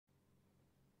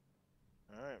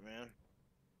Alright, man.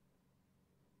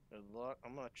 Good luck.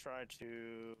 I'm gonna try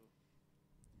to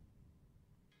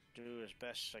do as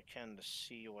best as I can to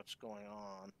see what's going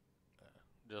on.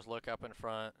 Just look up in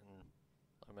front and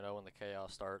let me know when the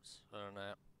chaos starts. Other than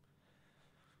that,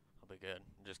 I'll be good.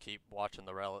 Just keep watching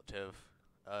the relative.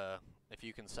 If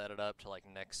you can set it up to like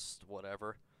next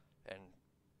whatever and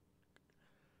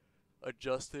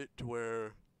adjust it to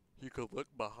where you could look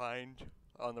behind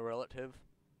on the relative,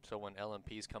 so when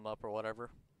LMPs come up or whatever,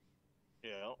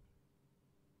 Yeah.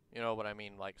 you know what I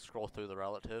mean, like scroll through the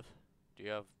relative. Do you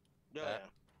have Yeah. that?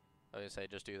 I was gonna say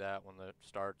just do that when it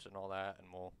starts and all that,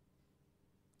 and we'll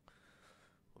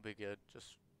be good.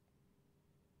 Just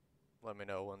let me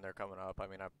know when they're coming up. I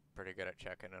mean, I'm pretty good at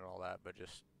checking and all that, but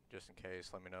just in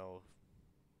case, let me know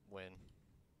when.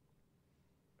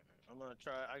 I'm gonna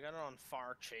try. I got it on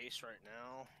far chase right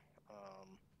now. I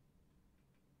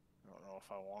don't know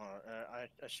if I want to.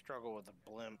 I struggle with the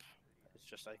blimp. It's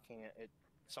just I can't.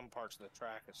 Some parts of the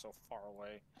track is so far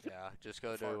away. Yeah, just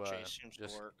go Far to chase seems to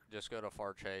work. just go to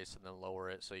far chase and then lower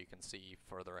it so you can see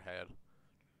further ahead.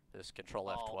 Just control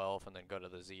F12 and then go to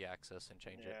the Z axis and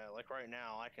change it. Yeah, like right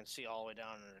now, I can see all the way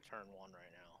down into turn 1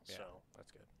 right now. Yeah, so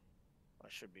that's good. I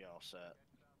should be all set.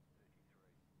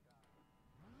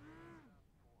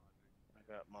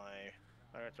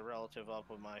 I got the relative up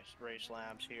with my race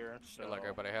labs here. So Good luck,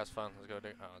 everybody. Has fun. Let's go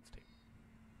do. Oh, it's team.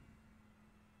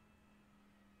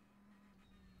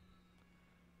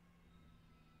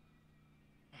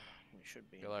 We should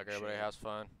be. Good luck, everybody. Has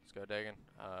fun. Let's go digging.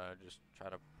 Just try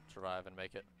to survive and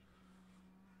make it.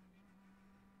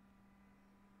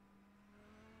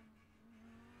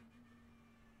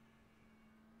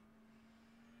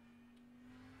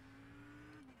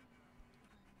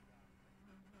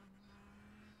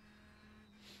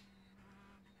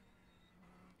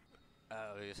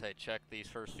 You say check these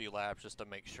first few laps just to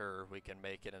make sure we can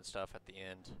make it and stuff at the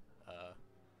end,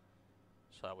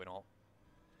 so that we don't.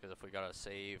 Because if we gotta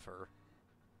save or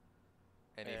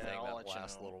anything, that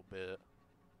lasts a little bit.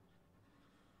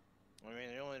 I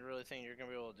mean, the only really thing you're gonna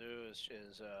be able to do is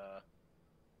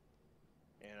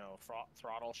you know,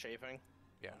 throttle shaping.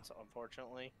 Yeah.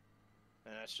 Unfortunately,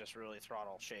 and that's just really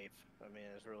throttle shape. I mean,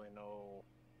 there's really no.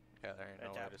 Yeah, there ain't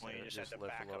no way to point, you just have to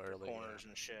lift back a little up the early, corners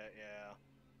and shit. Yeah.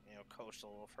 You know, coast a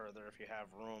little further if you have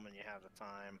room and you have the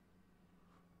time.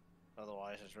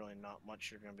 Otherwise, there's really not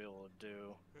much you're gonna be able to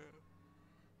do.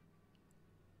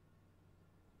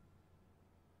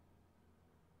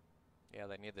 Yeah,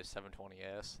 they need the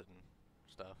 720S and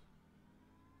stuff.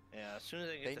 Yeah, as soon as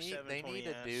they get the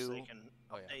 720S, they can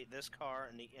update this car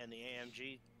and the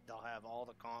AMG. They'll have all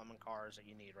the common cars that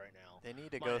you need right now. They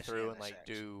need to go through and like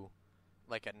do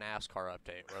like a NASCAR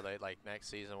update where they like next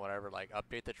season whatever, like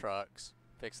update the trucks,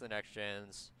 fix the next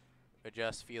gens,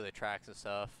 adjust few of the tracks and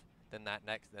stuff. Then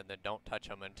then don't touch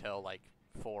them until like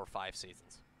 4 or 5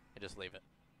 seasons and just leave it.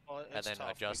 Well, and then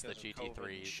adjust the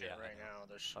GT3s. Yeah, right now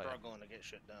they're struggling to get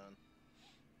shit done.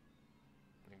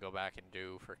 And go back and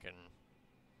do freaking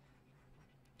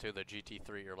to the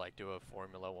GT3 or like do a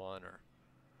Formula 1 or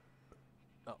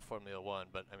not Formula 1,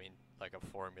 but I mean like a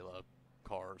Formula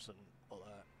cars and all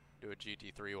that. Do a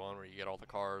GT3 one where you get all the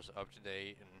cars up to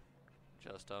date and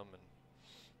adjust them and.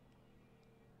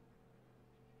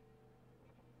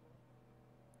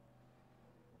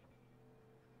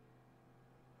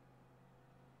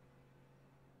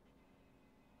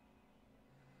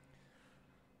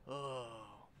 Oh,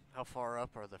 how far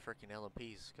up are the freaking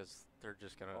LMPs? Because they're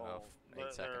just gonna have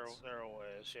 8 seconds. They're a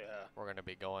ways, yeah. We're gonna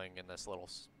be going in this little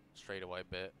straightaway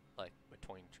bit, like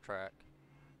between track,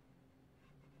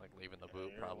 like leaving the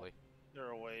boot probably. They're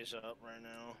a ways up right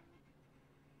now.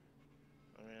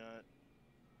 I mean,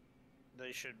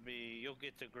 they should be. You'll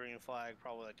get the green flag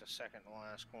probably like the second to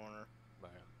last corner. Yeah.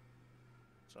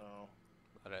 So.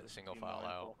 Let that single file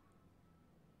out.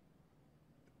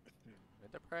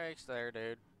 Hit the brakes there,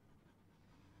 dude.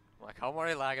 Like, I'm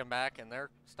already lagging back and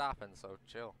they're stopping, so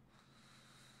chill.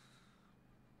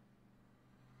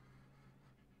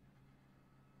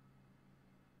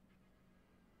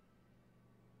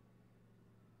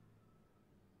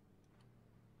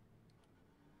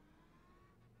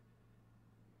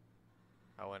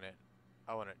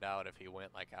 I wouldn't doubt if he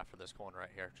went like after this corner right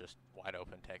here, just wide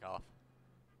open takeoff.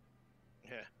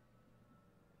 Yeah.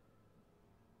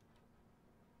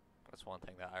 That's one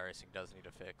thing that iRacing does need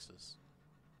to fix is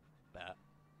that.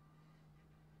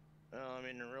 Well, I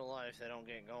mean, in real life, they don't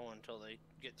get going until they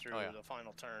get through the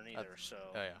final turn either, so.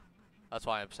 Oh, yeah. That's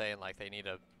why I'm saying, like, they need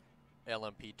a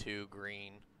LMP2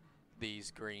 green,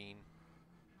 these green.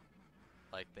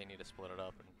 Like, they need to split it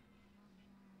up.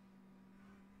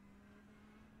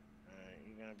 Alright,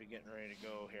 you're going to be getting ready to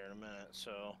go here in a minute,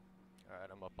 so. Alright,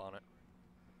 I'm up on it.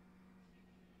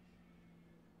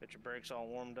 Get your brakes all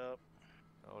warmed up.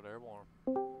 Oh, they're warm.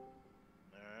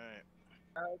 Alright.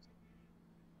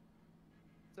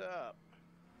 What's up?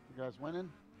 You guys winning?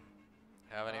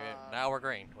 Haven't even. Now we're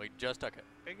green. We just took it.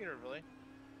 Figuratively.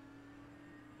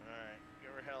 Alright.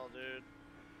 Give her hell, dude.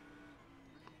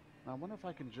 I wonder if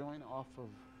I can join off of.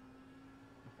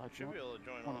 If I Should be able to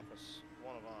join off as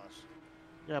one of us.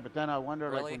 Yeah, but then I wonder,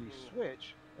 Really? like, when you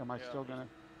switch, am I still gonna?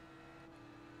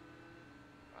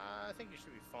 I think you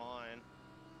should be fine.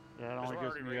 Yeah, it Because only we're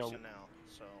gives already me a. racing now,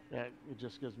 so. Yeah, it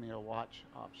just gives me a watch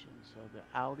option. So the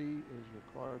Audi is your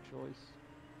car of choice.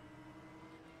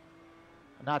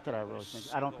 Not that I really think.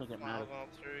 I don't think it matters. Going up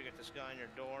through, you get this guy in your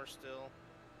door still.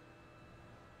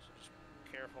 So just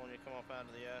be careful when you come up out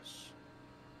of the S.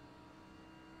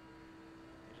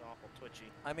 He's awful twitchy.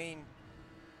 I mean,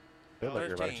 Feel like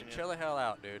you're 13. Chill the hell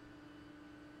out, dude.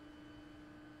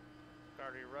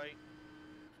 Car to your right.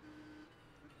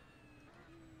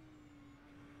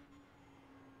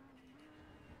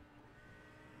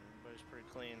 Everybody's pretty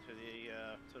clean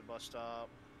to the bus stop.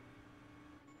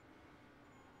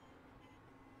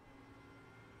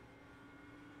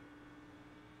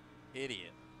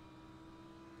 Idiot.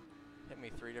 Hit me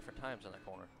 3 different times in that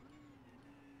corner.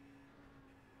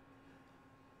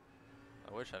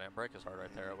 I wish I didn't brake as hard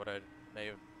right there. It would have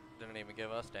didn't even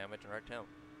give us damage and wrecked him.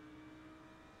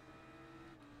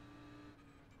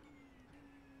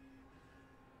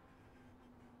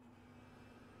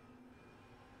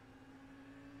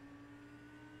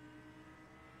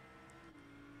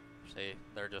 See,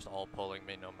 they're just all pulling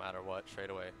me no matter what straight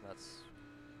away. That's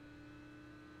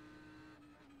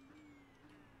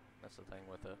the thing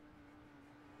with it.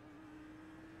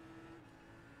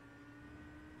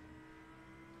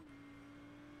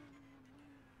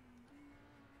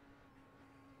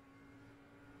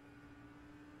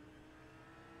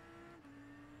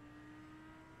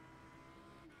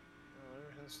 Well,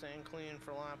 everything's staying clean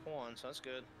for lap 1, so that's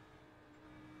good.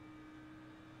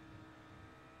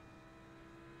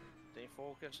 Stay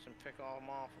focused and pick all them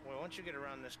off. Well, once you get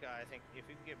around this guy, I think if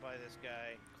you can get by this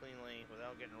guy cleanly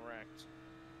without getting wrecked,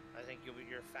 I think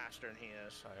you're faster than he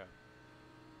is. Oh, yeah.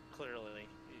 Clearly,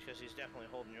 because he's definitely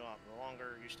holding you up. The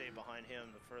longer you stay behind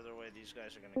him, the further away these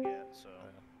guys are going to get. So. Oh,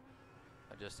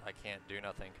 yeah. I can't do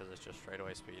nothing because it's just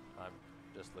straightaway speed. I'm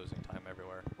just losing time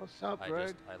everywhere. What's up,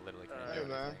 Greg? I literally can't Hey,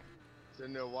 do man. anything.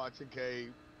 Sitting there watching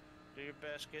Cade. Do your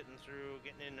best getting through,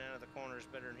 getting in and out of the corners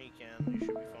better than he can. You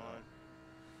should be fine.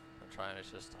 I'm trying.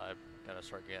 It's just I gotta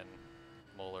start getting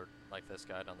mollered like this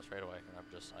guy down the straightaway, and I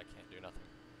can't do nothing.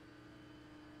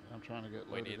 I'm trying to get.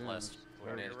 We need less.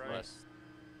 We need less.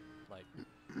 Like.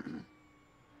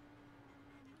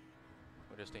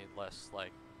 We just need less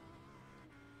like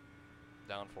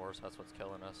downforce. That's what's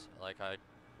killing us. Like I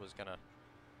was gonna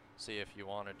see if you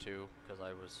wanted to, because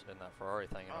I was in that Ferrari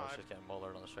thing and I was just getting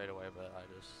mollered on the straightaway, but I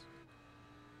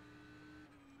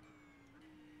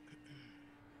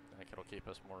think it'll keep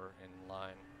us more in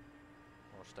line,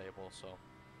 more stable. So.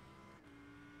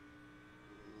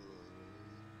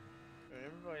 I mean,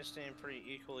 everybody's staying pretty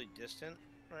equally distant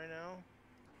right now.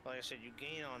 Like I said, you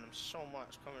gain on them so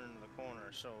much coming into the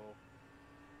corner, so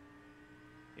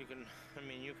you can. I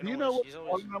mean, you can. You know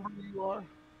what number you are?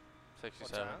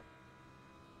 67.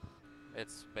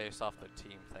 It's based off the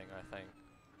team thing, I think.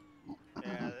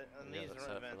 Yeah, on Yeah, these that's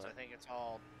set for events, I that. think it's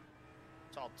all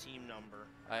team number.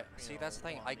 See, know, that's the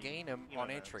thing. on I the gain him team on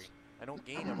events. entry. I don't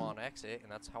gain him on exit,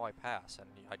 and that's how I pass. And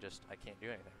I can't do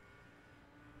anything.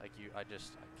 Like I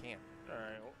can't. All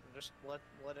right, well, just let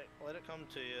it come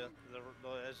to you.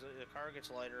 As the car gets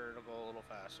lighter, it'll go a little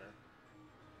faster.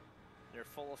 You're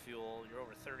full of fuel. You're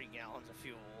over 30 gallons of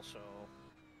fuel, so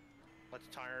let the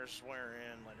tires wear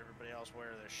in. Let everybody else wear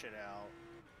their shit out.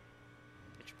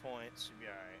 Get your points. You'll be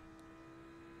all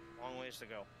right. Long ways to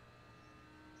go.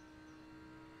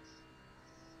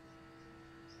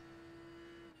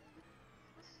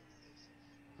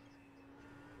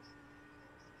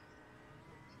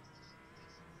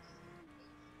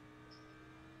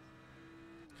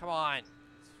 Come on! It's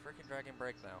freaking dragging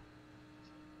brake now.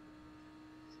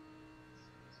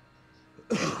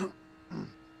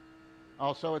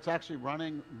 Also, it's actually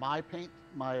running my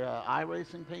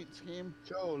iRacing paint scheme.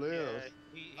 Joe lives.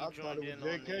 He I thought joined it in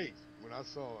was on JK when I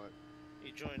saw it.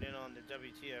 He joined in on the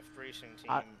WTF racing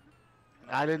team.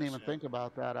 I didn't even think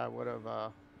about that. I would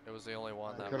have. It was the only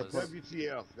one that could've was.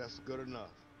 WTF, that's good enough.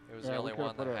 It was Yeah, the we only could've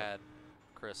one that put a- had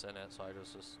Chris in it, so I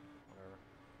just whatever.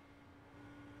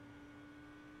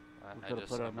 We I could have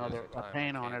just put I'm another losing time.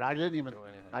 paint on it. can't I didn't even. do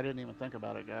anything. I didn't even think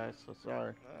about it, guys. So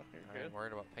sorry. Oh, you're I good. ain't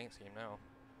worried about paint scheme now.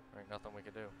 There ain't nothing we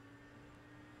could do.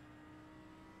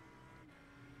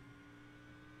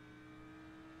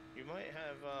 might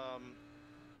have,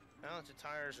 now that the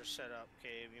tires are set up,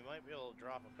 Cave, you might be able to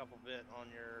drop a couple bit on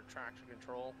your traction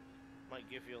control. Might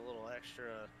give you a little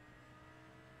extra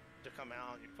to come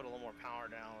out. You put a little more power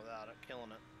down without it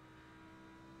killing it.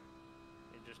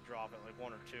 You just drop it like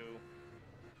 1 or 2. And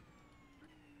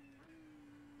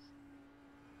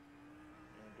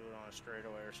do it on a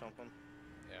straightaway or something.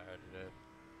 Yeah, I did.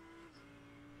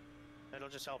 It'll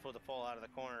just help with the pull out of the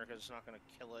corner because it's not going to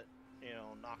kill it, you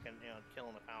know,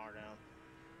 killing the power down.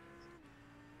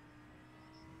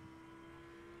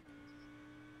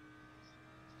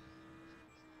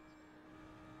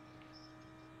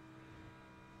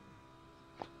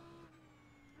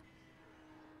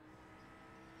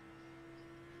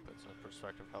 Puts in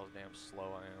perspective how damn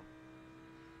slow I am.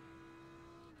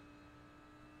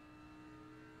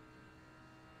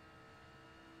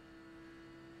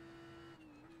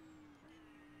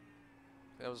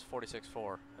 That was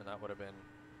 46.4, and that would have been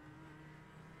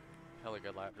a hella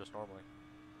good lap just normally.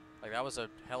 Like, that was a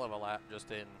hell of a lap just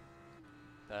in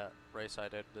that race I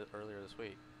did earlier this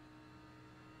week.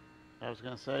 I was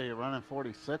going to say, you're running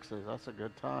 46s. That's a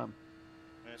good time.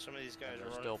 Man, some of these guys And are they're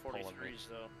running still pulling me. 43s,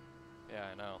 though. Yeah,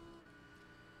 I know.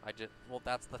 Well,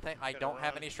 that's the thing. I don't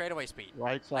have any straightaway speed.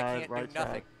 Right I side, can't right do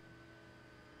nothing.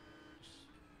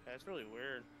 That's really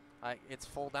weird. It's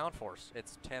full downforce.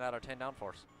 It's 10 out of 10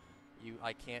 downforce.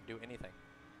 I can't do anything.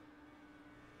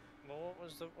 Well,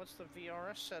 what's the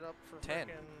VRS setup for 10.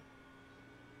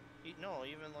 No,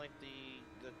 even like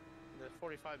the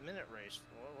 45-minute race.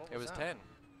 What It was that? 10.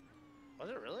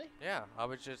 Was it really? Yeah,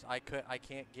 I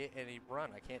can't get any run.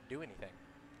 I can't do anything.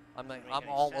 I'm like, Doesn't make I'm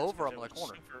any all sense over 'cause them in the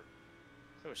corner.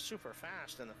 It was super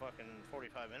fast in the fucking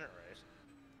 45-minute race.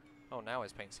 Oh, now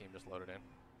his paint seam just loaded in.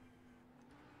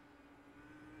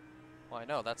 Well, I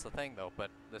know, that's the thing though,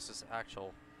 but this is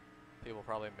actual, people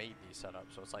probably made these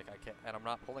setups, so it's like I can't, and I'm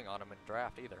not pulling on them in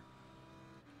draft either.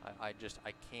 I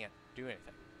can't do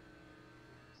anything.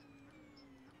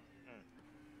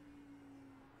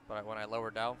 But when I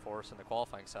lowered downforce in the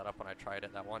qualifying setup, when I tried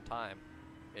it that one time,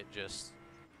 it just,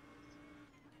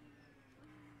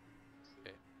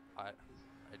 it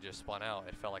just spun out.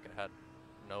 It felt like it had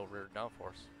no rear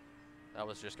downforce. That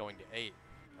was just going to 8.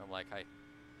 I'm like, I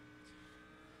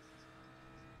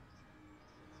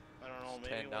don't know,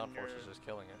 maybe 10 downforce is just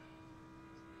killing it.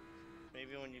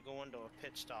 Maybe when you go into a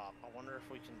pit stop, I wonder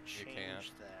if we can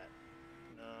change that.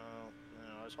 No,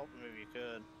 I was hoping maybe you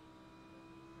could.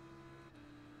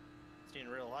 See, in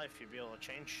real life, you'd be able to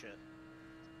change shit.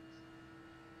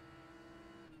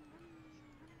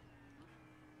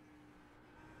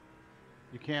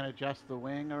 You can't adjust the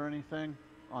wing or anything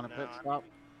on a pit stop?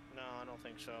 No, I don't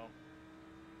think so.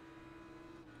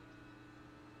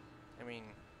 I mean,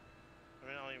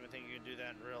 I don't even think you can do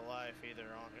that in real life either,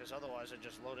 because otherwise I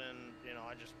just load in,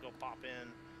 I just go pop in,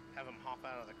 have him hop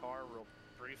out of the car real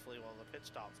briefly while the pit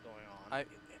stop's going on.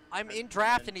 I'm in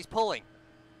draft and he's pulling.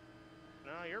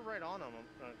 No, you're right on him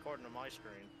according to my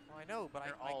screen. Well, I know, but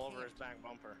you're I all can't. over his back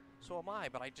bumper. So am I,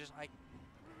 but I just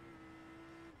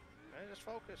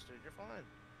focus, dude. You're fine.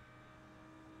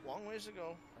 Long ways to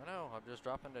go. I know. I'm just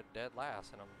dropping to dead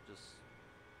last, and I'm just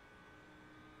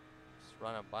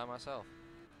running by myself.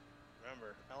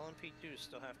 Remember, LMP2s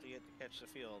still have to get to catch the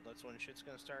field. That's when shit's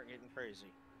gonna start getting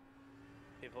crazy.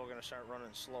 People are gonna start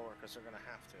running slower because they're gonna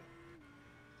have to.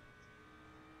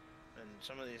 And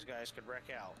some of these guys could wreck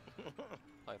out.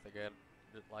 like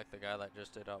the guy that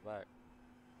just did out back.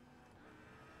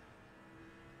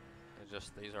 It's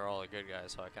just, these are all the good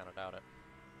guys, so I kind of doubt it.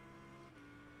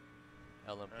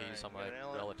 LMP's on my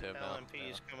relative now.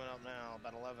 LMP's coming up now,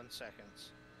 about 11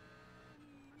 seconds.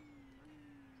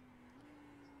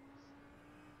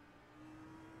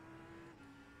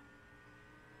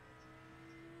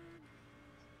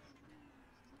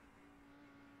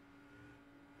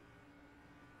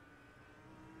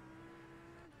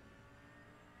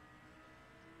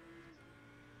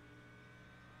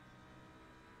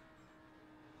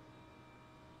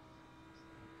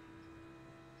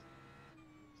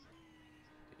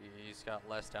 He's got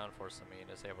less downforce than me and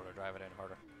is able to drive it in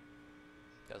harder.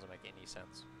 Doesn't make any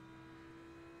sense.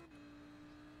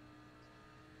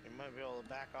 You might be able to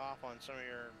back off on some of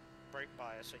your brake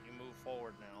bias that you move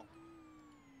forward now.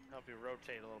 Help you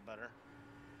rotate a little better.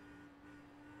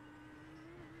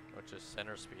 Which is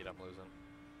center speed I'm losing.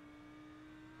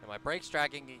 And my brake's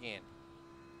dragging again.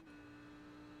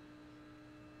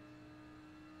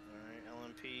 Alright,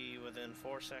 LMP within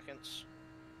 4 seconds.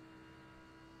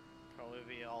 Probably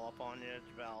be all up on you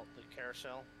about the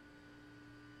carousel.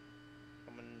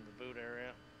 Coming into the boot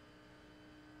area.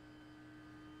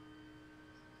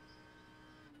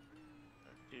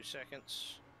 2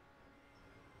 seconds.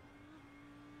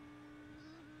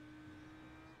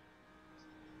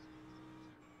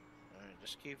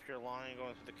 Just keep your line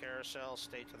going through the carousel.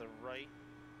 Stay to the right.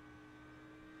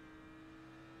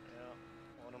 Yeah.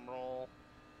 Let them roll.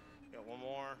 Got one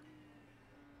more.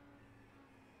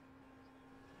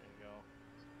 There you go.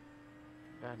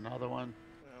 Got another one.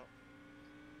 Yeah.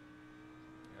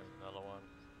 There's another one.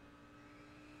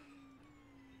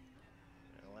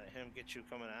 And let him get you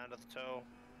coming out of the toe.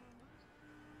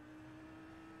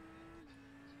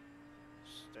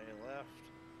 Stay left.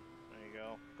 There you go.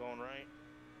 Going right.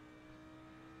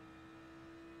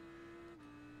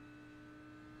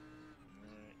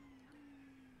 Alright.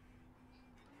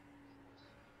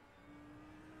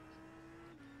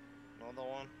 Another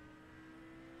one.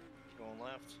 Going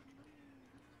left.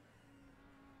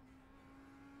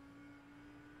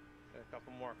 Got a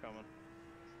couple more coming.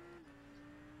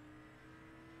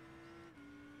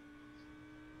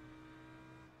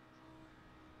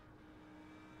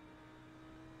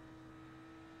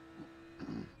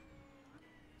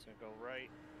 It's gonna go right.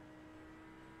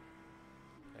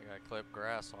 I got clipped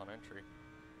grass on entry.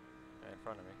 Right in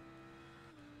front of me.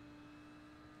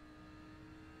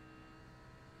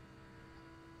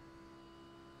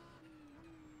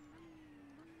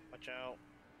 Watch out.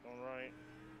 Going right.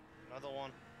 Another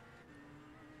one.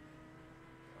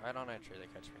 Right on entry, they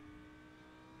catch me.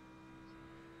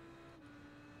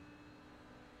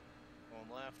 Going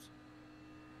left.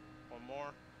 One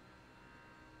more.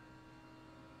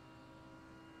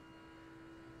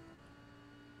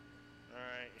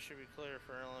 Alright, you should be clear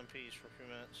for LMPs for a few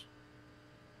minutes.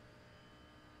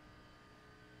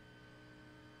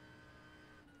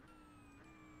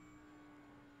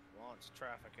 Lots of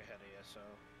traffic ahead of you, so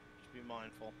just be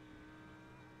mindful.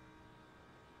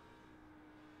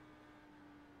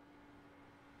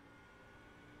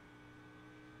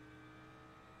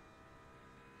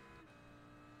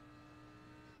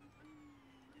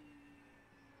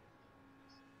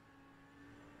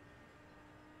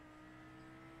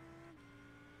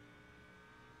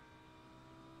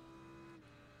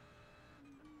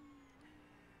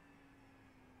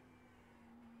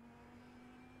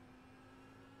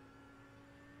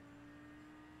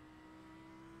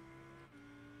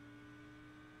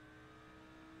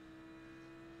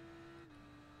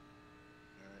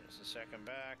 Alright, it's the second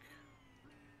back.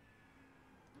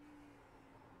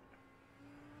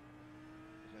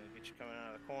 He's gonna get you coming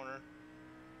out of the corner.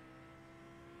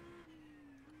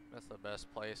 That's the best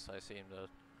place I seem to,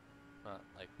 not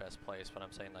like best place, but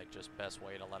I'm saying like just best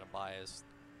way to let them by is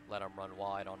let them run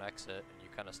wide on exit and you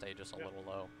kind of stay just a little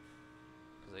low.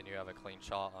 Because then you have a clean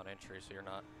shot on entry so you're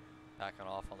not backing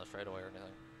off on the straightaway or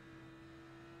anything.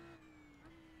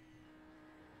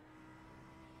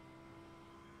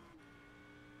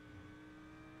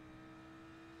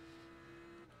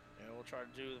 Yeah, we'll try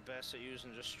to do the best at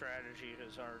using just strategy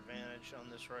as our advantage on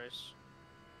this race.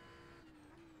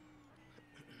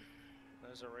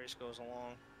 As the race goes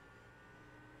along.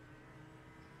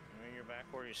 I mean, you're back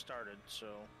where you started, so.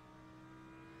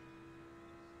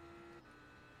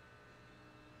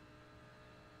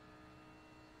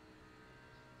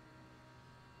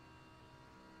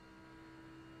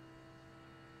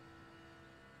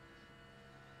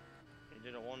 You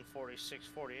did a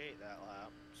 1:46.48 that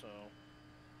lap, so.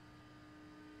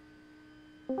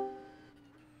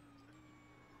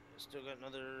 Still got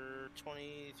another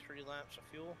 23 laps of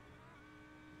fuel.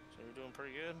 So you're doing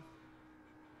pretty good.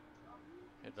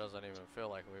 It doesn't even feel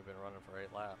like we've been running for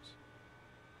 8 laps.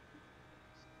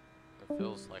 It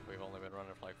feels like we've only been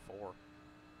running for like 4.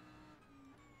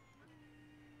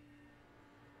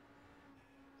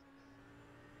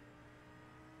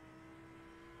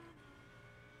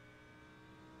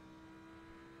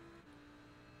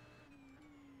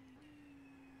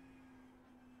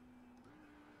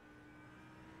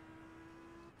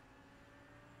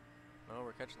 Well,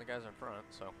 we're catching the guys in front,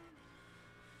 so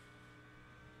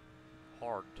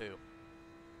hard too.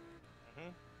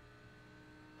 Like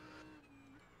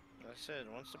I said,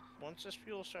 once this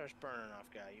fuel starts burning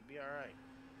off, guy, you'll be all right.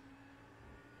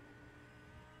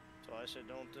 So I said,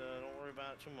 don't worry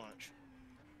about it too much.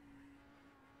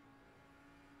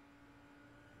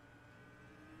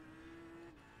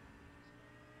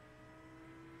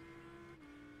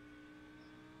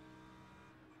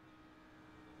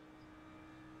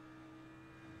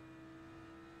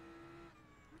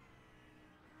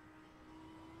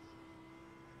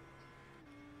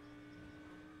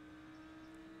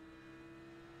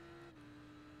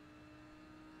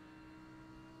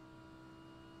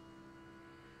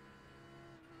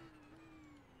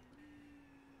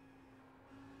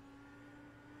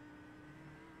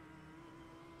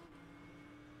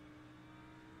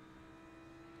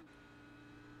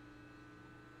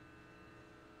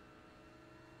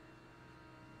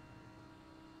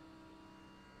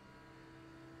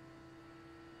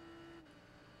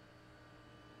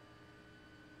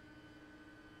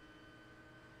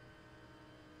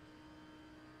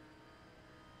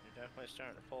 definitely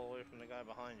starting to pull away from the guy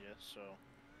behind you, so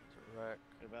It's a wreck.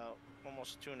 about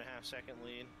almost a 2.5 second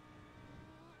lead.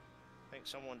 I think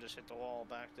someone just hit the wall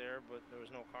back there, but there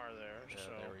was no car there, Yeah,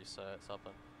 so... they reset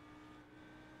something.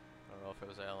 I don't know if it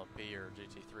was LMP or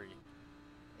GT3.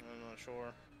 I'm not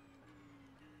sure.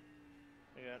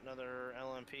 We got another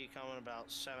LMP coming about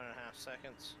 7.5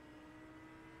 seconds.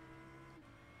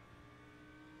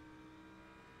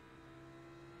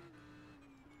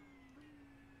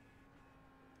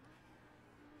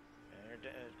 Yeah,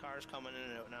 car's coming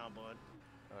in and out now, bud.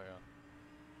 Oh yeah.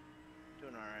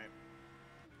 Doing all right.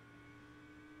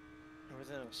 You're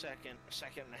within a second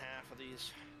and a half of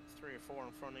these 3 or 4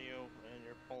 in front of you, and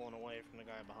you're pulling away from the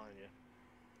guy behind you.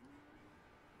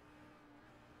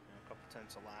 Yeah, a couple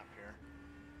tenths a lap here.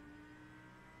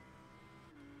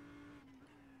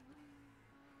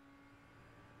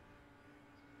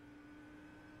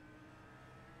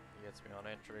 He gets me on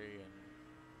entry, and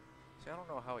see, I don't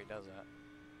know how he does that.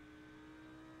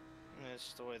 It's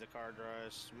just the way the car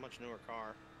drives. It's a much newer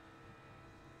car.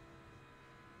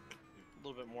 A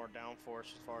little bit more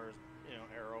downforce as far as, you know,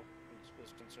 aero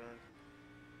is concerned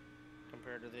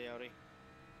compared to the Audi.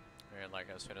 And like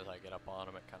as soon as I get up on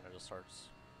him, it kind of just starts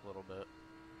a little bit.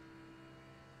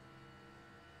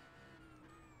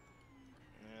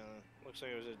 Yeah, looks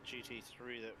like it was a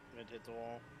GT3 that had hit the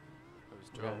wall. There was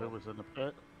two Yeah, of who them. was in the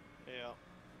pit? Yeah.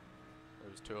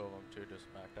 There was 2 of them too,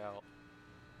 just backed out.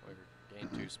 We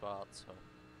gained 2 spots, so.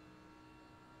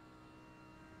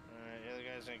 Alright, the other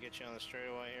guy's gonna get you on the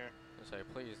straightaway here. I say,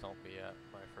 please don't be at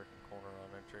my freaking corner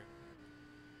on entry.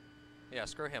 Yeah,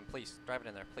 screw him, please. Drive it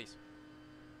in there, please.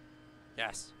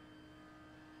 Yes.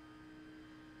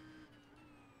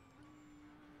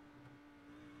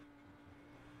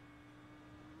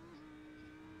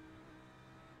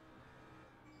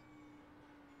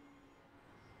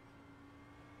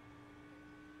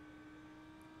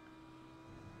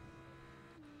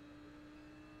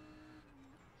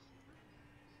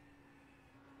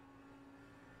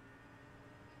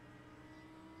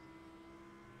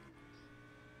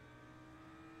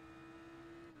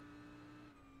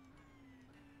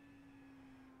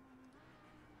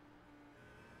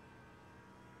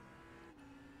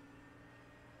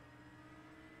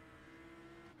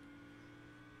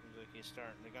 Looks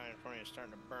like the guy in front of you is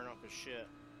starting to burn up his shit.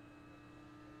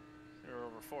 You're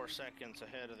over 4 seconds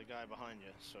ahead of the guy behind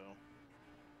you, so.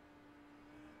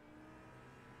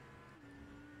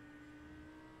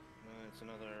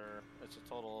 It's a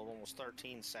total of almost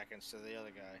 13 seconds to the other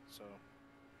guy, so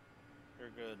you're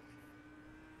good.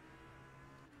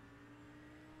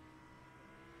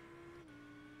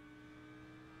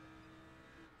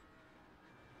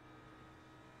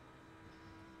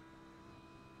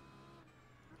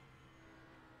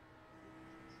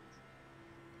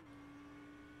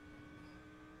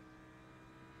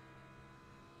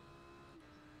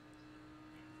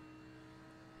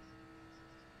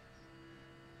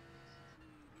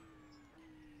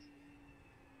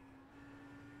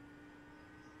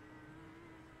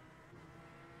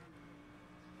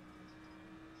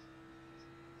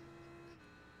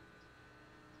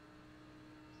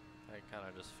 I kind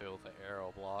of just feel the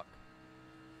aero block.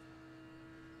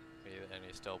 And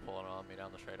he's still pulling on me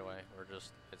down the straightaway.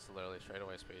 It's literally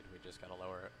straightaway speed. We just gotta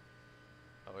lower it.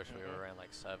 I wish we were ran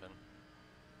like 7.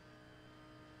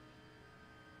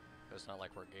 It's not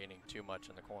like we're gaining too much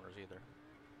in the corners either.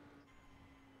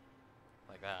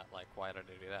 Like that. Like, why did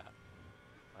I do that?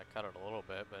 I cut it a little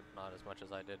bit, but not as much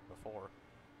as I did before.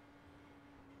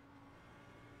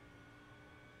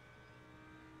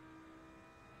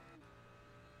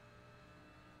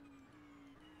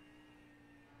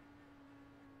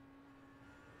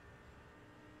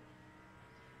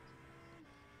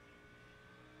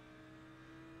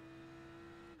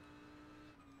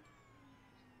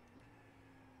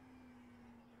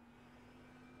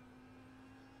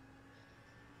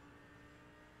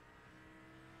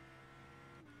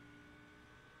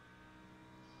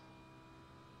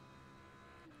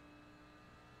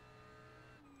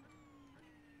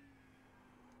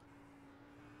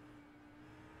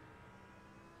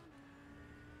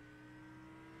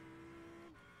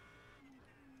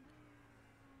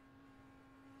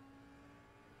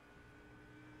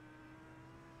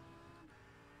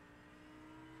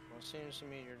 Well, it seems to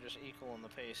me you're just equaling the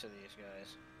pace of these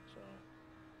guys, so.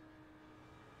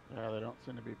 Yeah, they don't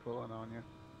seem to be pulling on you.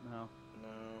 No.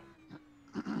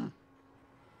 No.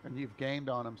 And you've gained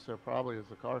on them, so probably as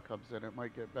the car comes in, it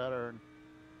might get better. And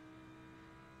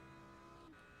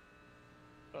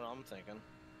That's what I'm thinking.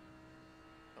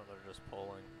 Oh, they're just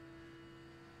pulling.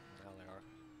 Now they are.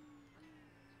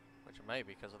 Which it may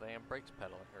be because of the brakes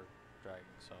pedaling or dragging,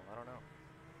 so I don't know.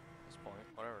 At this point,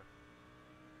 whatever.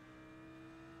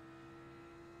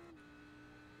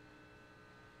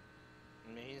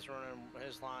 I mean, he's running,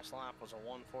 his last lap was a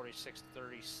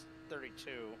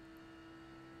 146.32.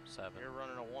 7. You're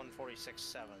running a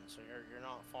 146.7, so you're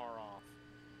not far off.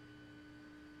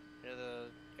 The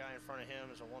guy in front of him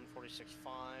is a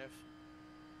 146.5.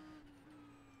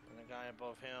 And the guy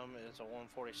above him is a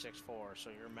 146.4,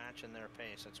 so you're matching their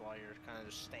pace. That's why you're kind of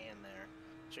just staying there.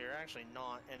 So you're actually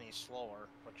not any slower,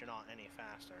 but you're not any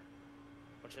faster,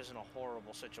 which isn't a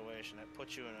horrible situation. It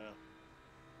puts you in a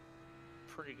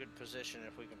pretty good position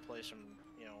if we can play some,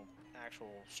 you know,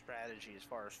 actual strategy as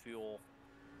far as fuel.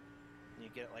 You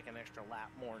get like an extra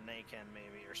lap more than they can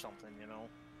maybe or something, you know.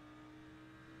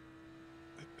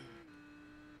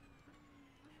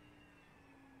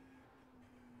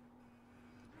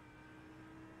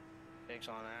 Takes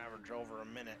on average over a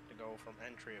minute to go from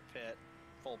entry of pit,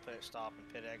 full pit stop, and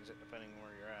pit exit, depending on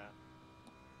where you're at.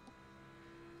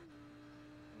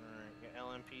 Alright, your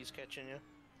LMP's catching you.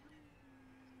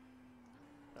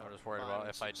 I'm just worried about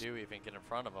if I do even get in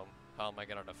front of them, how am I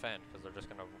going to defend? Because they're just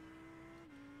going to...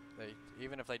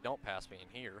 even if they don't pass me in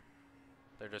here,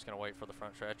 they're just going to wait for the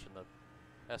front stretch and the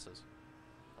S's.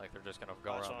 Like, they're just going to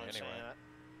go around me anyway.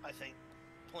 I think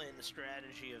playing the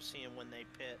strategy of seeing when they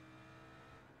pit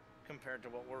compared to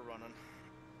what we're running.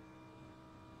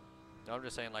 No, I'm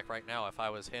just saying, like, right now, if I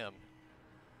was him,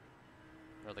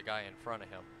 or the guy in front of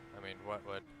him, I mean,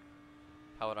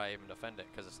 how would I even defend it?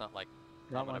 Because it's not like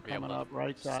I'm going to be able to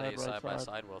right side, stay right side by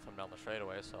side with him down the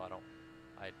straightaway, so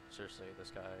seriously, this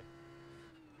guy...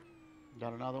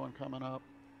 Got another one coming up.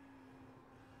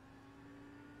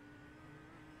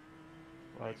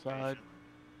 Right side.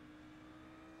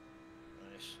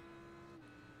 Nice.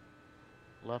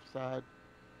 Left side.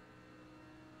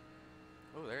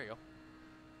 Oh, there you go.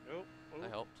 Oh,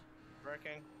 that helped.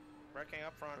 Wrecking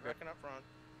up front, okay. wrecking up front.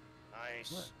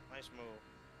 Nice, what? Nice move.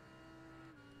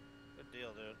 Good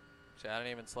deal, dude. See, I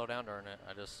didn't even slow down during it.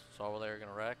 I just saw where they were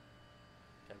gonna wreck.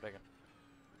 Kept digging.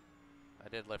 I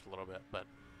did lift a little bit, but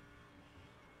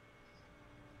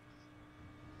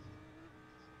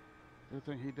Good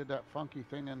thing he did that funky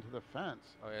thing into the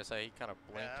fence. oh yeah, so he kind of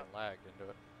blinked and lagged into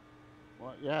it.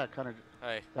 Well, yeah, kind of.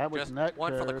 Hey, That was just net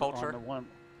one for the code culture. on the one.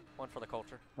 One for the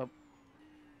culture.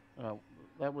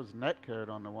 That was net code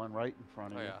on the one right in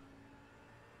front of Oh you. yeah.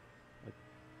 Like,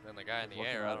 Then the guy in the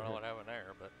looking air, I at don't know it. what happened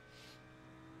there, but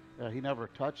Yeah, he never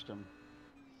touched him.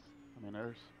 I mean,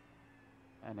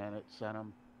 and then it sent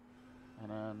him. And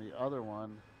then the other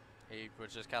one. he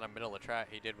was just kind of middle of the track.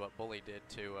 He did what Bully did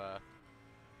to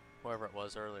whoever it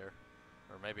was earlier,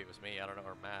 or maybe it was me. I don't know,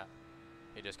 or Matt.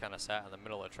 He just kind of sat in the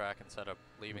middle of the track instead of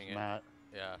leaving it. Matt.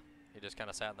 Yeah, he just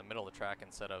kind of sat in the middle of the track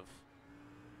instead of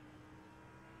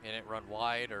in it run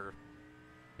wide or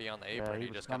be on the apron. he He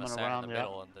was just kind of coming sat around in the the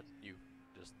middle, and you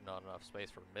just not enough space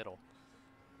for middle.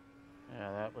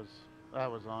 Yeah,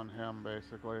 that was on him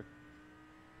basically.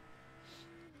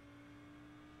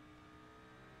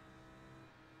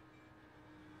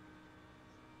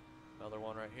 Another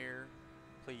one right here.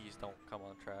 Please don't come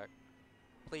on track.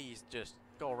 Please just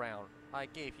go around. I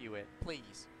gave you it.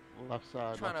 Please. Left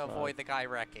side. Trying to left avoid side. the guy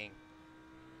wrecking.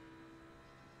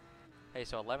 Hey,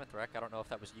 so 11th wreck. I don't know if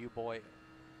that was you, boy.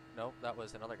 No, that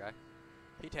was another guy.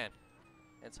 P10.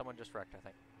 And someone just wrecked, I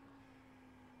think.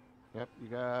 Yep, you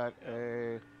got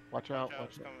a. Watch out!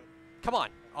 Watch out! Come on!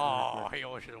 Oh, he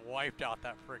almost just wiped out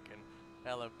that freaking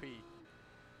LMP.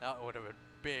 That would have been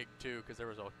big, too, because there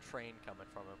was a train coming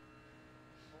from him.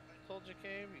 I told you,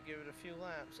 Cave, you give it a few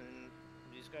laps, and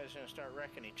these guys are going to start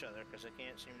wrecking each other because they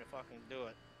can't seem to fucking do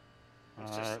it.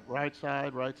 It's just Right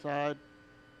side, right side.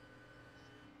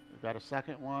 We got a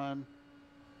second one,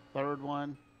 third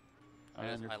one,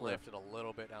 and I lifted a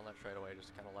little bit down that straightaway just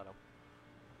to kind of let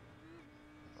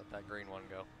that green one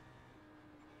go.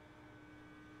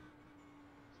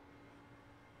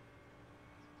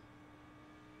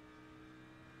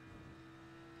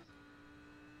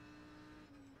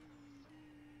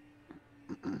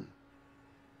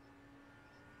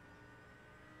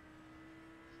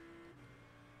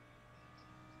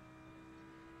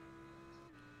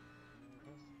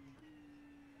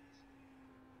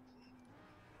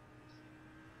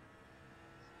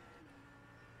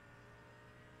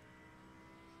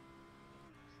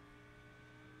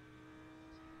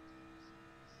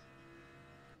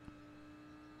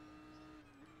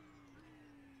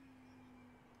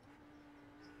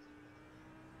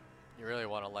 You really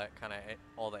want to let kind of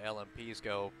all the LMPs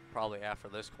go probably after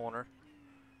this corner.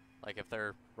 Like if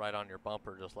they're right on your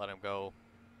bumper, just let them go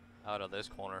out of this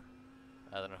corner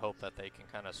and then hope that they can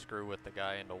kind of screw with the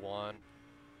guy into one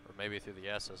or maybe through the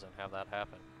S's and have that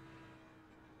happen.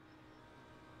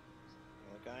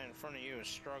 the guy in front of you is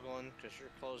struggling because you're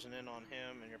closing in on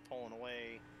him and you're pulling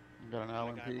away. You got an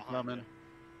LMP coming.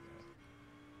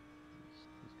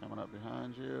 Coming up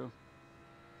behind you.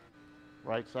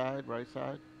 Right side, right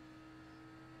side.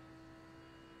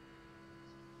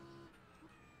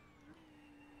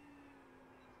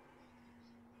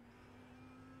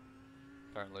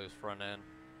 Starting to lose front end.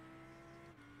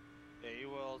 Yeah, you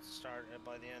will start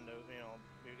by the end of,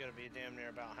 you're going to be damn near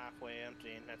about halfway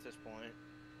emptying at this point.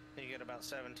 You get about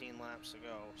 17 laps to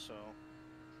go, so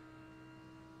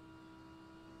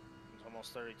it's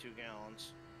almost 32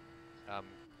 gallons. I'm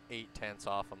 8/10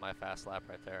 off of my fast lap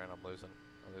right there, and I lose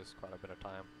quite a bit of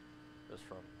time just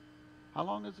from. How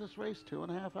long is this race?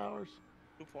 2.5 hours?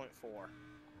 2.4.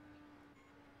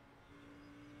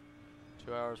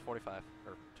 2 hours 45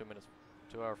 or 2 minutes,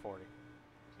 2 hour 40.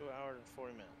 2 hours and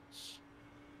 40 minutes.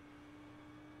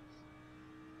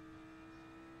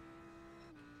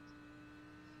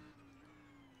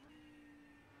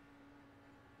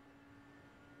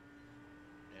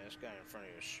 Yeah, this guy in front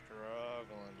of you is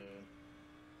struggling, dude.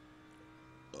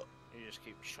 You just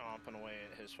keep chomping away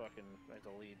at his fucking, at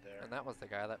the lead there. And that was the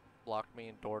guy that blocked me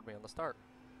and doored me on the start.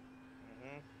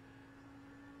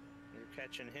 You're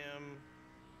catching him.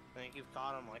 I think you've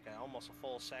caught him like almost a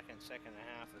full second and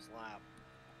a half this lap.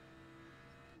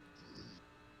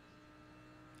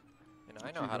 You know,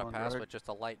 I know how to pass with just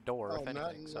a light door, if anything.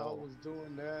 Nothing. So I was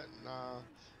doing that, and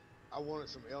I wanted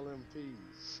some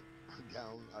LMPs.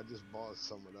 I just bought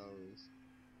some of those.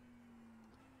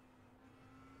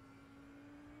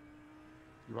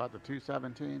 You bought the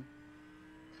 217?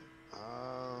 I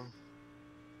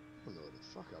don't know what the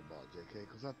fuck I bought, JK,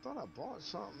 because I thought I bought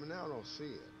something, and now I don't see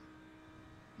it.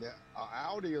 Now,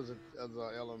 Audi is a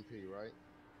LMP, right?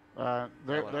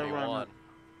 They're P1. running.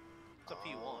 It's a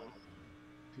P1.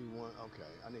 P1,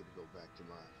 okay. I need to go back to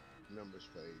my members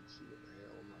page, see what the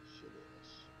hell my shit is.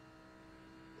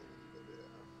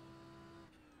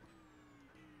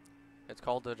 And, it's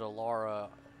called the Delara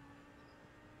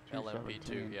LMP2,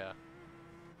 217. yeah.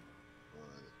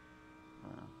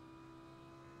 Wow.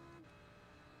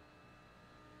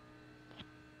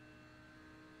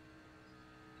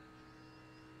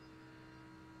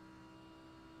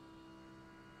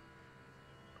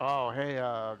 Oh, hey,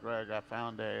 Greg, I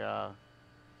found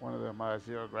one of them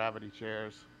zero gravity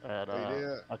chairs at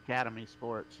Academy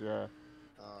Sports. Yeah.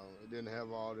 it didn't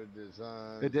have all the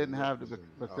designs. It didn't have the okay.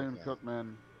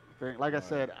 Bethune-Cookman thing. Like I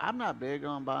said, I'm not big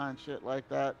on buying shit like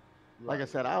that. Like I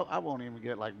said, I won't even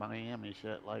get like Miami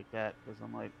shit like that because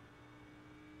I'm like,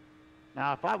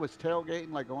 now if I was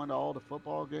tailgating, like going to all the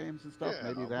football games and stuff, Yeah,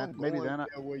 maybe if then, I'm maybe going then.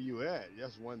 there where you at,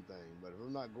 that's one thing. But if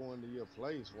I'm not going to your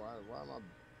place, why am I,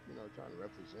 trying to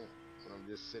represent when I'm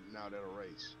just sitting out at a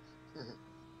race?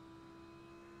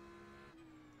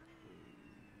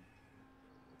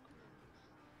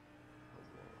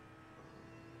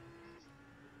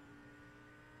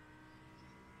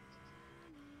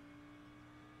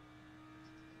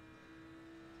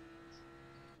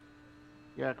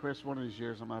 Yeah, Chris, one of these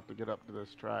years I'm gonna have to get up to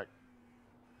this track.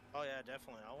 Oh yeah,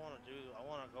 definitely. I want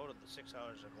to go to the 6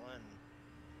 hours of Glen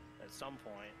at some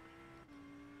point.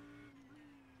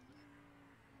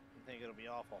 I think it'll be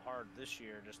awful hard this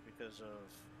year just because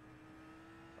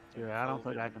of. Yeah, I don't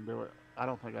think I can do it. I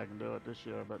don't think I can do it this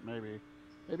year, but maybe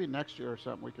next year or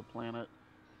something we could plan it.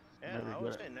 Yeah, maybe I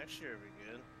would say next year would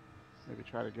be good. Maybe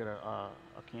try to get a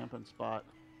camping spot.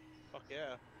 Fuck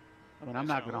yeah. I mean, I'm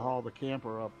not going to haul the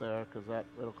camper up there because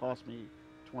it'll cost me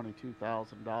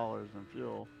 $22,000 in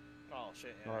fuel. Oh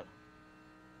shit, yeah.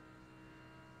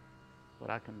 But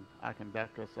I can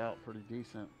deck us out pretty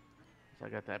decent. So I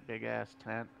got that big ass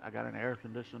tent. I got an air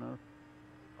conditioner.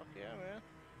 Fuck yeah, man.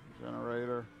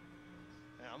 Generator.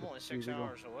 Yeah, I'm only 6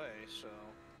 hours away, so.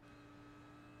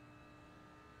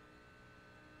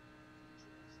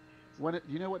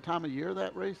 You know what time of year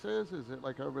that race is? Is it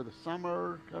like over the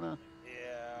summer kind of?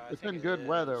 Yeah, It's in good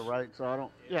weather, right? So I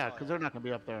don't. Yeah, because they're not gonna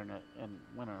be up there in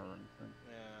winter or anything.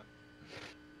 Yeah.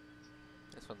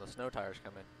 That's when the snow tires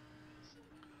come in.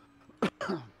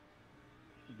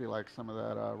 It'd be like some of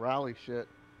that rally shit.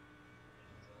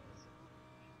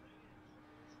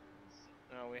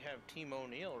 Now we have Team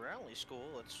O'Neill Rally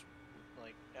School. It's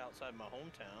like outside my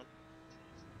hometown.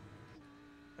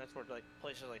 That's where like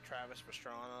places like Travis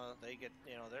Pastrana, they get,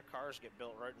 their cars get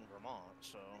built right in Vermont.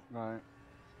 So. Right.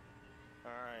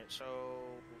 All right. So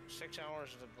 6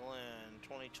 hours of Glen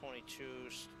 2022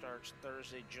 starts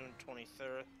Thursday, June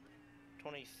 23rd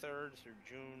through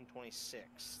June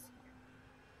 26th.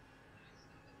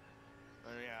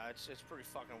 And yeah, it's pretty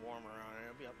fucking warm around here.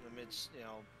 It'll be up in the mid,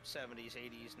 70s,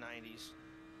 80s, 90s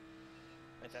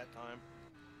at that time.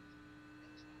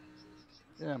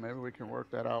 Yeah, maybe we can work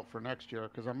that out for next year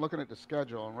because I'm looking at the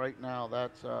schedule and right now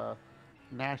that's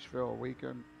Nashville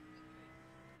weekend.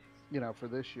 For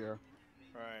this year.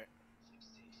 Right.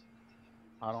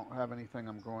 I don't have anything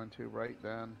I'm going to right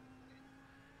then.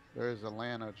 There is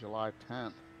Atlanta, July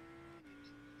 10th.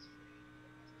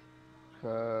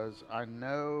 Because I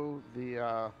know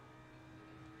the,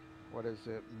 what is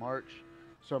it, March.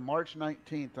 So March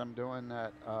 19th, I'm doing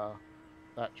that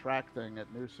track thing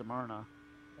at New Smyrna.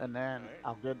 And then Alright.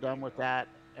 I'll get done with that.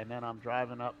 And then I'm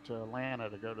driving up to Atlanta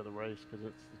to go to the race because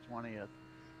it's the 20th.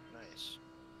 Nice.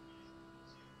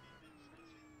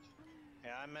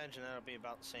 Yeah, I imagine that'll be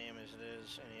about the same as it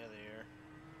is any other year.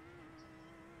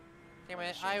 Damn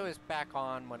it, I was back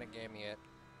on when it gave me it.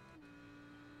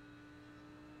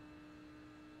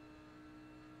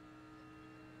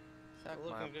 Suck You're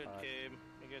looking my good, butt. Gabe.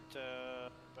 You get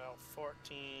about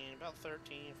 13,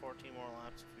 14 more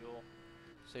laps of fuel.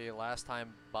 See, last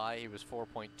time by he was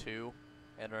 4.2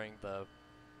 entering the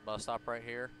bus stop right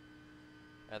here.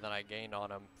 And then I gained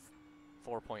on him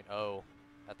 4.0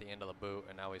 at the end of the boot,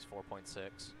 and now he's 4.6, 4.8.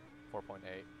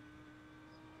 Yeah.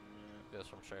 Just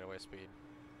from straightaway speed.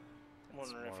 I'm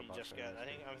wondering if more he about just got.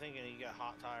 straightaway speed. I'm thinking he got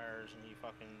hot tires and he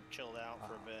fucking chilled out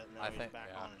for a bit, and now I he's think- back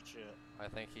yeah. on his shit. I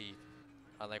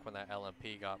think when that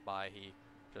LMP got by, he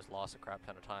just lost a crap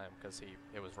ton of time because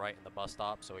it was right in the bus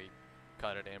stop, so he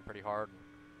cut it in pretty hard.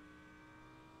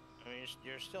 I mean,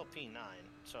 you're still P9,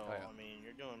 so Oh, yeah. I mean,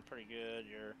 you're doing pretty good.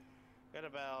 You're got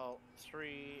about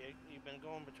You've been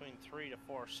going between 3 to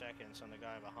 4 seconds on the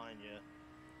guy behind you.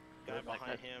 Guy Good, like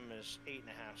behind that. him is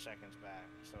 8.5 seconds back,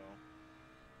 so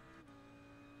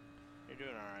you're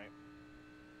doing all right.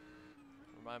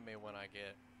 Remind me when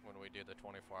we do the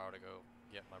 24-hour to go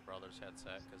get my brother's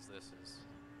headset, because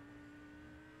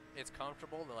it's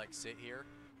comfortable to like sit here,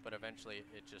 but eventually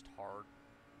it's just hard.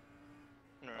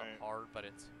 All right. Not hard, but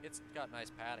it's got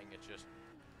nice padding.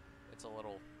 It's a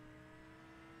little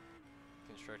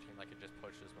constricting, like it just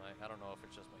pushes I don't know if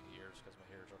it's just my ears because my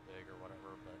ears are big or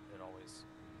whatever, but it always,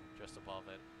 just above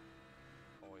it,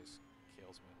 always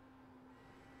kills me.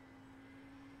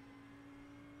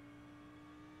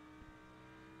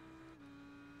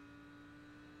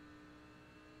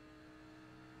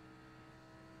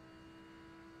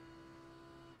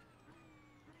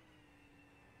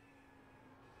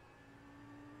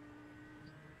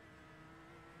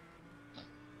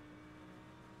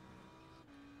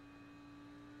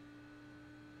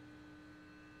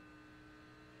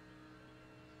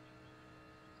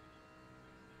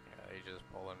 Yeah, he's just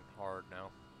pulling hard now.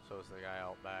 So is the guy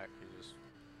out back. He's just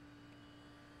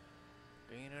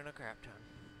being in a crap ton.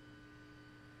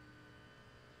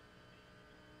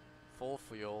 Full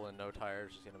fuel and no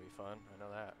tires is gonna be fun. I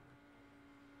know that.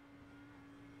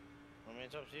 I mean,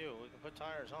 it's up to you. We can put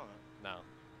tires on it. No.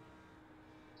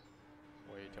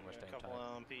 Way too much A damn couple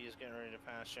time. LMPs getting ready to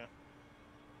pass you.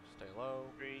 Stay low.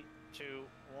 3, 2,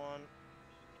 1.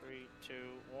 3, 2,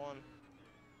 1.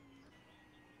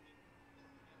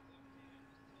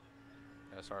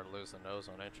 I started to lose the nose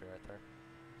on entry right there.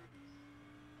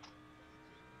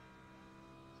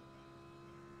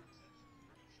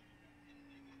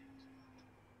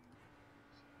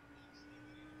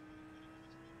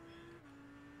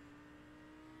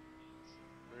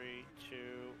 Three,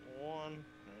 two, 1.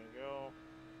 There you go.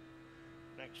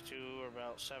 Next two are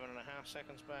about 7.5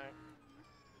 seconds back.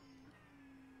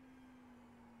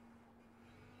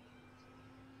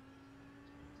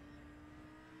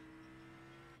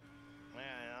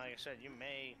 Yeah, like I said, you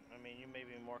may be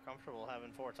more comfortable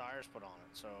having 4 tires put on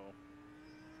it, so.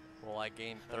 Will I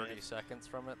gain 30 Right. seconds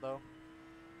from it though?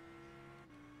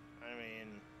 I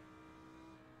mean,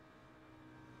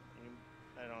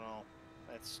 I don't know.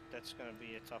 That's gonna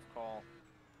be a tough call,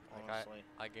 Like honestly.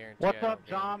 I guarantee What's I up, don't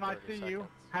gain John? I 30 see you. seconds.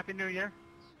 Happy New Year.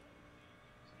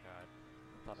 God, I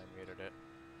thought I muted it.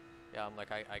 Yeah, I'm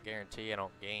like, I guarantee I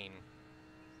don't gain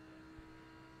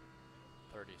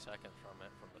 30 seconds from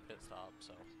it from the pit stop,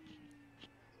 so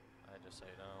I just say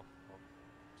no. We'll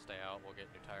stay out. We'll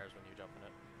get new tires when you jump in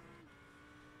it.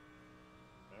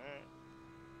 All right.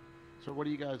 So what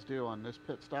do you guys do on this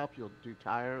pit stop? You'll do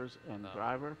tires and No.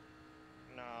 driver?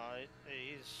 No,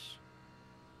 he's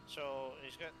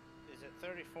at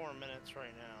 34 minutes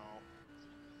right now.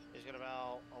 He's got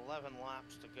about 11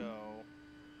 laps to go.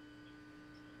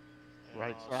 You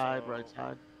Right know, side, so right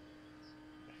side.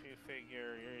 If you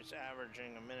figure he's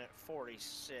averaging a minute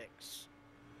 46,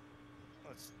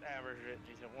 let's average it.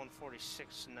 He's at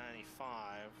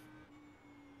 146.95.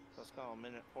 So let's call a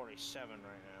minute 47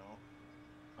 right now.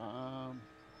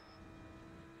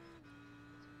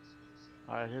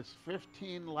 All right, his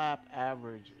 15 lap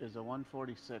average is a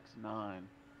 146.9.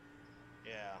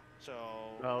 Yeah. So.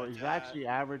 So with he's that- actually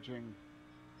averaging.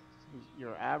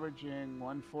 You're averaging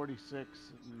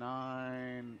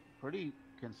 146.9 pretty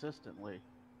consistently.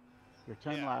 Your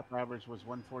 10 Yeah. lap average was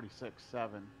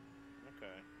 146.7,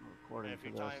 Okay. according And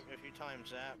to this. if you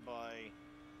times that by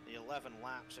the 11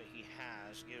 laps that he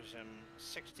has, gives him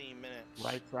 16 minutes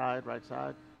Right side.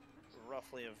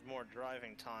 roughly of more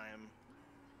driving time.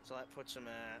 So that puts him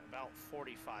at about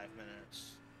 45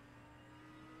 minutes.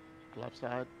 Left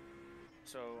side.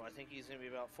 So I think he's going to be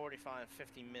about 45,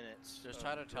 50 minutes. Just of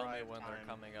try to tell me drive when they're time.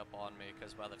 coming up on me,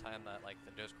 because by the time that like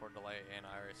the Discord delay and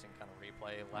iRacing kind of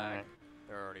replay lag, Alright.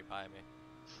 they're already by me.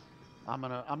 I'm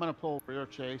gonna pull rear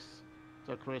chase.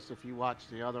 So Chris, if you watch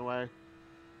the other way,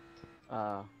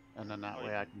 and then that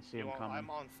way I can see him coming. I'm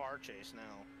on far chase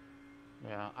now.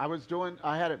 Yeah,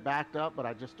 I had it backed up, but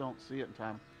I just don't see it in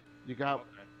time. You got, Okay.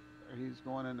 he's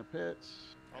going into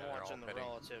pits. I'm they're watching all the pitting.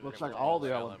 relativity. Looks like Everyone all else,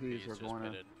 the LMPs LMPs are just going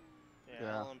in. pitted. Yeah,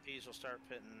 Yeah. LMPs will start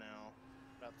pitting now.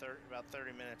 About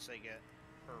 30 minutes they get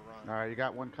per run. All right, you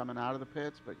got one coming out of the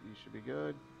pits, but you should be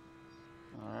good.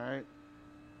 All right.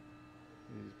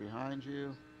 He's behind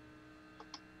you.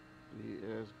 He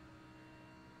is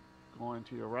going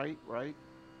to your right. All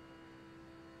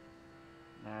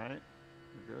right,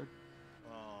 you're good.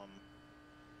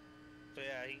 So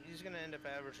yeah, he's going to end up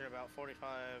averaging about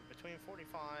between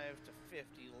 45 to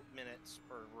 50 minutes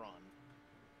per run.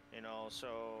 You know,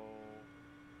 so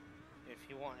if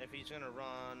he's going to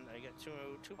run, I get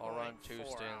 2.4 I'll run 2 hours.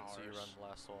 stints, you run the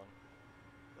last one.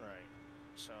 Right.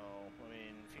 So, I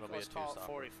mean, if you It'll be let's a call it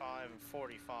two-stopper. 45 and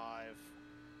 45,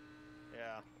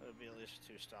 yeah, it'll be at least a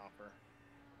two-stopper.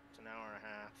 It's an hour and a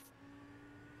half.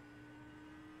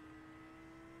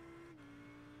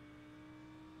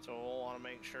 So we'll want to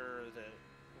make sure that,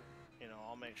 you know,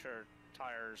 I'll make sure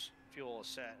tires, fuel is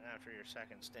set after your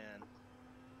second stint.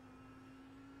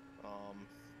 Like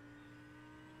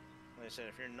I said,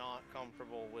 if you're not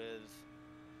comfortable with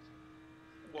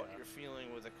what you're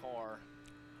feeling with the car,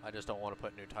 I just don't want to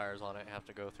put new tires on it, have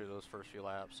to go through those first few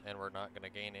laps, and we're not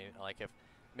going to gain any, like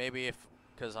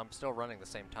because I'm still running the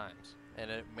same times, and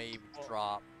it may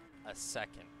drop a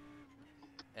second,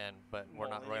 but we're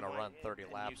not going to run 30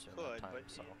 laps in that time,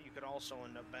 so. You could also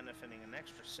end up benefiting an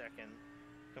extra second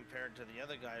compared to the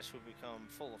other guys who become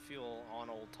full of fuel on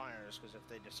old tires, because if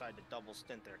they decide to double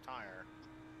stint their tire,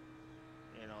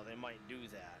 you know, they might do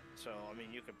that. So, I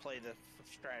mean, you could play the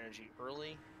strategy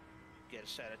early, get a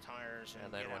set of tires,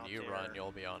 and then when you run,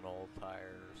 you'll be on old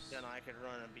tires. Then I could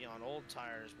run and be on old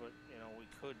tires, but, you know, we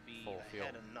could be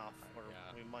ahead enough where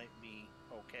we might be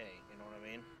okay, you know what I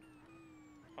mean?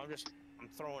 I'm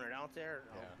throwing it out there.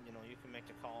 You know, you can make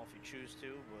the call if you choose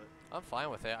to, but I'm fine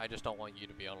with it. I just don't want you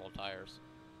to be on old tires.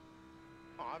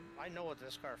 oh, I know what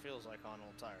this car feels like on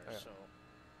old tires, so.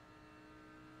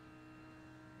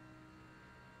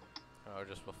 Oh,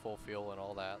 just with full fuel and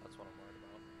all that. That's what I'm worried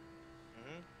about.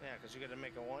 Yeah, because you got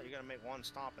to make one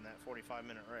stop in that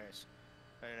 45-minute race,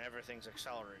 and everything's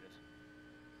accelerated.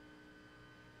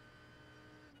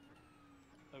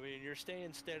 I mean, you're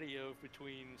staying steady of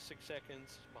between 6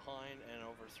 seconds behind and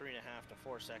over 3.5 to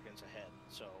 4 seconds ahead.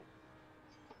 So.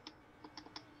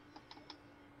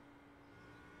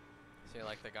 See,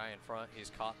 like the guy in front, he's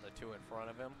caught the two in front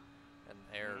of him, and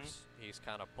he's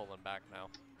kind of pulling back now.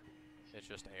 It's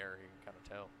just air, you can kind of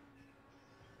tell.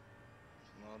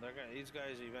 Well, these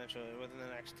guys eventually, within the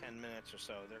next 10 minutes or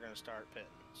so, they're going to start pitting.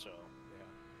 So. Yeah.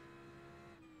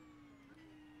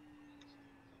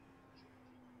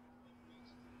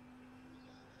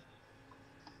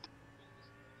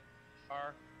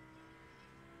 Car.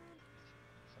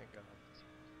 Thank God.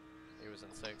 He was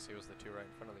in 6. He was the 2 right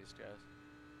in front of these guys.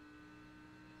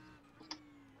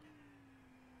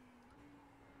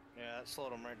 Yeah, that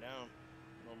slowed them right down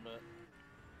a little bit.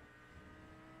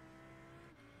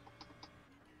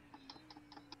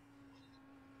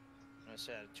 I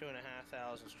said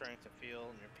 2,500 strength of field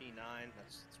and your P9.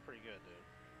 That's pretty good, dude.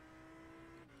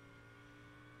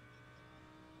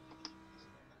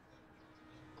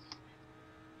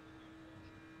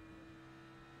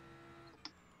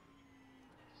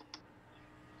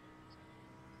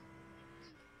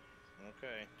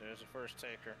 Okay, there's the first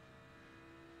taker.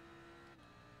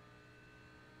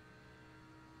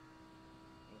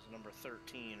 That's number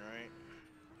 13, right?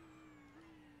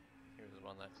 He was the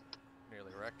one that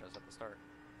nearly wrecked us at the start.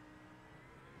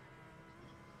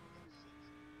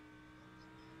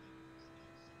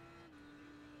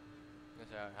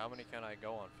 How many can I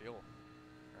go on fuel?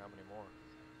 Or how many more?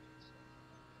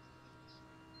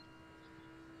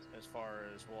 As far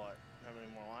as what? How many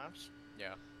more laps?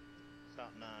 Yeah.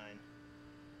 About 9.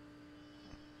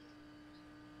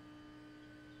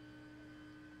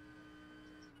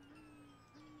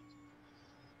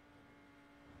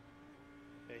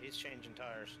 Yeah, he's changing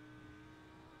tires.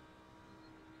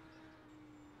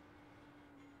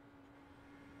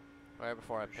 Right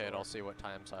before I For pit, sure. I'll see what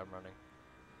times I'm running.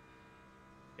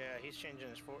 Yeah, he's changing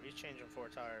he's changing 4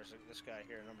 tires. Like this guy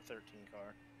here, number 13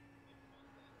 car.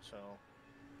 So.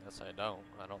 Yes, I don't.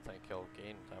 I don't think he'll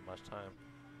gain that much time.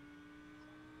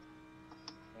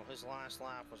 Well, his last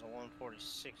lap was a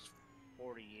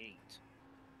 1:46.48.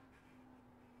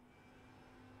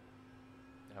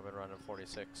 I've been running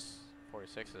 46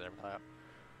 every lap.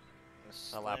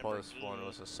 This That lap was Lamborghini- one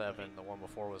was a 7. The one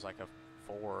before was like a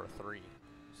 4 or 3.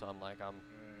 So I'm like, I'm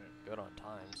good on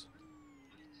times.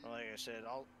 Well, like I said,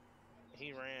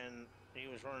 he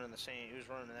was running the same. He was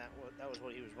running that was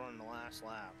what he was running the last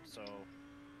lap. So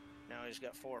now he's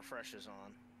got 4 freshes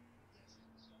on.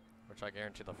 Which I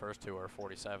guarantee the first 2 are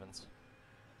 47s.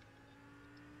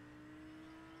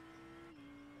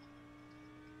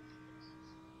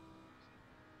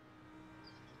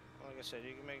 Like I said,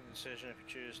 you can make the decision if you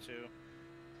choose to.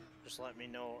 Just let me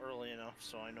know early enough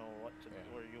so I know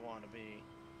where you want to be.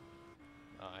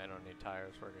 I don't need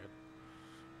tires. We're good.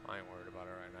 I ain't worried about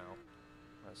it right now.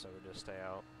 I said we just stay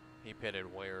out. He pitted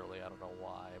way early. I don't know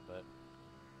why, but.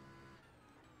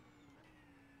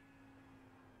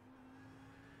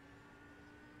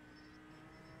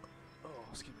 Oh,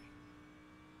 excuse me.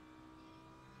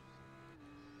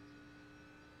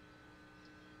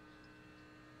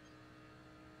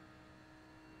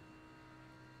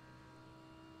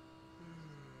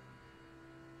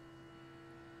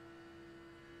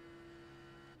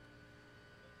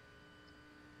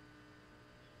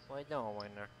 What you doing,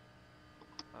 Winner?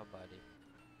 Oh, buddy.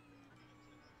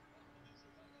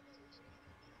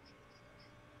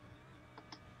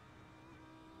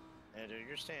 Yeah, dude,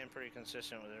 you're staying pretty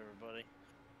consistent with everybody.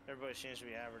 Everybody seems to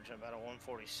be averaging about a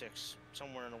 146,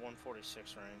 somewhere in the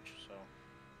 146 range, so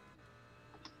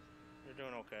you're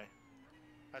doing okay.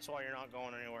 That's why you're not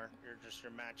going anywhere.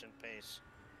 You're matching pace.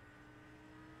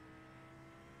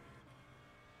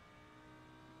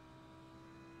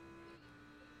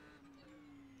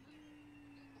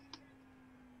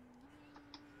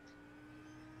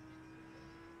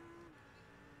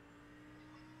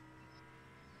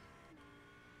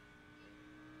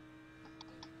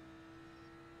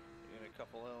 You got a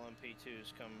couple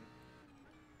LMP2s coming.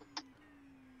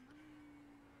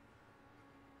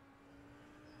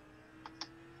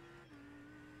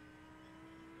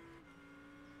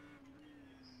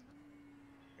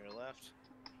 Your left.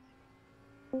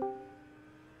 He'll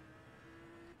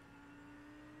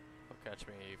catch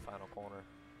me final corner.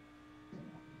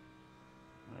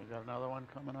 We got another one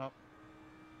coming up.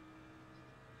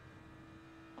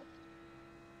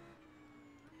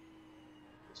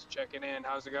 Just checking in.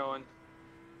 How's it going?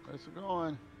 How's it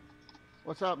going?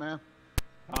 What's up, man?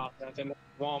 Nothing.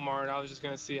 Walmart. I was just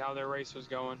gonna see how their race was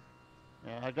going.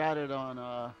 Yeah, I got it on.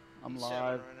 I'm E7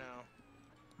 live. right now.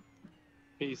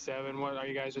 P7. What are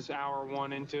you guys just hour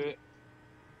 1 into it?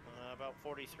 About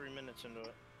 43 minutes into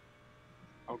it.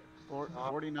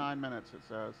 49 minutes, it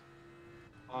says.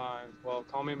 Well,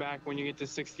 call me back when you get to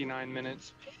 69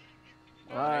 minutes.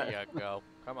 All right. There you go.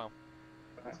 Come on.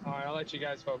 All right, I'll let you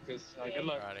guys focus. Good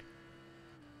luck. Alrighty.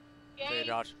 See you,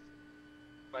 Josh.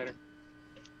 Later.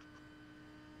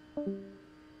 You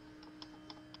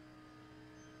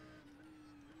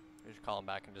should call him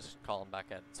back and just call him back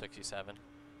at 67.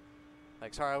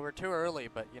 Like, sorry, we're too early,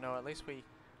 but you know, at least we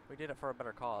did it for a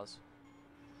better cause.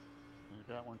 You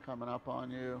got one coming up on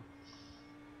you.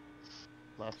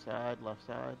 Left side, left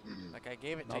side. Like I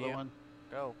gave it to Another you. one.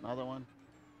 Go. Another one.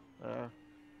 There.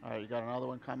 All right, you got another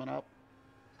one coming up.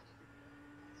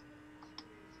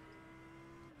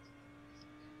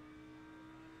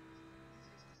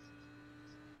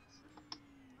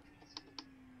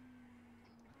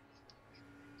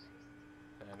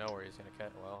 I know where he's gonna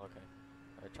catch. Well, okay.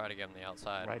 I tried to get him the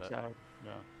outside, Right but side.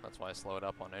 Yeah. that's why I slowed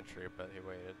up on entry, but he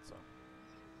waited, so.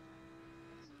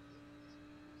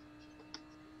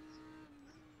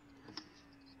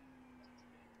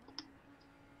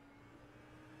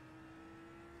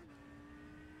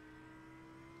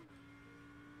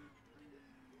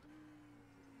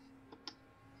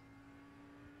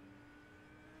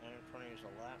 And in front of you is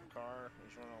a lap car.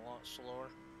 He's running a lot slower.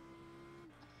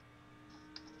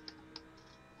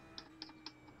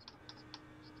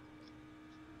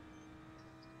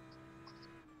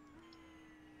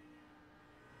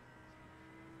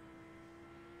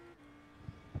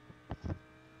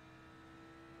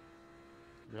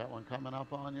 You got one coming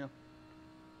up on you.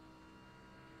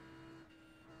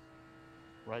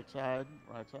 Right side,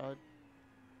 right side.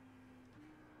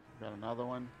 Got another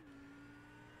one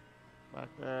back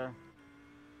there.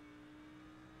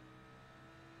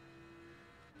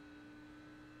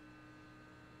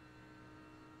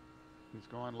 He's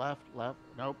going left, left.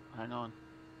 Nope, hang on.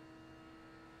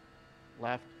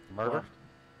 Left. Murder? Left.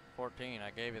 14. I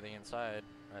gave you the inside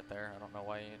right there. I don't know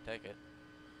why you didn't take it.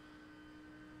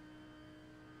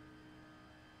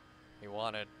 He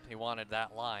wanted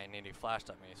that line and he flashed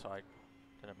at me, so I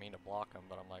didn't mean to block him,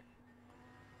 but I'm like,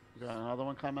 You got another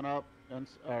one coming up.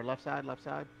 Or left side, left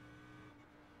side.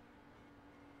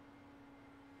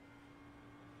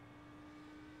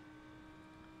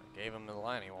 I gave him the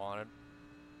line he wanted.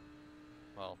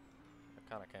 Well, I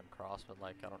kind of came across, but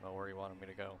like, I don't know where he wanted me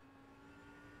to go.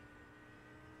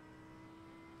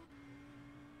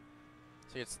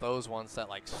 See, it's those ones that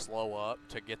like slow up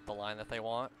to get the line that they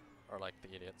want, or like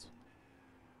the idiots.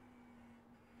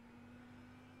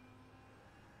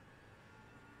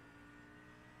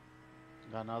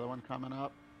 Got another one coming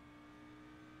up.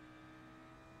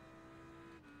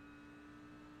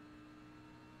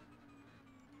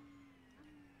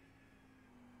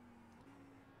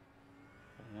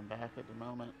 And back at the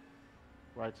moment.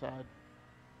 Right side.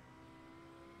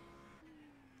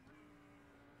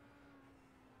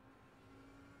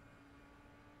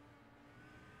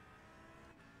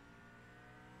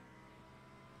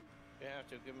 You have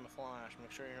to give him a flash.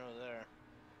 Make sure you're not there.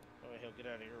 That way he'll get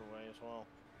out of your way as well.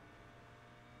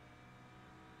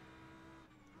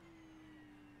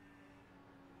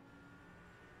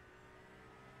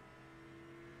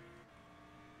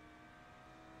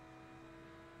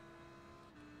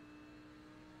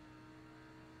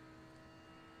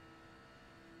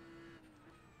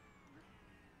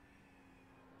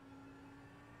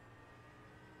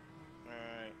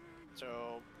 Alright,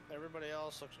 so everybody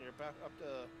else looks, you're back up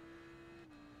to,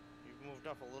 you've moved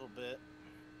up a little bit.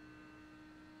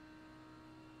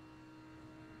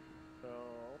 So,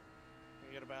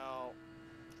 you get about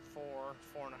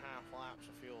 4.5 laps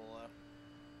of fuel left.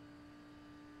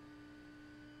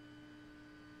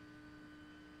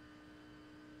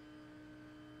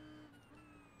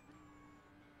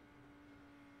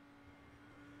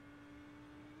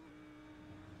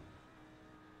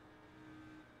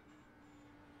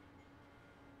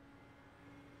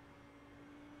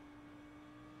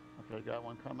 Okay, got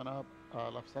one coming up.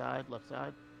 Left side, left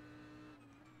side.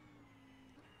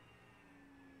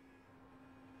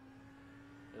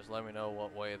 Just let me know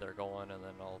what way they're going, and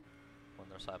then I'll, when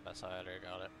they're side by side, I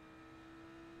got it.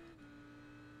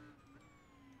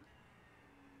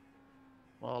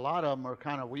 Well, a lot of them are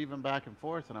kind of weaving back and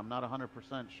forth, and I'm not 100%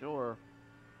 sure.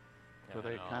 Yeah, So I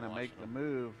they know, kind I'm of make the watching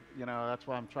move. You know, that's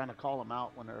why I'm trying to call them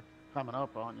out when they're coming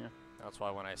up on you. That's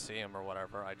why when I see him or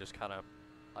whatever, I just kind of,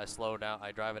 I slow down.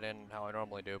 I drive it in how I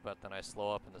normally do, but then I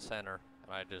slow up in the center,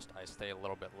 and I stay a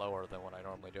little bit lower than what I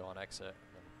normally do on exit.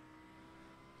 And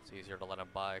it's easier to let them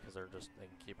by because they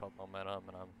can keep up momentum,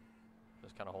 and I'm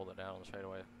just kind of hold it down on the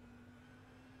straightaway.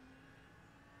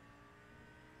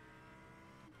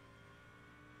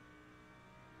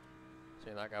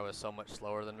 See, that guy was so much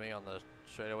slower than me on the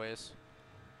straightaways,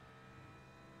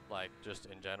 like just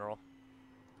in general.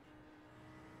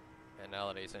 And now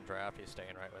that he's in draft, he's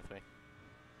staying right with me.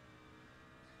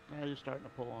 Now you're starting to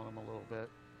pull on them a little bit.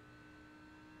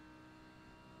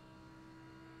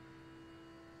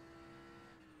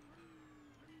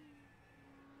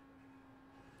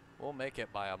 We'll make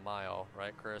it by a mile,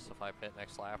 right, Chris? If I pit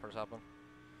next lap or something.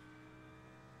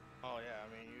 Oh yeah, I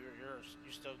mean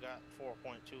you still got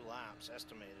 4.2 laps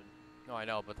estimated. No, I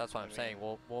know, but that's what I I'm saying.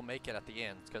 mean- We'll make it at the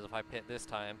end, because if I pit this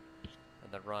time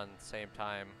and then run same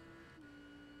time.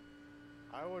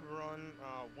 I would run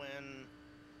when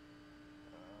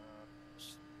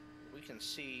we can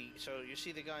see. So you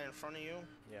see the guy in front of you.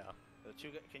 Yeah. The two.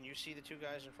 Can you see the two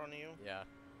guys in front of you? Yeah.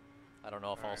 I don't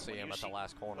know if I'll Alright, see when him you at the see-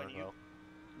 last corner when you- though.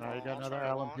 Now you I'll got another try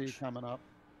to LMP launch. coming up.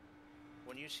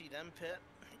 When you see them pit,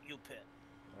 you pit.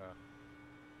 Yeah.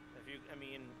 If you, I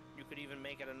mean, you could even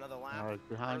make it another lap. All right,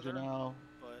 behind you further, now.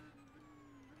 But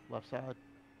Left side.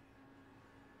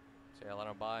 See, I let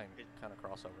him by and It- kind of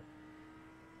crossover.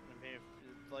 I mean,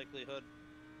 if likelihood,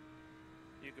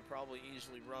 you could probably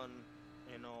easily run,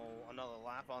 you know, another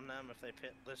lap on them if they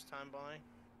pit this time by.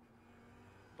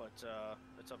 But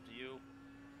it's up to you.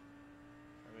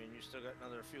 I mean, you still got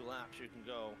another few laps you can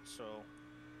go, so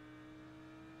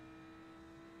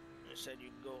I said you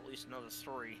can go at least another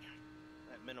 3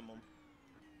 at minimum.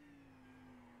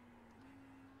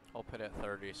 I'll pit at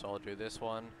 30, so I'll do this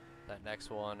one, that next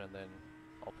one, and then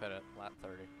I'll pit at lap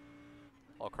 30.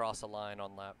 I'll cross the line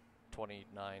on lap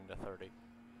 29 to 30.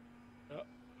 Yep.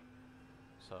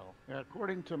 So, Yeah,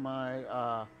 according to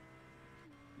my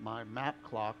my map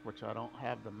clock, which I don't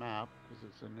have the map because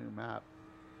it's a new map,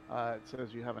 it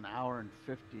says you have an hour and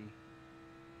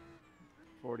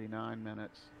 49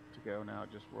 minutes to go now.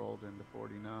 It just rolled into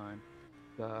 49.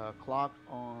 The clock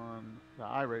on the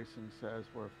iRacing says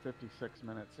we're 56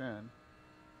 minutes in.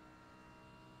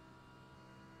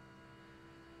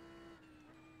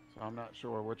 I'm not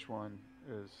sure which one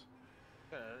is.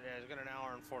 Yeah, it's got an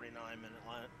hour and 49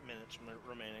 minutes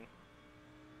remaining.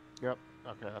 Yep.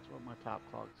 Okay, that's what my top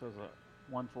clock says.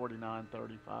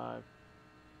 1:49:35.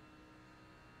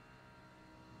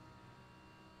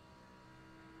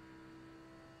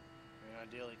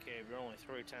 Ideally, Cave, you're only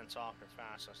 3/10 off your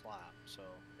fastest lap, so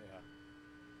Yeah.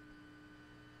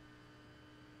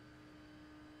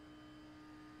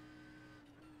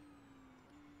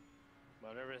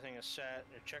 but everything is set.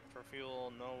 You're checked for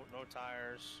fuel. No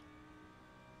tires.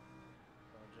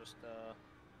 So just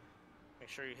make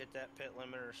sure you hit that pit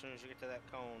limiter as soon as you get to that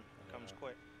cone. It comes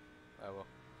quick. I will.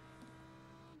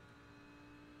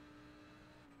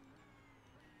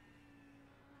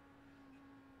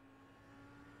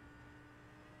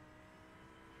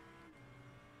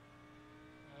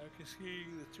 I can see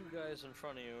the two guys in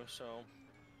front of you, so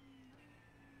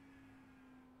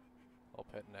I'll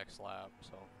pit next lap,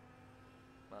 so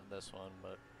not this one,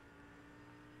 but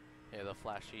yeah, the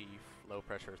flashy low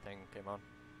pressure thing came on.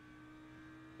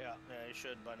 yeah, you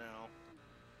should by now.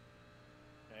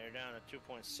 Yeah, you're down to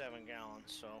 2.7 gallons,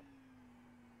 so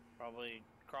probably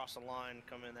cross the line,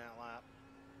 come in that lap.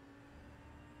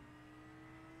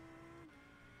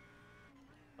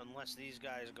 Unless these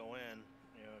guys go in,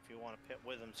 you know, if you want to pit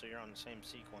with them so you're on the same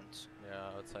sequence. Yeah,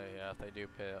 I would say, yeah, if they do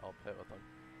pit, I'll pit with them.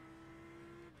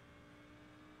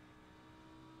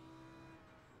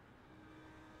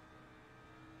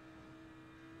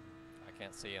 I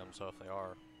can't see them, so if they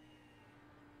are,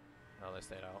 no, they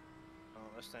stayed out. Oh,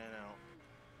 they're staying out.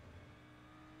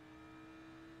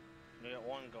 We got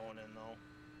one going in though.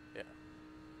 Yeah.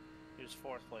 He was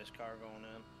 4th place car going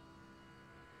in.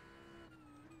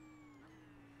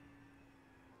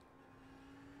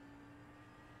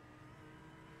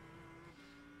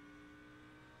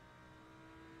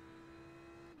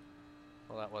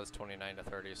 Well, that was 29 to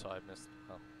 30, so I missed.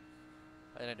 Oh,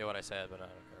 I didn't do what I said, but I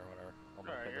don't care. Whatever. I'll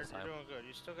make it Alright, this time. you're doing good.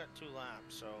 You still got 2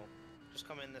 laps, so just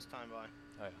come in this time by.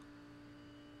 Oh yeah.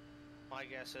 My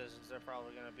guess is they're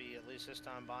probably going to be at least this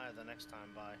time by or the next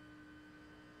time by.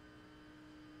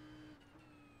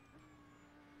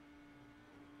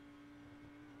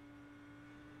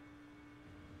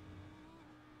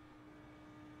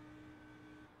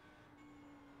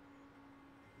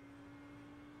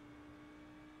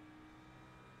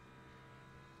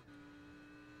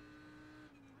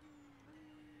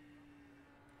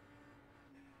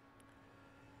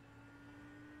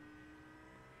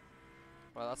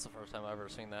 Well, that's the first time I've ever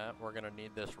seen that. We're gonna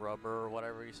need this rubber or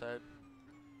whatever he said.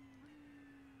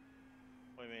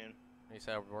 What do you mean? He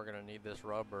said we're gonna need this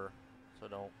rubber, so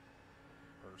don't,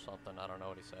 or something. I don't know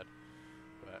what he said,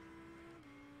 but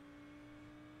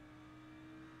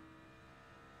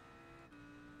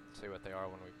see what they are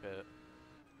when we pit.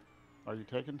 Are you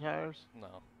taking tires?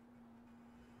 No,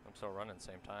 I'm still running the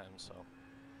same time, so.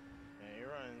 Yeah,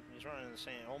 he's running the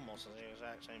same, almost the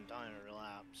exact same time every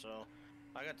lap, so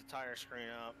I got the tire screen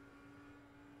up.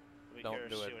 Be Don't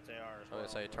curious do to it. see what they are as I well.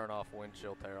 would say turn off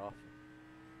windshield tear off.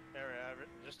 There,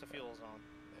 just the fuel's on.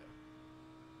 Yeah.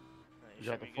 Yeah, You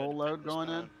got should the be full good to load pit this going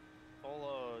in? time. Full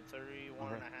load, 31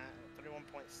 Okay. and a half,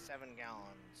 31.7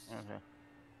 gallons. Okay.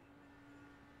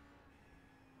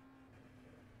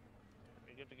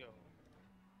 Be good to go.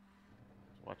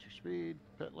 Watch your speed,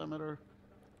 pit limiter.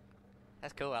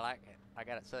 That's cool. I like it. I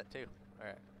got it set too. All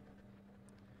right.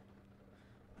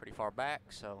 Pretty far back,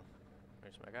 so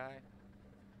there's my guy.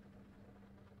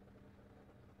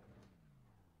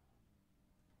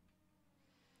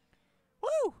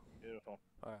 Woo! Beautiful.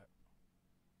 All right.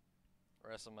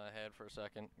 Resting my head for a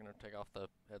second. Gonna take off the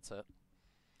headset.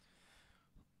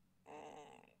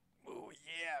 Oh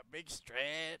yeah, big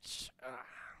stretch.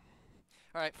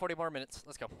 All right, 40 more minutes.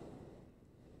 Let's go.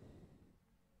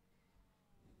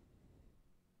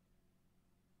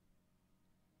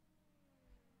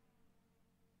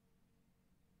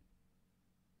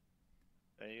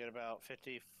 You get about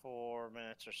 54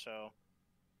 minutes or so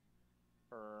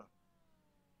per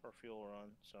fuel run,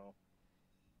 so.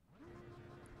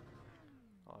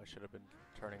 Oh, I should have been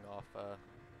turning off.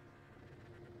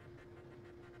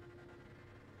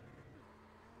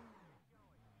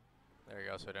 There you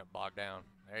go, so I didn't bog down.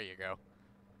 There you go.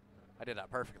 I did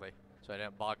that perfectly, so I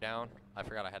didn't bog down. I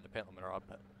forgot I had the pit limiter up,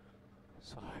 but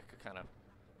so I could kind of,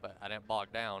 but I didn't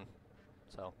bog down,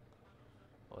 so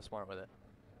I was smart with it.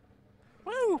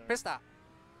 Woo! Pit stop.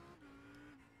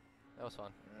 That was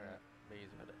fun. All right, be easy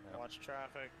with it now. Watch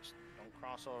traffic. Don't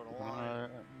cross over the line.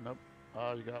 Nope.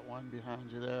 Oh, you got one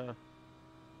behind you there.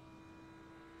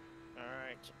 All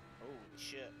right. Oh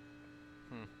shit.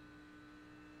 Hmm.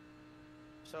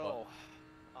 So,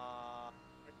 right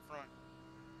front,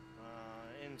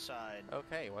 inside.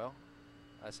 Okay, well,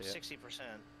 I see it. 60%.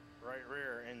 Right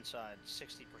rear inside,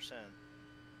 60%.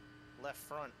 Left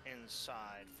front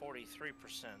inside,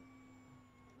 43%.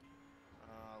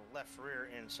 Left rear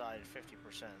inside,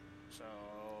 50%. So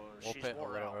We'll she's pit a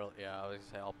wore little out. early. Yeah, I was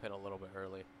gonna say I'll pit a little bit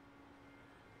early.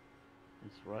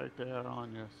 He's right there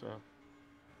on you, so.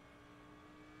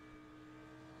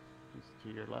 He's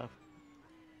to your left.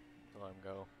 Let him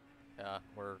go. Yeah,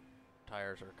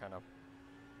 tires are kind of.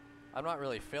 I'm not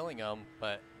really feeling them,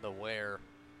 but the wear.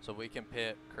 So we can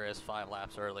pit Chris 5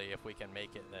 laps early if we can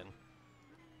make it then.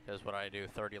 Because what I do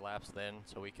 30 laps then,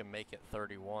 so we can make it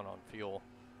 31 on fuel.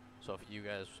 So if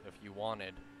you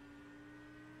wanted,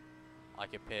 I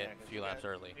could pit a few laps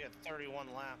early. We got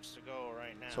 31 laps to go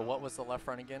right now. So what was the left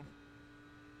front again?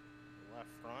 Left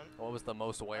front? What was the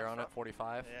most wear on it?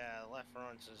 45? Yeah, left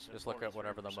front is. Just look at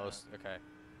whatever the most. Okay.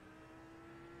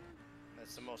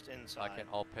 That's the most inside.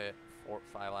 I'll pit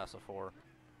 5 laps of 4.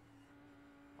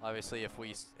 Obviously, if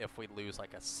we lose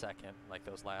like a second, like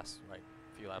those last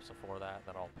few laps before that,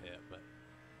 then I'll pit. But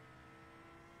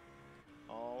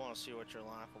oh, I want to see what your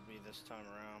lap will be this time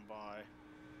around by.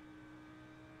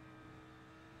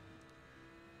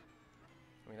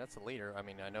 I mean, that's the leader. I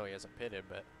mean, I know he hasn't pitted,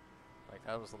 but like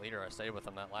that was the leader. I stayed with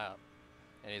him that lap,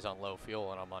 and he's on low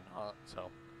fuel, and I'm on hot, so.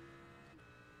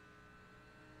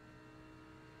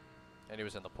 And he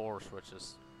was in the Porsche, which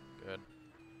is good.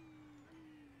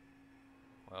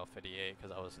 Well, 58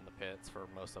 because I was in the pits for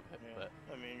most of it, Yeah. but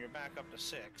I mean, you're back up to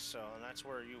 6, so and that's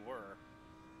where you were.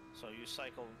 So you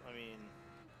cycled. I mean,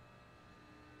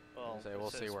 well, we'll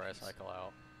see where I cycle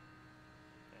out.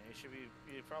 Yeah,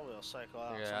 you probably will cycle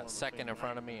out. Yeah, second in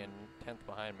front of me 9th and 10th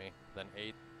behind me, then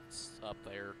 8th's up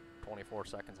there, 24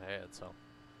 seconds ahead. So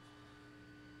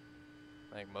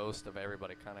I think most of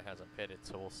everybody kind of hasn't pitted,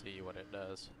 so we'll see what it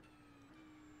does.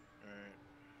 Alright.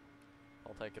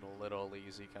 I'll take it a little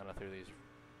easy, kind of through these.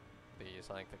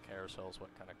 I think the carousel's what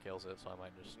kind of kills it, so I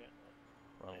might just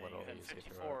run a little easy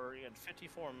through it. You had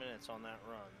 54 minutes on that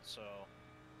run, so.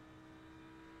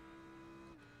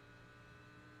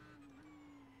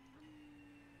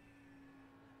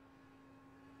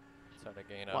 Try to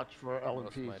gain up. Watch for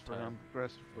most of LMPs my for time. him,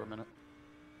 Chris, for a minute.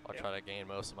 I'll try to gain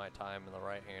most of my time in the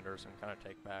right-handers and kind of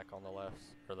take back on the lefts,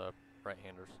 or the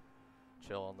right-handers.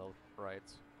 Chill on the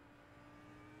rights.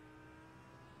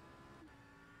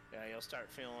 Yeah, you'll start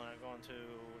feeling it going to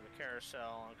the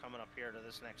carousel and coming up here to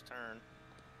this next turn.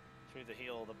 Through the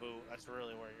heel of the boot, that's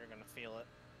really where you're going to feel it.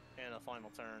 And the final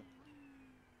turn.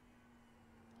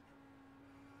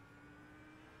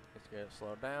 Just get it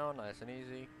slowed down, nice and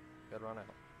easy. Good run out.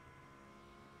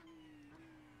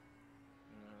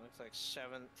 Looks like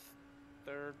 7th,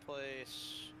 3rd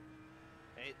place,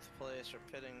 8th place are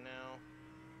pitting now.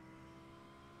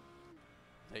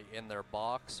 They in their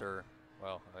box or,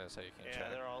 well, I was gonna say you can't check.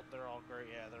 Yeah, they're all great.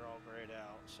 Yeah, they're all grayed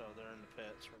out, so they're in the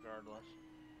pits regardless.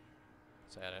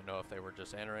 So I didn't know if they were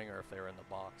just entering or if they were in the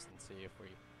box and see if we.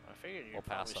 I figured you'd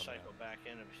probably cycle back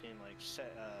in between like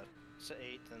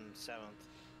 8th and 7th.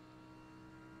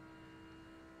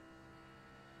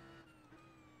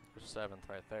 There's 7th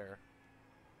right there.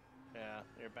 Yeah,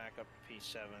 you're back up to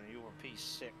P7. You were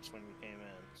P6 when you came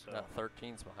in. So.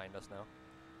 13's behind us now.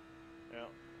 Yeah.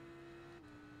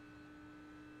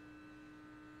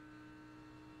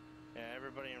 Yeah,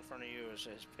 everybody in front of you is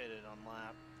pitted on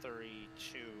lap 32.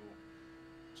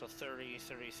 So 30,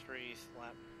 33,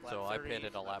 lap so 30, I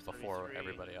pitted a lap before 33.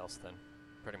 everybody else then,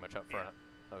 pretty much up front.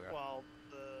 Yeah. Okay. Well,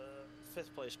 the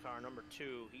 5th place car, number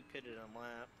 2, he pitted on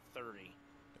lap 30.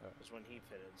 Is when he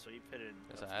pitted. So he pitted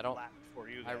a lap before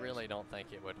you guys. I really don't think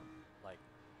it would, like,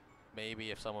 maybe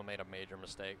if someone made a major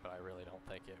mistake, but I really don't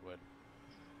think it would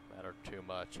matter too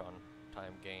much on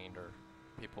time gained or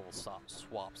people will swap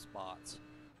spots.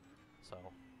 So.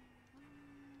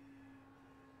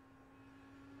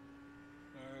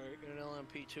 Alright, got an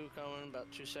LMP2 coming,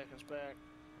 about 2 seconds back.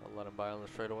 I'll let him by on the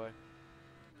straightaway.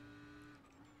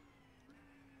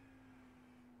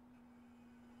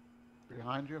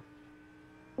 Behind you.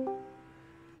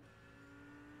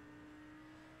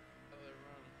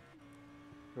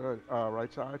 Good.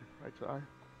 Right side. Right side.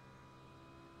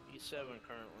 E7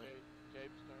 currently.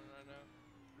 Gabe's starting right now.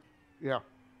 Yeah.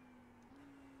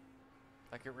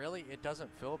 Like it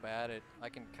doesn't feel bad. I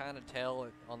can kind of tell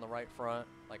it on the right front,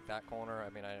 like that corner. I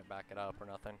mean, I didn't back it up or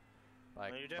nothing.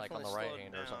 Like on the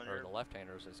right-handers or the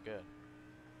left-handers is good.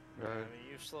 Yeah, I mean,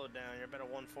 you've slowed down. You're about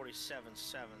a 147.7,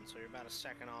 so you're about a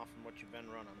second off from what you've been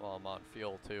running. Well, I'm on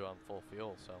fuel too. I'm full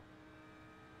fuel, so.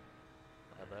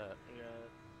 I bet. You got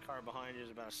a car behind you is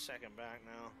about a second back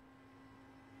now.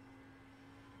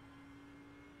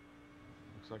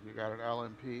 Looks like you got an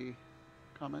LMP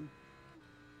coming.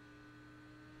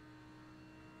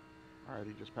 All right,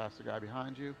 he just passed the guy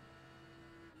behind you.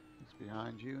 He's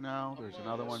behind you now. There's I'm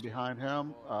another one scared behind to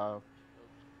him. watch.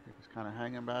 He's kind of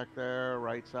hanging back there.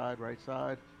 Right side, right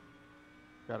side.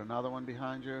 Got another one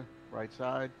behind you. Right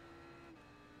side.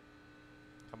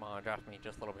 Come on, draft me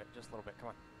just a little bit. Just a little bit. Come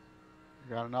on.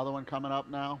 You got another one coming up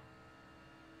now.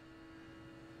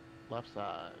 Left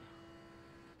side.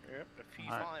 Yep, a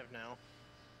P5 All right. now.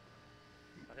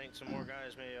 I think some more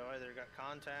guys may have either got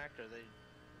contact or they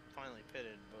finally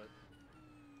pitted, but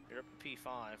you're up to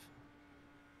P5.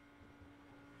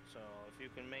 So if you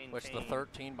can maintain... Which the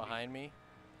 13 behind me,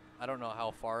 I don't know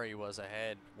how far he was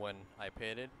ahead when I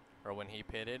pitted, or when he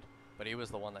pitted, but he was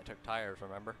the one that took tires,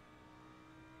 remember?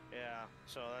 Yeah,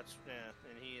 so that's, yeah,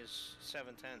 and he is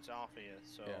 7/10 off of you,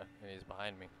 so... Yeah, and he's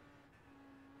behind me.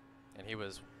 And he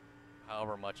was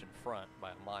however much in front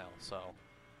by a mile, so...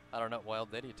 I don't know, well,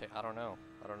 did he take, I don't know.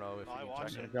 I don't know if I he watched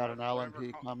checked it. it. You got an Whatever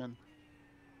LMP car- coming.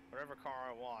 Whatever car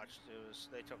I watched,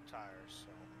 they took tires, so...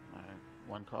 All right,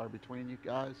 one car between you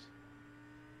guys.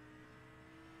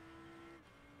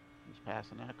 He's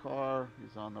passing that car.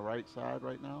 He's on the right side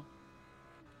right now.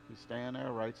 He's staying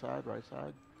there, right side, right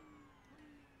side.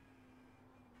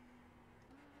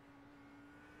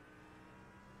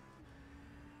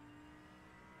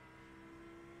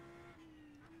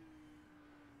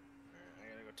 I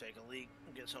gotta go take a leak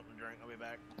and get something to drink. I'll be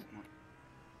back.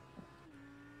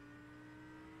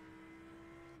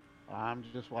 I'm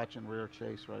just watching rear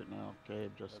chase right now.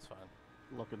 Gabe just That's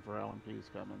fine. looking for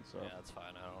LMPs coming, so. Yeah, that's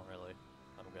fine. I don't really,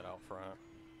 I'm good out front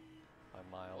by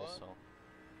miles, What? so.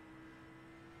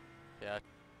 Yeah,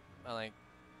 I think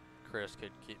Chris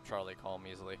could keep Charlie calm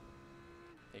easily.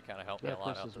 He kind of helped me Yeah, a lot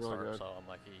Chris out is the really start, good. so I'm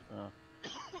like,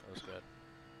 it was good.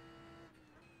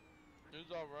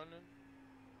 Who's all running?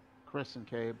 Chris and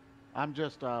Gabe. I'm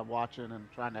just watching and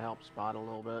trying to help spot a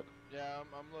little bit. Yeah,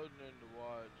 I'm loading in to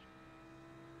watch.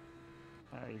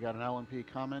 All right, you got an LMP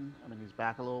coming. I mean, he's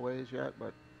back a little ways yet,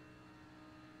 but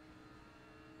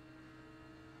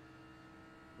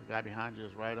the guy behind you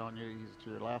is right on you. He's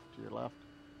to your left, to your left.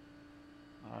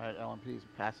 All right, LMP's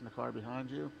passing the car behind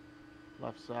you.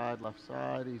 Left side, left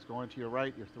side. He's going to your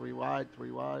right. You're three wide,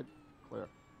 clear.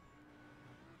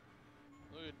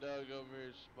 Look at Doug over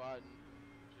here spotting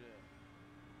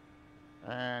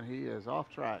shit. And he is off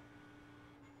track.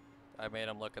 I made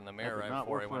him look in the That mirror did right not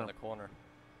before work he for went in him. the corner.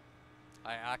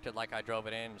 I acted like I drove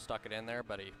it in and stuck it in there,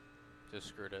 but he just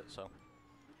screwed it, so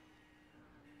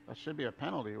That should be a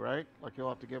penalty, right? Like he'll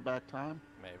have to give back time.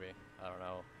 maybe. I don't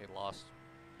know. He lost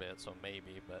a bit, so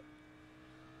maybe, but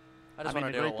I I just mean,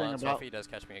 want the to do great it thing once. So about- if he does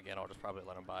catch me again, I'll just probably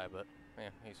let him by, but yeah,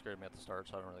 he screwed me at the start,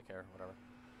 so I don't really care. Whatever.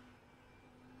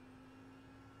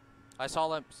 I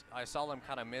saw him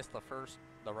kind of miss the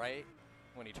right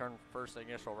when he turned first the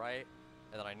initial right,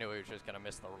 and then I knew he was just gonna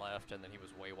miss the left, and then he was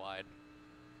way wide.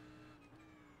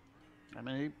 I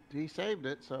mean, he saved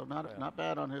it, so not Yeah. not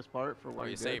bad on his part for what Well,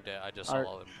 he he did. saved it. I just All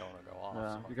saw right. him going to go off.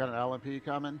 Yeah, so. you got an LMP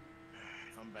coming.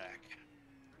 I'm back.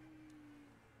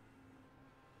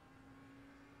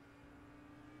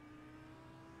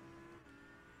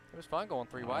 It was fun going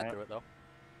three All wide right. through it, though.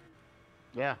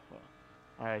 Yeah.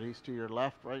 All right, he's to your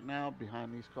left right now,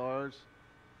 behind these cars.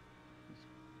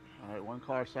 All right, one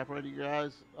car separating you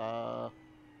guys. Let's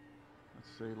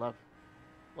see, left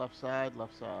side,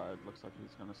 left side. Looks like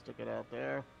he's gonna stick it out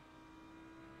there.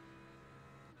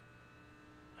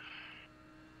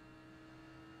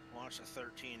 Watch the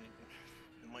 13.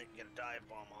 You might get a dive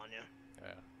bomb on you.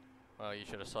 Yeah. Well, you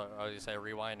should have saw. I was gonna say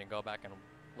rewind and go back and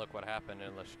look what happened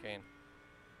in the chicane.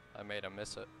 I made him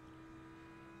miss it.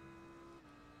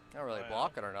 I don't really Oh, yeah.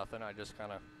 block it or nothing. I just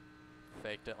kind of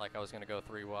faked it like I was gonna go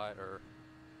three wide or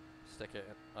stick it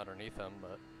underneath him,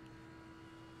 but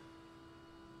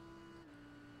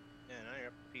Yeah, now you're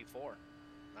up to P4.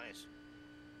 Nice.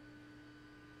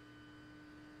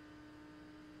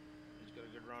 He's got a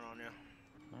good run on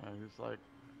you. He's like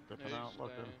dipping out,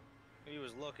 looking. staying. He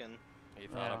was looking. he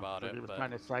thought about but it. He was But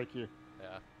trying to psych you.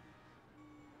 yeah,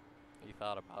 he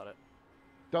thought about it.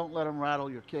 Don't let him rattle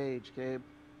your cage, Gabe.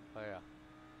 Oh yeah.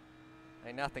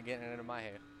 Ain't nothing getting into my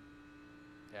head.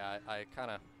 Yeah, I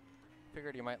kind of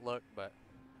figured he might look, but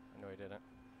I knew he didn't.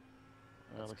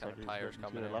 That's Looks kind like of he's tires getting to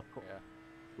coming your in. left, Yeah.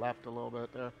 left a little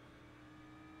bit there.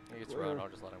 He gets Clear. run, I'll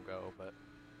just let him go, but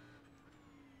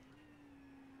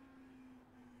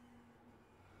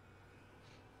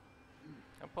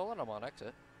I'm pulling him on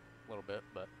exit a little bit,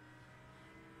 but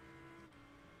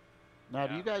Now,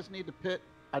 do Yeah. you guys need to pit?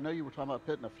 I know you were talking about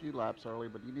pitting a few laps early,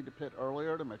 but you need to pit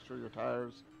earlier to make sure your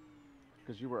tires,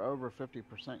 because you were over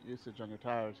 50% usage on your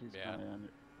tires. He's Yeah. kind of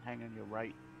hanging your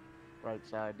right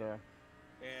side there.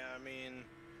 Yeah, I mean,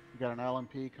 You got an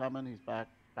LMP coming. He's back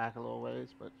a little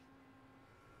ways, but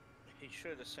he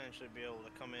should essentially be able to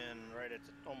come in right at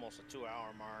almost a 2-hour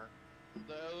mark.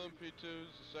 The LMP2 is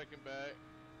the second back.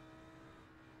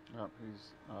 Yep,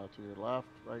 he's to your left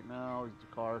right now. He's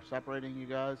the car separating you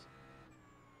guys.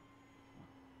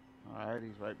 All right,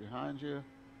 he's right behind you.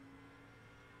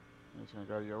 He's gonna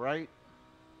go to your right.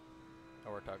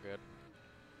 That worked out good.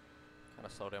 Kind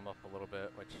of slowed him up a little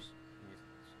bit, which he's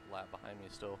a lap behind me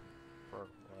still for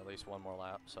at least one more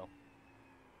lap. So.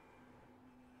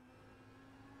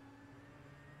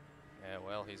 Yeah,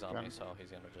 well, he's on me, so he's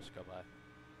gonna just go by.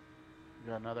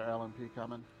 You got another LMP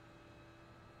coming.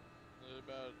 There's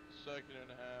about a second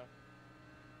and a half.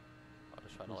 I'll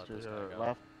just try to He's let to this your guy go.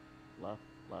 left, left,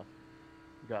 left.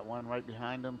 You got one right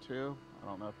behind him too. I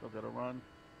don't know if he'll get a run.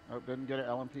 Oh, didn't get an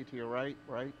LMP to your right,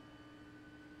 right?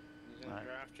 He's gonna Alright.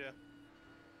 draft you.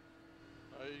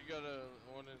 Oh, you got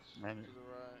one that's to Menu. the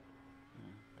right.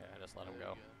 Yeah, just let him There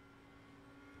go. you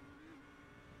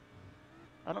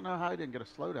I don't know how he didn't get a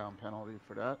slowdown penalty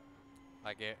for that.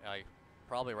 I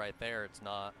probably right there. It's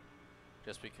not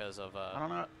just because of I don't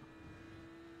know.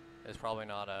 it's probably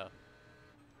not a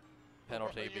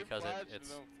penalty You because flashed it's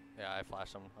them. yeah. I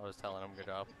flashed him. I was telling him good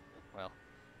job. Well,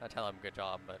 not telling him good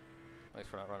job, but thanks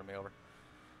for not running me over.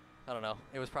 I don't know.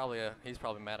 It was probably he's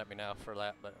probably mad at me now for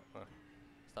that, but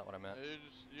it's not what I meant.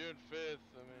 You're in fifth.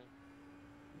 I mean,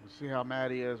 We'll see how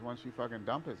mad he is once you fucking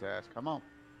dump his ass. Come on.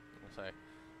 I'll say,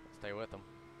 stay with him.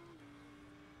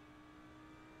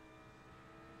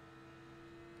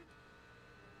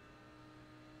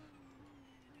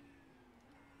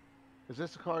 Is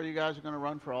this the car you guys are going to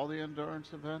run for all the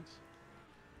endurance events?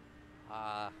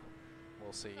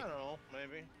 We'll see. I don't know,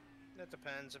 maybe. That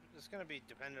depends. It's gonna be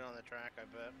dependent on the track, I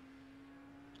bet.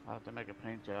 I'll have to make a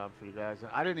paint job for you guys.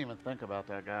 I didn't even think about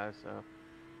that, guys. So,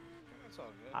 That's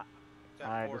all good. I- That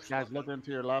all right, Porsche this guy's looking- looking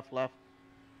to your left, left.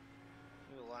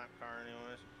 He's a lap car,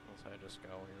 anyways. I'll say just go.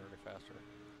 You're already faster.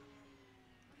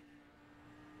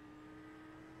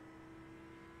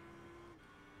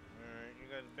 Alright, you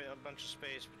got a bunch of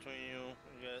space between you.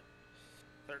 You got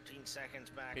 13 seconds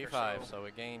back or P5. so. So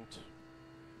we gained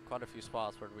quite a few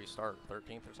spots. Where did we start?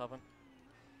 13th or something?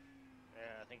 Yeah,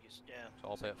 I think he's, yeah. So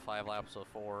I'll pit 5 laps of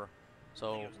 4.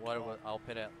 So think it was what 12. I'll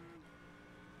pit at?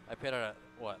 I pit at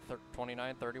what?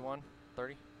 29, 31,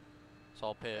 30. So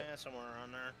I'll pit Yeah, somewhere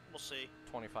around there. We'll see.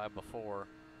 25 before,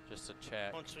 just to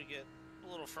check. Once we get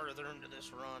a little further into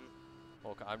this run.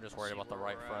 Well, I'm just We'll worried see about the where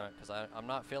right we're front because I'm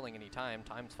not feeling any time.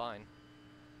 Time's fine.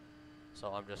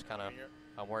 So I'm just kind of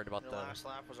I'm worried about Your the last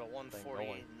lap was a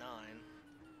 148.9.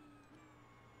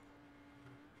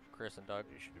 Chris and Doug.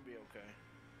 You should be okay.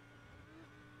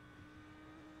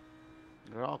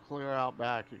 You're all clear out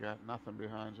back. You got nothing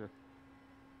behind you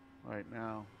right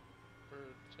now. for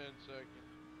 10 seconds.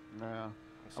 Yeah.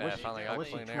 See, I finally I got wish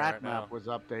the clean air track right map now. was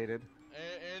updated.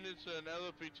 And it's an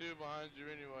LFP2 behind you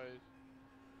anyways.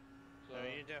 So, No,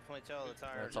 you definitely tell the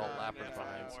tires It's all are lappers definitely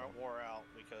behind, so. wore out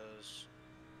because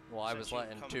Well, I since was you've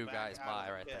letting come 2 back guys out by of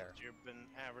the right pit, there. You've been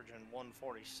averaging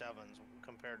 147s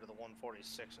compared to the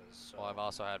 146s. So. Well, I've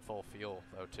also had full fuel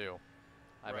though too.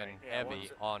 I've been Right, yeah, heavy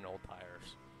once it- on old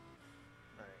tires.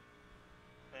 Right.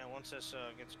 Yeah, once this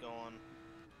gets going,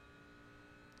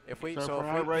 If we So so for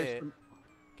if our we race, pit,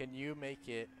 can you make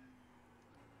it?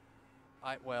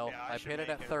 I yeah, I should pitted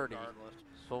make at it 30. regardless.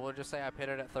 So we'll just say I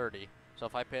pitted at 30. So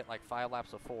if I pit like 5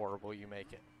 laps of 4, will you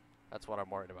make it? That's what I'm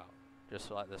worried about. Just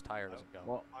so that this tire doesn't go.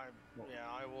 Well, Yeah,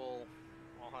 I will.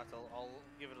 I'll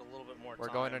give it a little bit more We're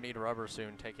time. going to need rubber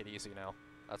soon. Take it easy now.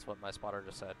 That's what my spotter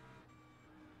just said.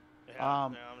 Yeah,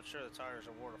 Um, yeah, I'm sure the tires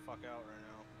are wore the fuck out right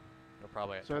now. They're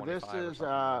probably at so 25 this or is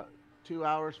something. 2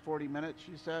 hours 40 minutes.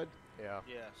 You said. Yeah.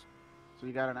 Yes. So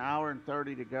you got an hour and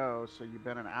 30 to go. So you've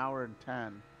been an hour and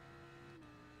 10.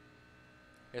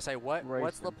 They say what's the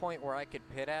Racing. point where I could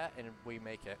pit at and we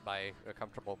make it by a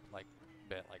comfortable like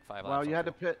bit, like 5 laps. Well, you I'll had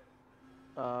to do. pit.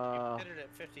 You hit it at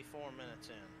 54 minutes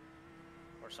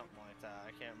in, or something like that.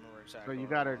 I can't remember So exactly. you what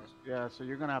got it to, was. yeah. So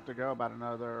you're gonna have to go about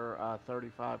another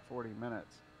 35, 40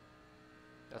 minutes.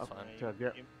 That's Okay. fine. To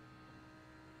get- It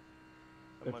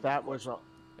might If be that was, close.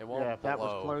 It won't if that was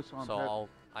blow, close on so pit-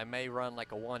 I may run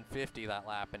like a 150 that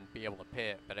lap and be able to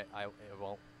pit, but it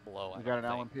won't blow. I you got an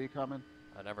don't think. LMP coming.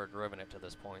 I've never driven it to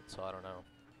this point, so I don't know.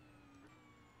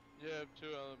 you have 2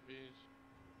 LMPs.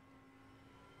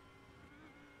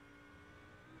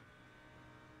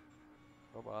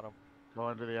 Go bottom.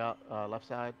 Going to the left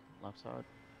side. Left side.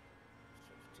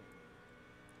 15,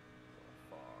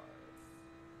 5.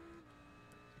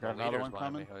 Got The another leaders one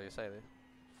behind coming. me. What do you say? They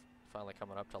finally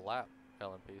coming up to lap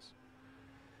LMPs.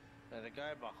 Now, the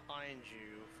guy behind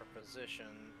you for position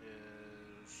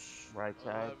is. Right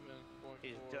side. 11.4.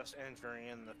 He's just entering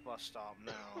in the bus stop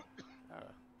now.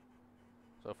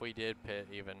 So if we did pit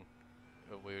even,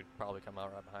 we would probably come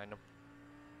out right behind him.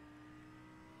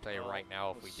 Say Well, right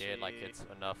now, if we let's did, like see. it's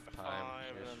enough The time.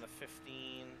 5 and then the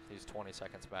 15. He's 20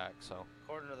 seconds back, so.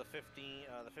 According to the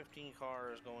 15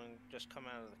 car is going just come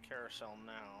out of the carousel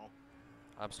now.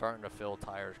 I'm starting to fill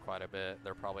tires quite a bit.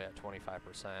 They're probably at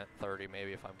 25%, 30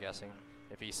 maybe if I'm guessing.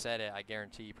 If he said it, I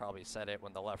guarantee he probably said it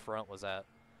when the left front was at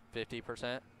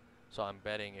 50%. So I'm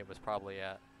betting it was probably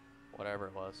at whatever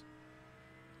it was.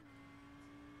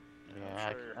 Yeah,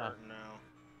 I'm sure you're hurting now.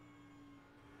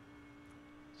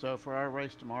 So for our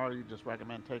race tomorrow, you just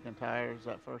recommend taking tires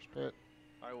that first pit?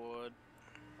 I would.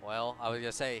 Well, I was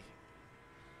gonna say,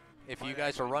 if you Might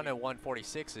guys are actually running be-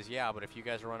 146s, yeah, but if you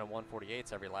guys are running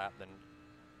 148s every lap, then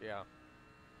yeah,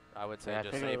 I would say Yeah, I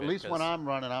just figure save at it. least when 'cause I'm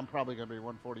running, I'm probably going to be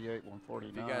 148, if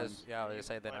 149. you guys, yeah, I was gonna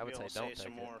say then Might I be would say able to don't save take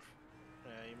some it. more.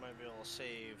 Yeah, you might be able to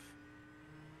save.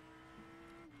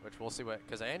 Which we'll see what,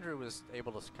 because Andrew was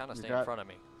able to kind of You stay got- in front of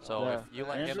me. So yeah. if you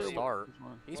let Andrew, him start, which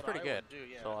one? he's What pretty I good. would do,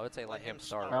 yeah, So I would say let him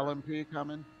start. LMP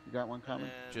coming? You got one and coming?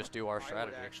 then Just do our I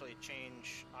strategy. would actually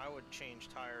change. I would change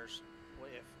tires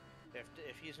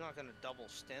if he's not going to double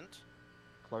stint.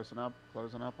 Closing up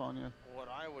on you? What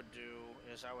I would do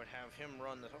is I would have him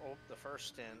run the first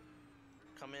stint,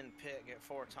 come in pit, get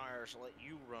 4 tires, let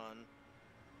you run.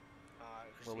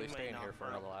 Because Will we he stay may in not here for burn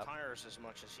another up lap? tires as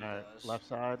much as he All right, does. left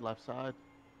side.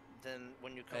 Then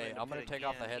when you come Hey, into I'm gonna pit take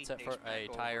off the again, he headset takes for a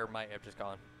back tire. over. Might have just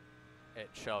gone. It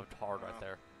shoved hard right Wow.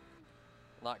 there.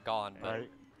 Not gone, but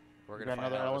Right. we're You gonna got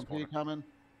find another out this LMP corner. coming?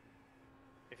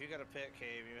 If you got a pit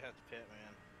cave, you have to pit,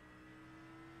 man.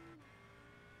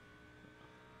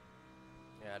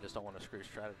 Yeah, I just don't want to screw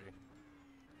strategy.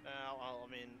 I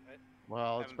mean,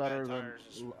 Well, it's having bad better than tires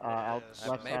is what out it is.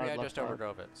 left Maybe side, I left just side.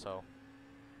 overdrove it. So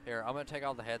here, I'm gonna take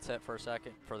off the headset for a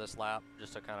second for this lap,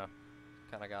 just to kind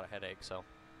of got a headache. So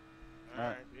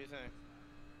Alright, what do you think?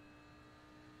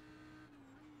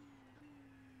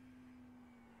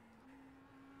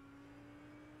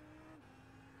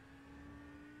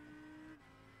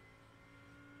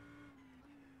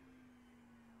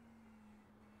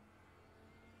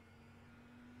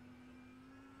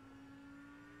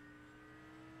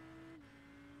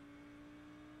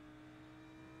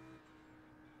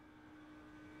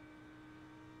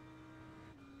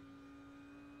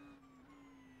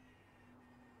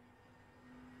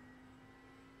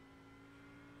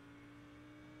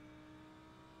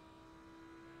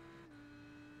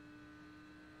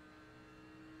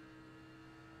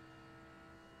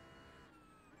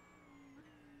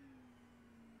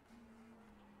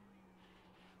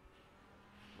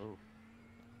 Ooh.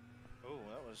 Oh,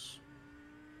 that was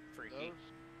That freaky. was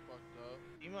fucked up.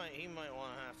 He might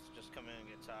want to have to just come in and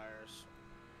get tires,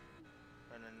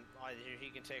 and then either he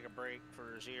can take a break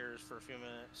for his ears for a few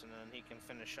minutes, and then he can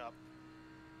finish up.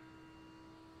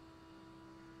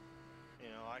 You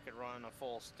know, I could run a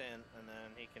full stint, and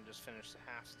then he can just finish the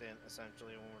half stint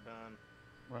essentially when we're done.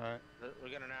 Right. We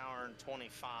got an hour and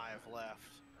 25 left.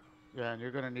 Yeah, and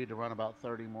you're going to need to run about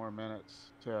 30 more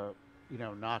minutes to,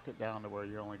 knock it down to where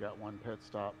you only got one pit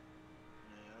stop.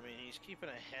 Yeah, I mean he's keeping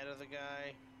ahead of the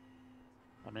guy.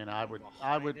 I mean, I would,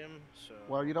 behind him, so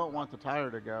well, you don't want the tire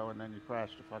to go and then you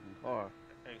crash the fucking car,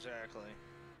 exactly.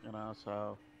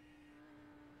 so.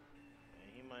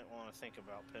 Yeah, he might want to think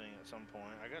about pitting at some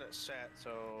point. I got it set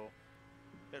so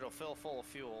it'll fill full of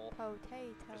fuel. Potato.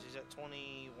 Because he's at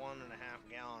 21.5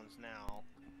 gallons now,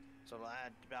 so it'll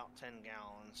add about 10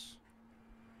 gallons,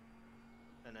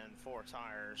 and then 4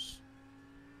 tires.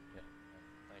 yeah,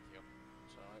 thank you.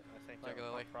 So I think Thank that you,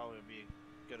 would Lily. probably be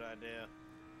a good idea.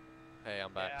 Hey,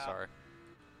 I'm back. Yeah. Sorry.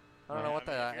 I don't Yeah, know what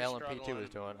I mean, the if you're LMP2 is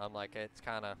struggling- doing. I'm like, it's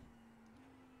kind of.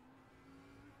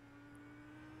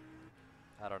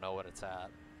 I don't know what it's at.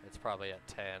 It's probably at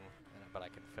 10, but I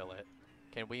can fill it.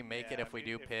 Can we make it Yeah, if we if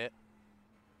do you- pit?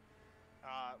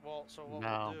 Well, so what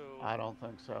No, we'll do? I don't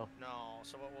think so. No,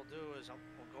 so what we'll do is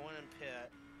we'll go in and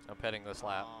pit. I'm pitting this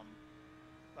lap.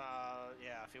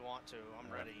 Yeah, if you want to, I'm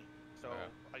Alright. ready. So Alright.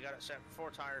 I got it set for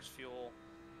 4 tires, fuel.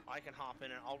 I can hop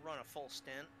in and I'll run a full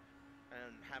stint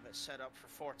and have it set up for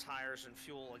 4 tires and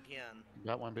fuel again. You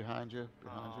got one behind you?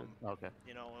 Okay.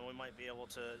 You know, and we might be able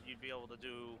to. You'd be able to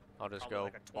do. I'll just probably go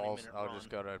like a balls. 20-minute I'll just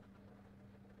go to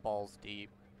balls deep,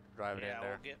 drive it Yeah, in there.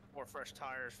 we'll get 4 fresh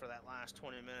tires for that last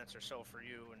 20 minutes or so for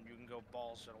you, and you can go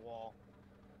balls to the wall.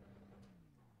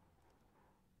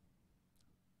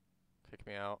 Kick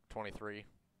me out. 23.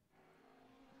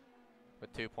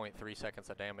 With 2.3 seconds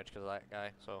of damage because of that guy,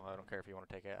 so I don't care if you want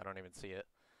to take it. I don't even see it.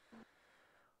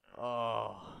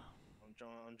 Oh.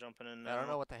 I'm jumping in now. I don't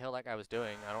know what the hell that guy was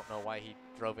doing. I don't know why he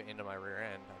drove it into my rear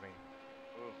end. I mean,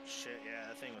 Oh shit! Yeah,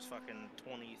 that thing was fucking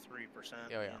 23%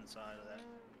 Yeah, yeah. inside of that.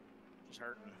 It's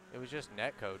hurting. It was just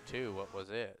netcode too. What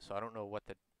was it? So I don't know what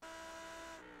the.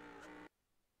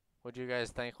 What'd you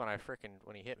guys think when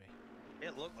he hit me?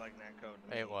 It looked like netcode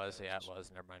to me. It was, yeah, it was.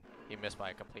 Never mind. He missed by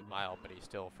a complete mile, but he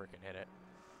still freaking hit it.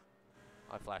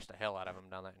 I flashed the hell out of him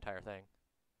down that entire thing.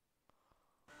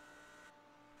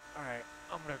 All right,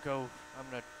 I'm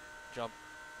gonna jump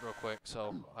real quick.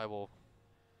 So I'll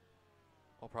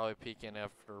probably peek in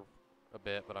after a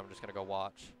bit, but I'm just gonna go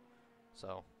watch.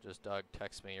 So just Doug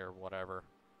text me or whatever.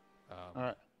 All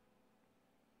right.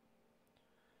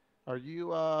 Are you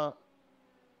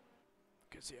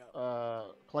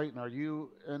Clayton? Are you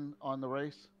in on the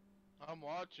race? I'm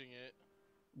watching it.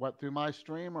 What, through my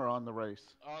stream or on the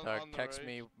race? Doug, On the text race.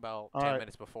 me about All 10 right.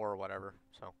 minutes before or whatever.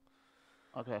 So.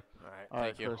 Okay. All right. All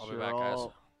Thank right, you. Chris, I'll be you're back, guys.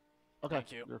 all... Okay.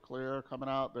 Thank you. You're clear. Coming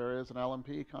out. There is an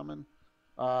LMP coming.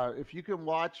 If you can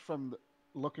watch from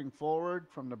looking forward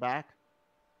from the back,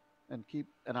 and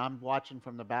I'm watching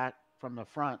from the back, from the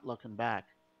front, looking back.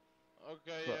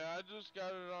 Okay, So, yeah, I just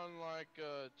got it on like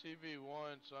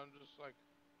TV1, so I'm just like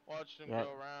watching them Yeah.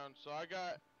 go around. So I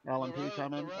got LMP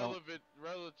coming. the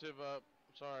relative up.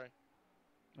 Sorry,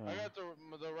 I got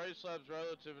the race labs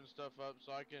relative and stuff up,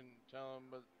 so I can tell them.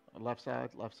 But Left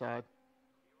side. Left side.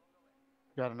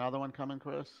 Got another one coming,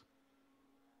 Chris.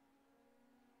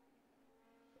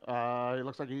 It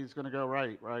looks like he's gonna go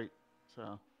right.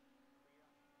 So,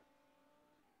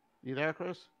 you there,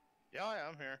 Chris? Yeah,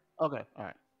 I'm here. Okay. All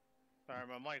right. Sorry,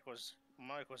 my mic was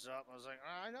up. I was like,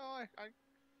 I know,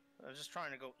 I was just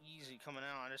trying to go easy coming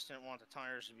out. I just didn't want the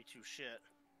tires to be too shit.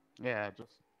 Yeah,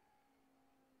 just.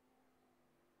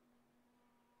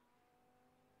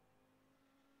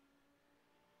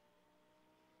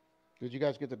 Did you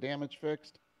guys get the damage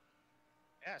fixed?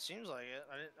 Yeah, it seems like it.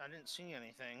 I didn't see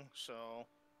anything, so.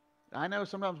 I know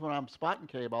sometimes when I'm spotting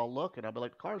Cabe, I'll look and I'll be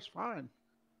like, the car's fine.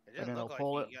 It didn't then look I'll like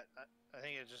pull he it. got. I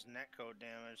think it's just netcode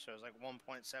damage, so it was like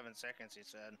 1.7 seconds. He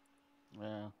said.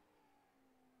 Yeah.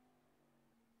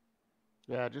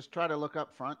 Yeah, just try to look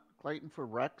up front, Clayton, for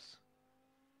wrecks,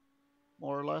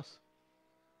 more or less.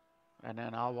 And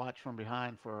then I'll watch from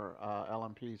behind for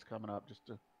LMPs coming up, just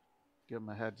to give them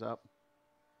a heads up.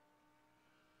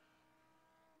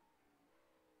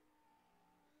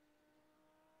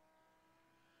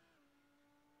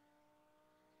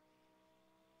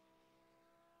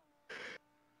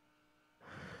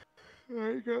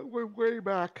 There you go. We're way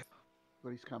back.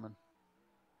 But he's coming.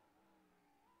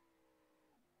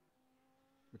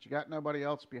 But you got nobody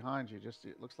else behind you. Just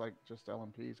it looks like just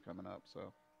LMP's coming up.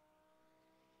 So.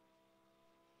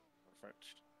 Perfect.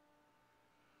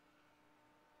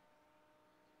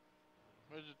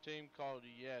 there's a team called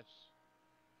Yes.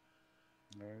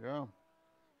 There you go.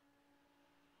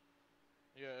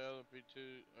 Yeah,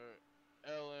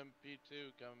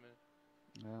 LMP2 coming.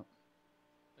 Yeah.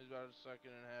 He's about a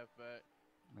second and a half back.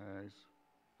 Yeah, he's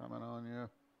coming on you.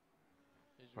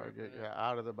 He's Probably get ripping you it.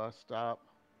 out of the bus stop.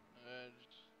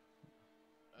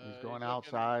 He's going looking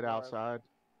outside. far. Outside.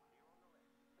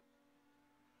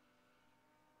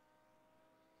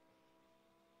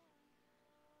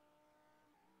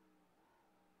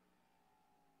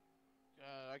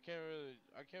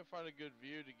 I can't find a good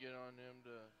view to get on him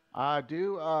to.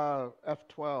 Do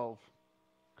F12,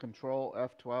 control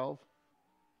F12,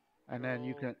 and then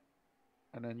you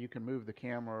can move the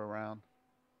camera around.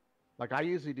 Like I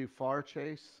usually do far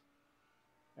chase,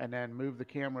 and then move the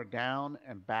camera down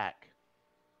and back,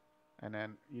 and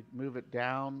then you move it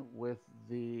down with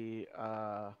the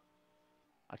I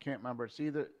can't remember.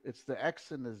 It's the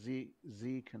X and the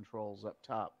Z controls up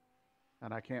top,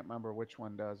 and I can't remember which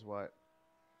one does what.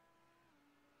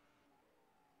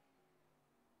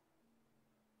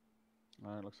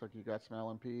 All right, looks like you got some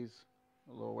LMPs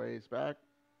a little ways back.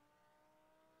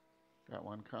 Got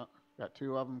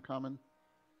two of them coming.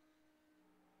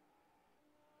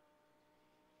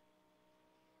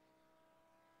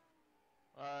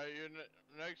 Alright, your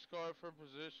next car for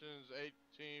position is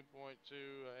 18.2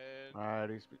 ahead. All right,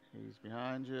 he's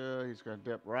behind you. He's gonna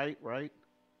dip right. I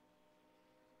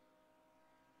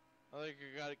think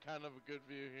I got kind of a good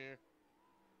view here.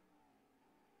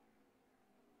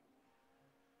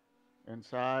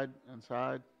 Inside,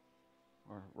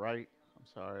 or right. I'm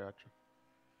sorry, All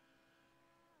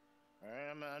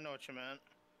right, I know what you meant.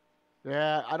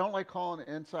 Yeah, I don't like calling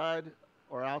inside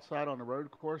or outside on the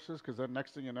road courses because then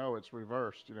next thing you know, it's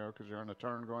reversed. Because you're in a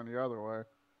turn going the other way. All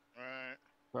right.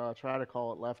 So I try to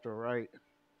call it left or right.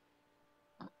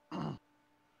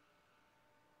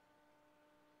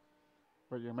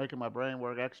 But you're making my brain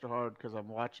work extra hard because I'm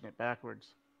watching it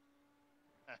backwards.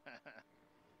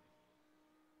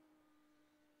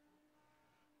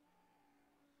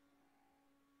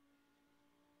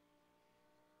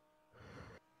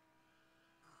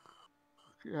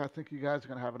 Yeah, I think you guys are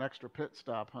gonna have an extra pit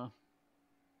stop, huh?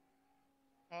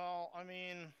 Well, I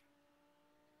mean,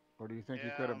 Or do you think you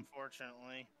could yeah, have?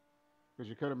 unfortunately. Because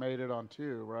you could have made it on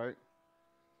 2, right?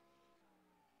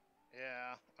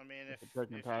 Yeah, I mean, If it's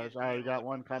taking if he's tires. been Oh, you able to got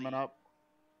one coming complete, up.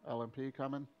 LMP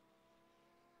coming.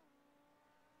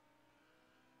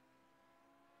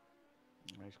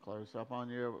 Nice close up on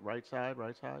you. Right side,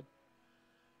 right side.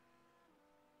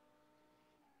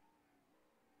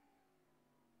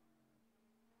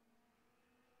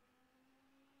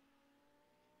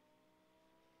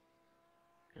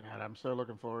 God, I'm so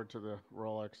looking forward to the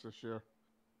Rolex this year.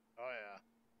 oh yeah,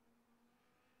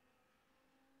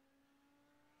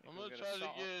 I'm you'll gonna get a try to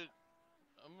solid. get.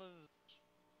 I'm gonna.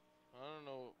 I don't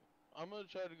know. I'm gonna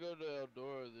try to go to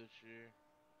Eldora this year.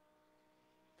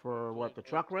 For what, the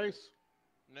truck 2014. race?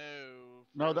 No,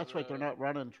 No, for that's right. They're the not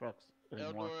running trucks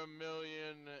anymore. Eldora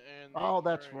Million and the Oh,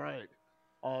 that's train. right.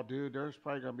 Oh, dude, there's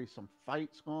probably gonna be some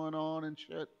fights going on and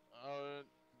shit. Oh,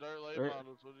 dirt late Eh,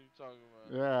 models. What are you talking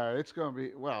about? yeah, it's gonna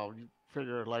be. Well, you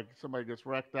figure like somebody gets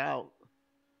wrecked out,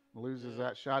 loses Yeah.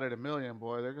 that shot at a million,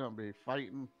 boy. They're gonna be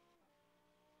fighting.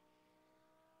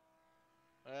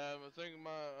 I think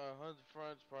my Hunter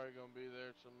Front's probably gonna be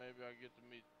there, so maybe I get to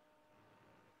meet.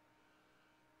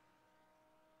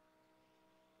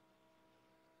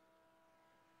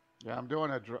 Yeah, I'm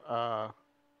doing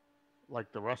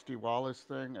like the Rusty Wallace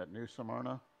thing at New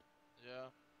Smyrna Yeah.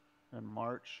 in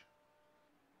March.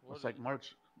 What It's is like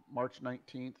March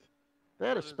 19th. They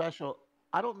had a what is special.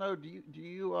 I don't know. Do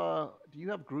you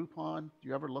have Groupon? Do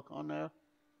you ever look on there?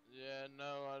 Yeah,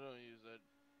 no, I don't use that.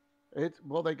 It's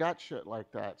well, they got shit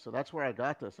like that. So that's where I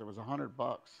got this. It was $100,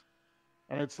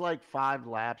 and it's like 5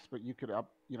 laps, but you could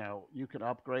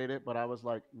upgrade it. But I was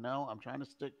like, no, I'm trying to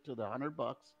stick to the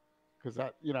 $100 because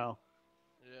that. Yeah.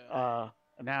 Uh,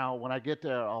 now when I get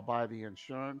there, I'll buy the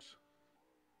insurance,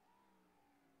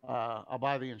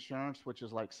 which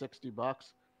is like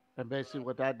 $60. And basically,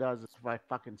 what that does is, if I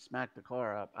fucking smack the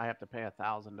car up, I have to pay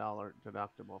 $1,000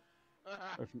 deductible. Right.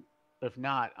 If if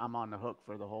not, I'm on the hook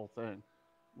for the whole thing.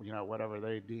 Whatever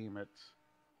they deem it's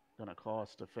gonna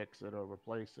cost to fix it or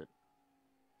replace it.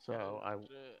 Oh So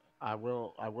shit. I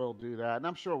will do that, and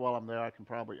I'm sure while I'm there, I can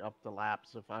probably up the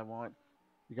laps if I want.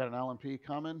 You got an LMP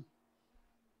coming?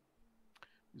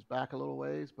 He's back a little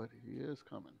ways, but he is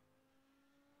coming.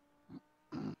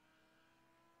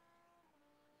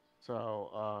 So,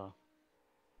 all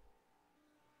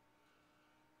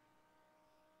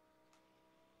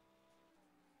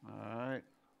right,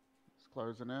 it's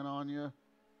closing in on you.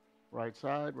 Right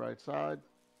side, right side.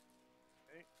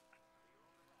 Okay.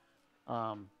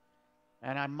 Um,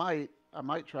 and I might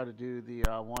try to do the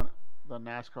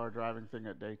NASCAR driving thing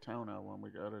at Daytona when we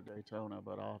go to Daytona,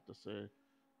 but I'll have to see.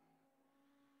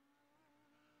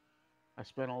 I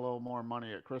spent a little more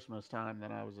money at Christmas time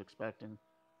than I was expecting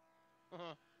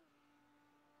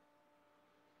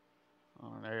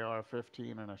on an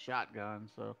AR-15 and a shotgun.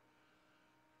 So,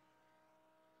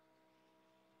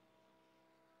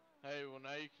 Hey, well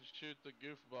now you can shoot the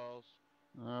goofballs.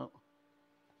 no.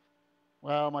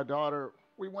 Well, my daughter,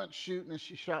 we went shooting and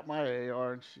she shot my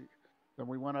AR, and then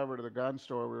we went over to the gun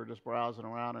store. We were just browsing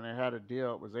around and they had a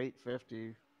deal. It was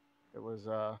 850. It was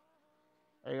AR-15,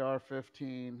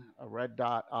 a red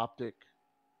dot optic,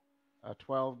 a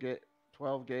 12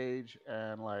 gauge,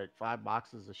 and like 5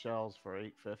 boxes of shells for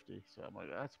 850. So I'm like,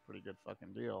 that's a pretty good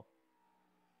fucking deal.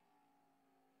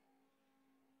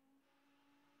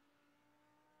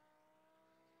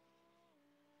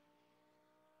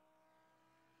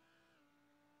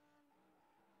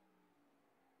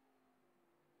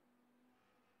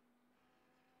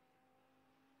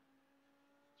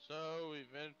 So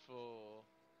eventful.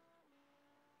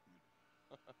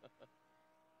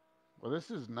 Well,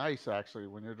 this is nice actually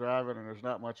when you're driving and there's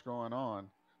not much going on.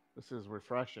 This is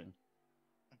refreshing.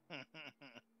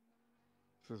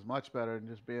 This is much better than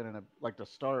just being in like the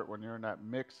start when you're in that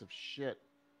mix of shit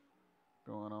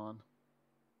going on.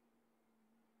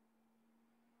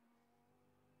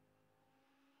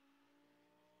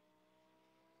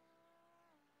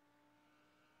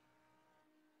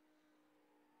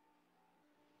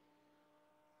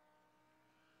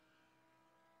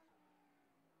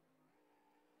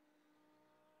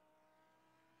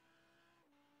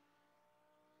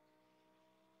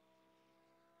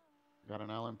 Got an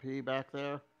LMP back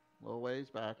there, a little ways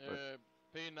back, but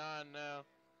P9 now.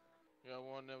 Got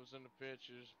one that was in the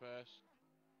pictures past.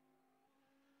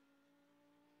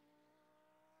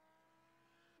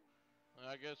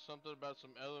 I guess something about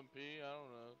some LMP. I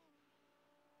don't know.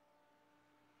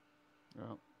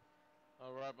 yeah,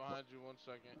 Oh, right behind you. 1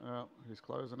 second. yeah, he's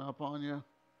closing up on you.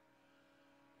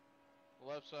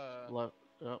 Left side. Left,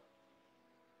 yep.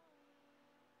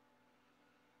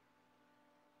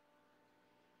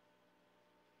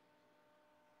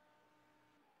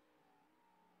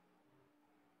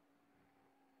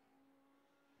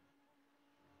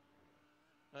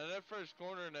 And that first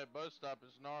corner in that bus stop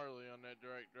is gnarly on that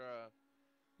direct drive.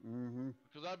 Mm-hmm.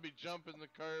 Because I'd be jumping the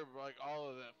curb, like all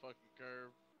of that fucking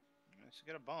curb. Let's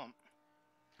get a bump.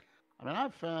 I mean,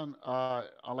 I've found,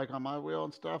 like on my wheel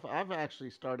and stuff, I've actually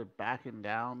started backing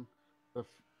down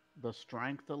the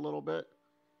strength a little bit.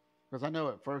 Because I know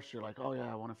at first you're like, oh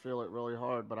yeah, I want to feel it really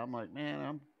hard, but I'm like,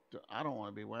 man, I don't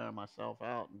want to be wearing myself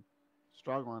out and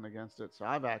struggling against it. So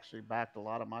I've actually backed a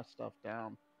lot of my stuff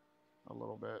down a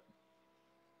little bit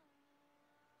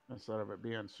instead of it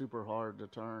being super hard to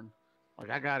turn. Like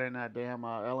I got in that damn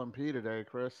LMP today,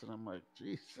 Chris, and I'm like,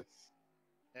 Jesus,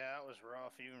 Yeah, it was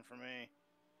rough even for me.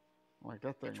 like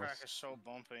that The thing track was. is so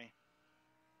bumpy.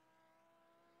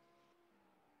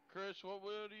 Chris, what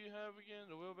wheel do you have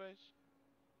again? The wheelbase?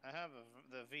 I have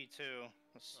the V2,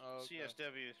 Oh, okay.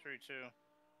 CSW 32.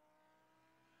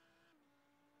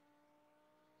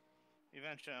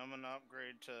 Eventually, I'm gonna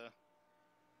upgrade to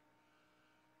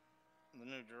the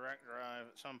new direct drive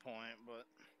at some point, but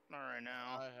not right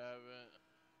now. I haven't.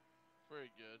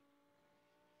 Pretty good.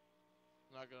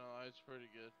 Not gonna lie, it's pretty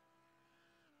good.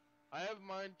 I have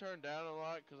mine turned down a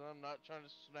lot because I'm not trying to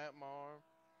snap my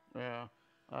arm.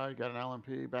 Yeah, you got an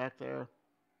LMP back there.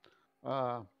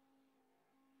 Uh,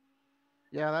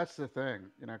 yeah, that's the thing,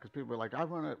 because people are like, I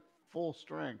run at full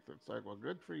strength. It's like, well,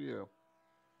 good for you.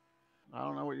 I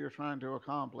don't know what you're trying to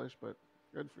accomplish, but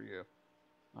good for you.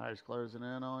 All right, he's closing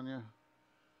in on you.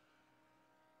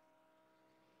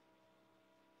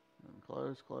 And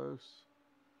close, close.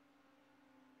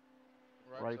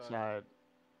 Right side.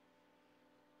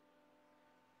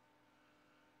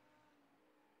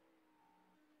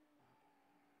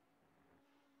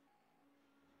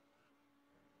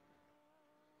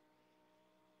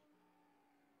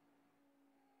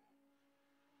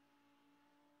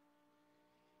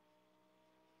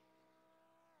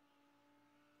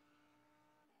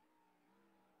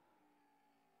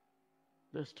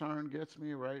 This turn gets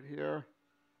me right here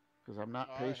because I'm not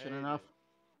Oh, patient I hate enough.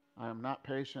 it. I am not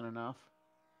patient enough.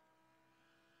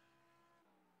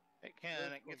 It can.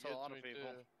 That's It what gets a lot of me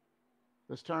people. too.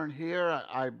 This turn here,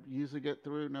 I usually get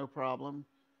through no problem.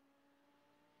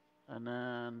 And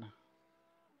then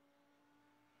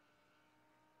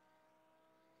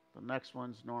the next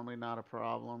one's normally not a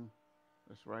problem.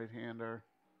 This right-hander.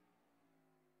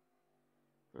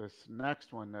 This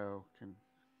next one, though, can...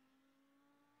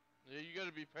 Yeah, you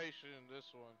gotta be patient in this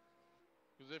one.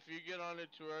 Because if you get on it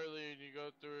too early and you go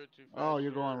through it too fast, Oh,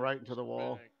 you're going right into the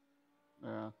wall.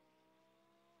 spinning. Yeah.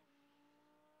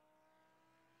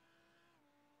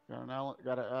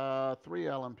 Got 3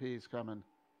 LMPs coming.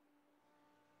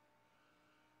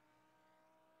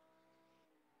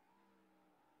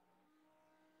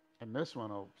 And this one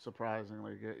will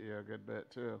surprisingly get you a good bit,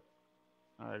 too.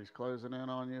 All right, he's closing in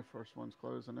on you. First one's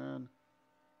closing in.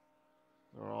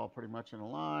 They're all pretty much in a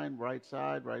line. Right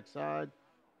side, right side.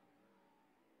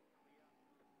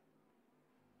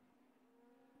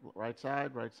 Right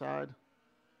side, right side.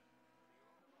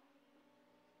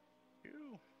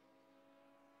 Phew.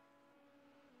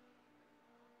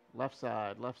 Left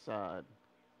side, left side.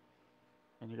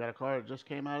 And you got a car that just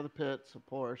came out of the pits,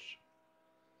 a Porsche.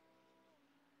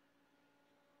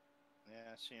 Yeah,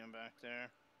 I see him back there.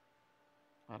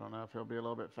 I don't know if he'll be a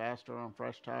little bit faster on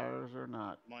fresh tires or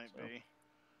not. Might be.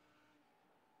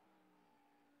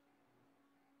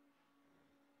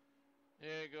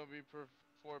 Yeah, gonna be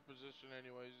fourth position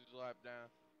anyways. He's a lap down.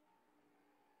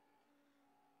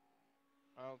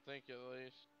 I don't think at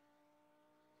least.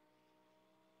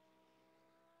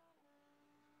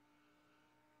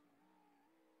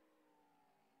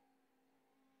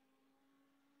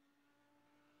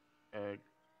 Egg.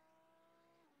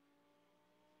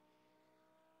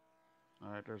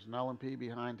 All right, there's an LMP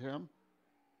behind him.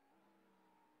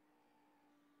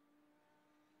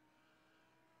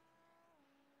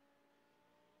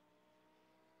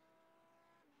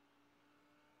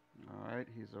 All right,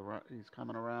 he's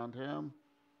coming around him.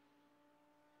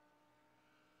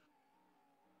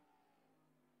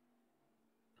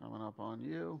 Coming up on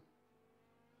you.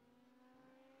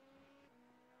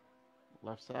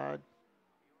 Left side.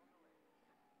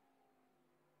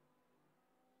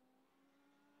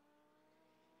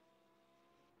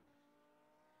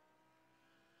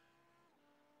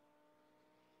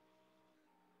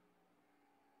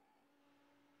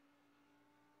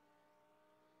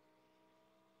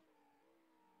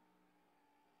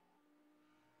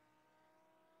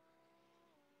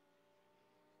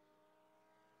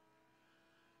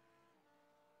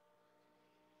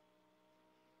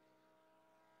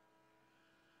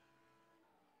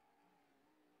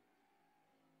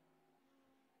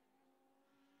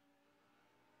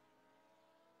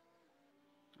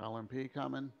 LMP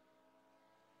coming.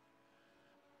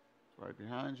 Right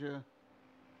behind you.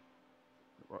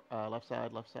 Left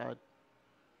side, left side.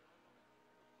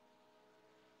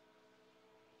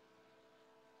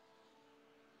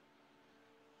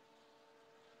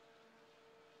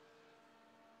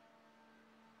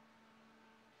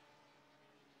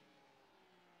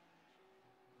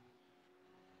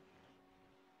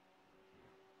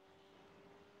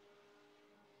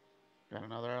 Got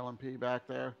another LMP back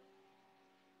there.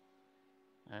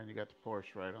 And you got the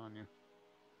Porsche right on you.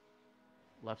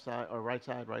 Left side, or right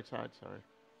side, sorry.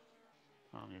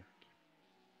 On you.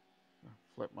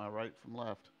 Flip my right from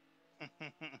left. I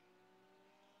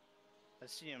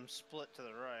see him split to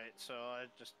the right, so I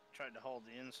just tried to hold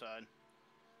the inside.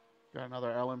 Got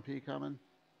another LMP coming.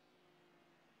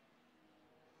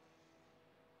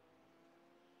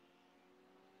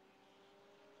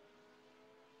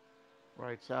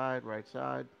 Right side, right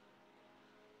side.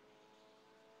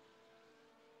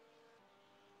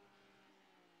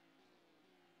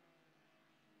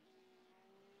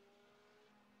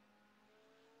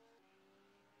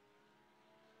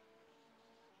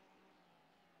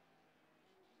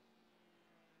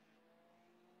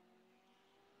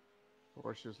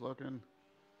 Porsche's looking.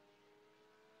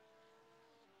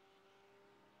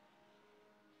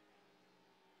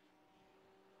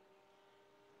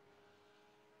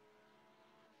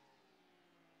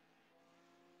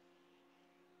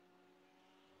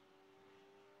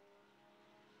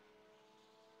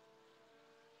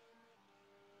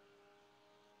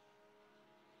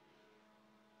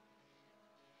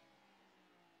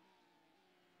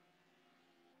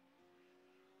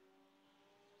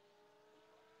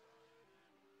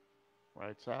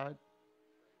 Right side.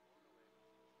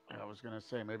 I was going to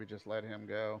say maybe just let him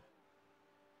go.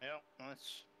 Yep,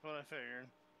 that's what I figured.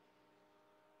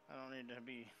 I don't need to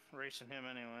be racing him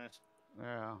anyways.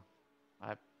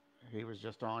 Yeah. He was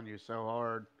just on you so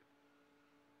hard.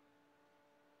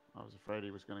 I was afraid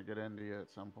he was going to get into you at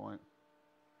some point.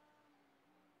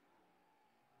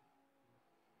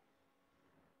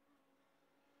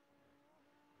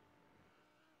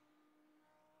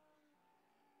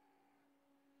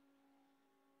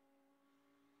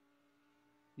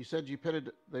 You said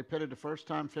they pitted the first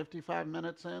time 55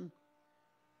 minutes in?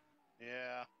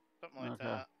 Yeah, something like Okay.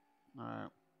 that. All right.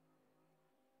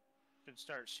 Should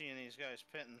start seeing these guys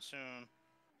pitting soon.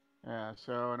 Yeah,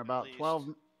 so in At about least.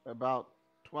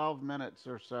 12 minutes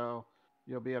or so,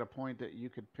 you'll be at a point that you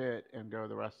could pit and go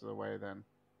the rest of the way then.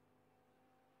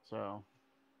 So.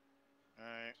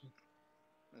 Alright.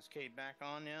 Is Cade back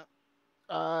on yet?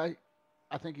 I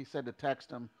think he said to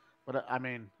text him, but I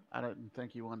mean, I didn't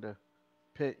think he wanted to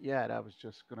pit yet. I was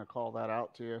just going to call that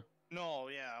out to you. No,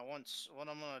 yeah, what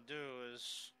I'm gonna do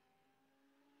is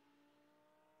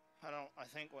I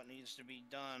think what needs to be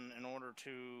done in order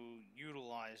to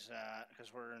utilize that,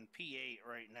 because we're in P8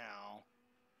 right now,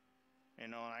 you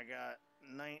know, and I got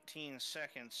 19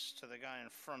 seconds to the guy in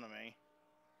front of me.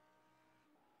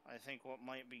 I think what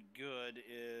might be good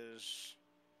is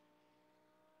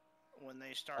when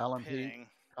they start LMP pitting,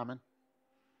 coming.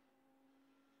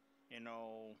 you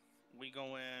know, we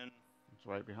go in. It's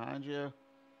right behind you.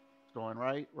 It's going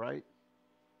right.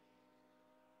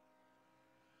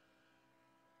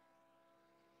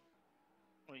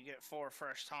 We get 4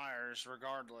 fresh tires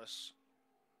regardless.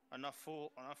 Enough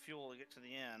fuel to get to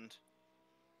the end.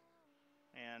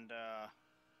 And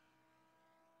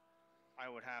I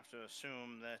would have to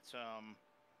assume that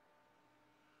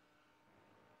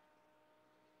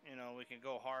you know, we can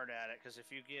go hard at it, because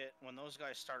if you get, when those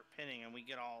guys start pinning and we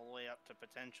get all the way up to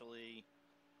potentially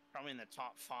probably in the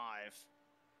top 5,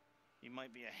 you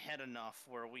might be ahead enough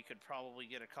where we could probably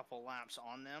get a couple laps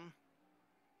on them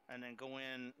and then go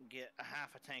in, get a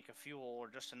half a tank of fuel or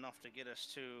just enough to get us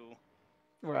to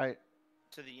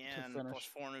the end, plus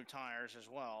 4 new tires as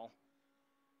well,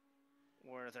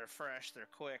 where they're fresh, they're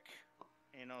quick,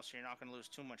 you know, so you're not going to lose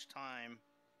too much time.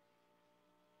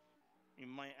 You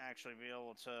might actually be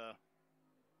able to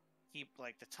keep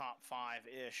like the top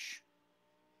 5-ish.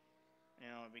 You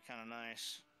know, it'd be kind of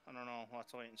nice. I don't know. We'll have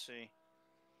to wait and see.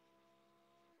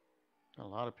 A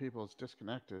lot of people is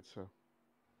disconnected, so.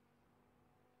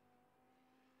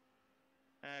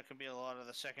 It could be a lot of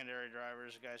the secondary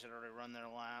drivers, the guys that already run their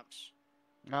laps.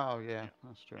 Oh, yeah,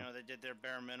 that's true. You know, they did their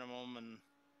bare minimum, and,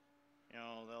 you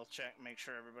know, they'll check, make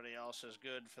sure everybody else is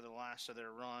good for the last of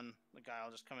their run. The guy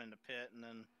will just come into pit, and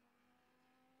then,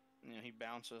 you know, he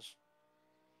bounces.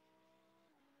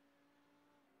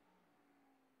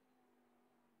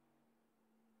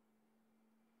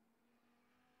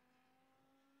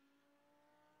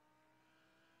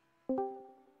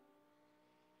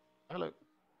 Hello.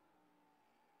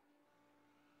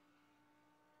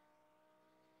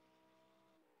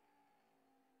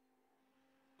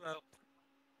 Well,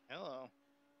 Hello.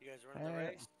 you guys running the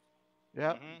race?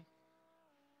 Yep. Mhm.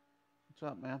 What's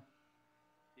up, man?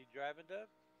 You driving, Dub?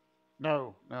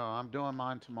 No, I'm doing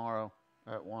mine tomorrow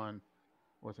at 1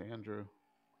 with Andrew.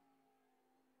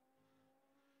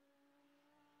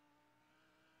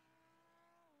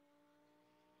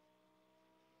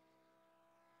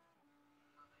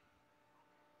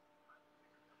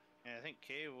 Yeah, I think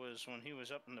Cave was when he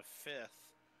was up in the 5th.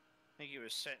 I think he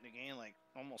was set to gain like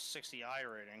almost 60 I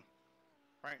rating.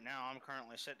 Right now, I'm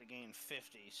currently set to gain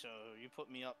 50. So you put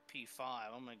me up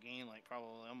P5, I'm gonna gain like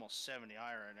probably almost 70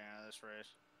 I rating out of this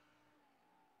race.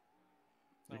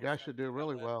 You No, guys it's should not do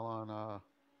really left. well on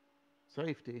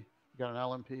safety. You got an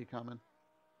LMP coming.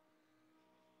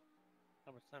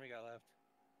 How much time you got left?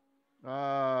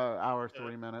 Hour,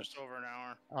 3 minutes. Just over an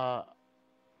hour.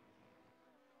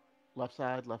 Left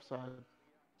side, left side.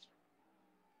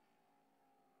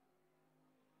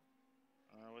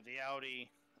 With the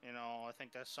Audi, you know, I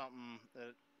think that's something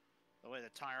that the way the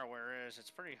tire wear is,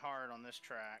 it's pretty hard on this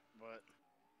track, but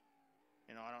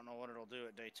you know, I don't know what it'll do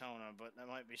at Daytona, but that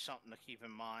might be something to keep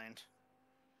in mind.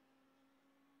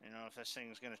 You know, if this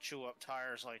thing's going to chew up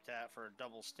tires like that for a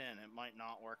double stint, it might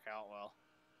not work out well.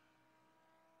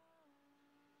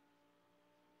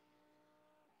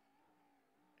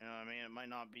 You know what I mean? It might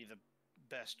not be the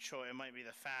best choice. It might be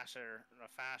the faster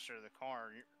the car,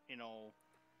 you know,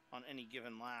 on any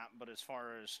given lap. But as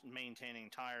far as maintaining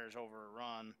tires over a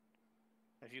run,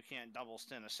 if you can't double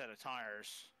stint a set of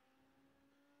tires,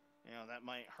 you know, that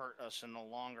might hurt us in the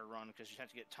longer run because you have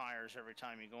to get tires every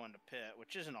time you go into pit,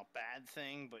 which isn't a bad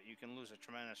thing, but you can lose a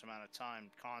tremendous amount of time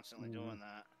constantly doing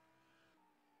that.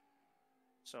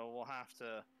 So we'll have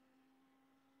to,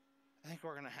 I think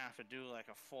we're going to have to do like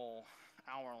a full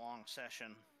hour-long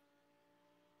session,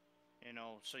 you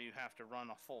know, so you have to run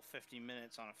a full 50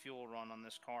 minutes on a fuel run on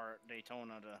this car at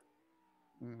Daytona to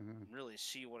really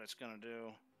see what it's going to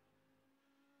do.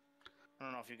 I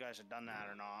don't know if you guys have done that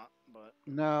or not, but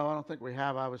No, I don't think we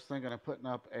have. I was thinking of putting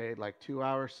up a like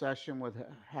 2-hour session with a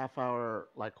half-hour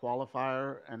like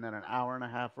qualifier and then an hour and a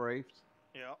half race.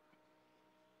 yeah.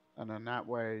 And then that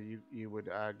way you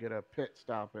would get a pit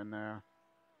stop in there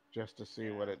just to see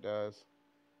what it does.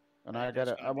 And I I think got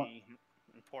that's going I to want be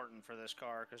important for this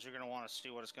car because you're going to want to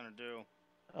see what it's going to do.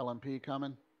 LMP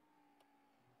coming.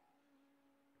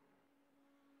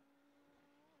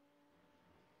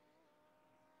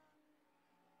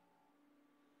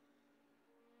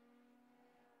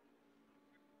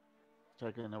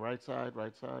 Taking the right side,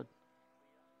 right side.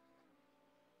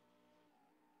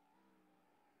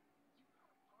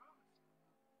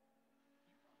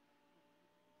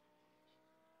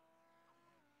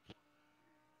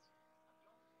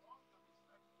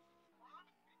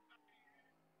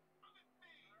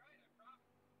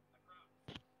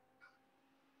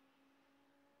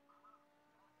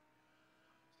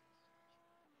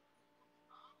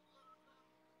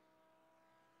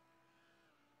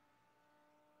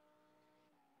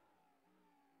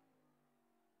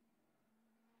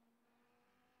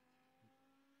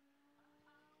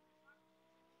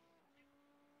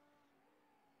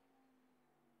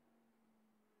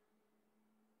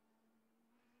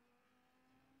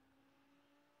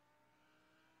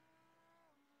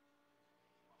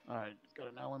 All right, got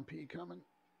an LMP coming.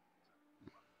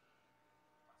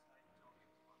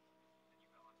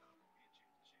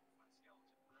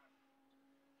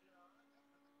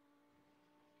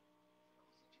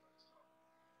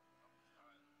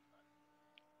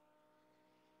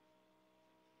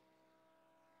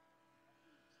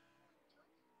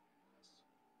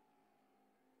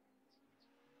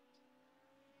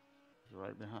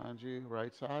 Right behind you,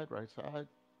 right side, right side.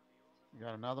 You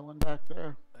got another one back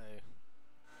there. Hey,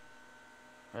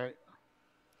 Right.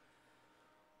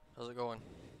 how's it going?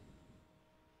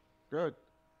 Good.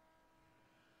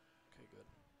 Okay, good.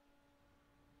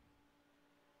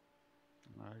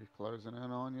 All right, he's closing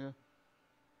in on you.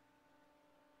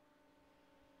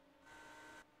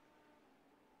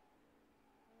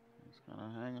 He's kind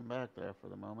of hanging back there for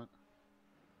the moment.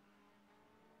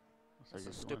 Looks That's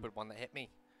like the he's going stupid one that hit me.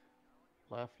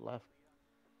 left, left.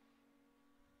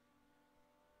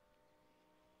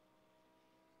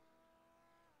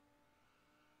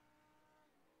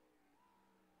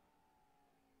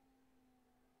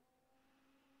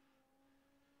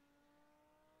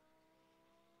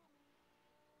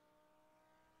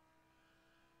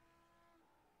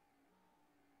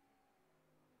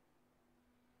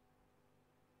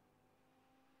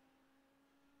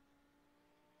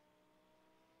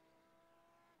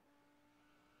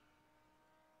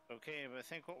 Okay, but I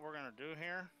think what we're going to do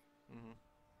here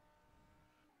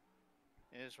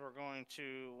is we're going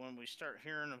to, when we start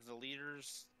hearing of the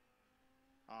leaders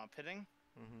pitting.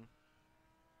 Mm-hmm.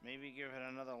 Maybe give it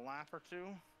another lap or two.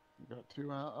 You got two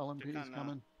LMPs kinda-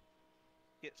 coming.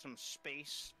 Get some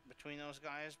space between those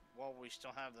guys while we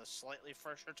still have the slightly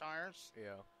fresher tires.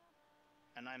 Yeah.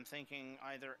 And I'm thinking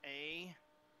either A,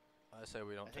 I say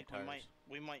we don't I take think tires.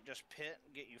 we might just pit,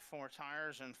 get you 4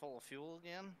 tires and full of fuel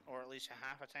again, or at least a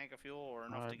half a tank of fuel, or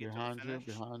enough to get to the finish.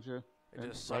 Behind you. It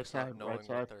And just right sucks not side, knowing right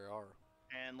side. what there are.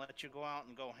 And let you go out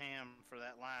and go ham for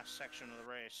that last section of the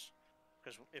race.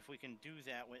 Because if we can do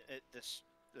that,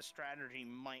 the strategy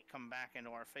might come back into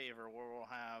our favor, where we'll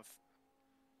have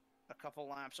a couple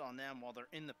laps on them while they're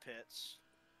in the pits.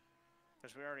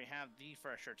 Because we already have the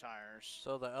fresher tires.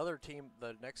 So the other team,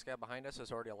 the next guy behind us,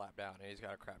 is already a lap down, and he's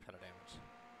got a crap ton of damage.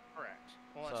 Correct.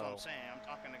 Well, that's what I'm saying. I'm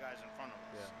talking to guys in front of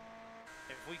us.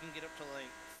 Yeah. If we can get up to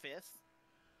like 5th,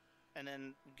 and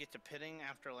then get to pitting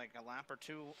after like a lap or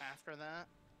two after that,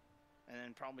 and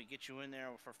then probably get you in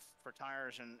there for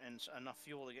tires and enough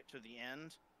fuel to get to the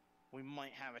end, we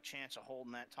might have a chance of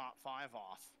holding that top 5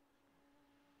 off.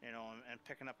 You know, and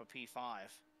picking up a P5. Oh,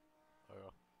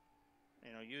 yeah.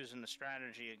 You know, using the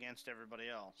strategy against everybody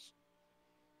else.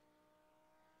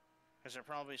 Because there are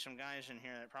probably some guys in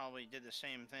here that probably did the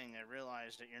same thing. They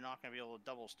realized that you're not going to be able to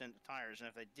double stint the tires, and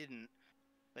if they didn't,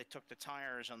 they took the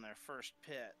tires on their first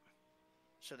pit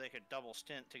so they could double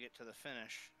stint to get to the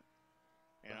finish.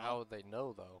 But how would they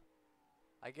know, though?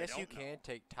 I guess you can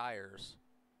take tires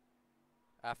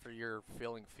after you're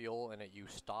filling fuel and you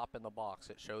stop in the box.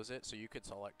 It shows it, so you could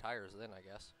select tires then, I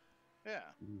guess. Yeah.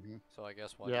 Mm-hmm. So I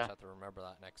guess we'll just have to remember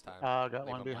that next time. Got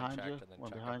one behind you.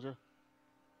 One behind you.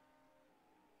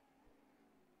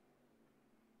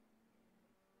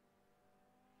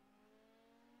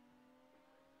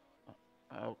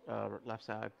 Left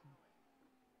side.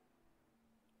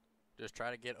 Just try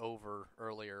to get over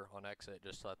earlier on exit,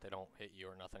 just so that they don't hit you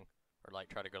or nothing, or like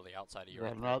try to go to the outside of your.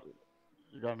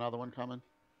 You got another one coming.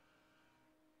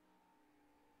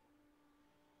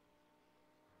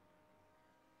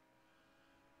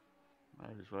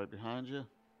 He's right behind you.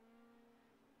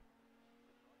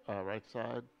 Right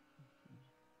side.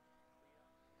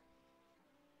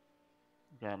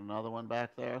 Got another one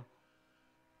back there.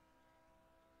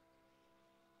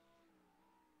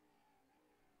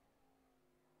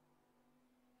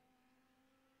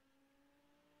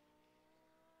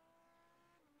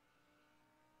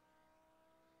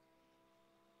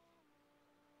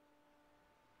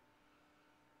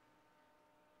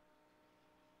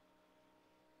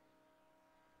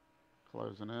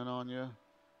 Closing in on you.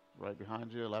 Right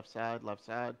behind you. Left side, left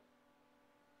side.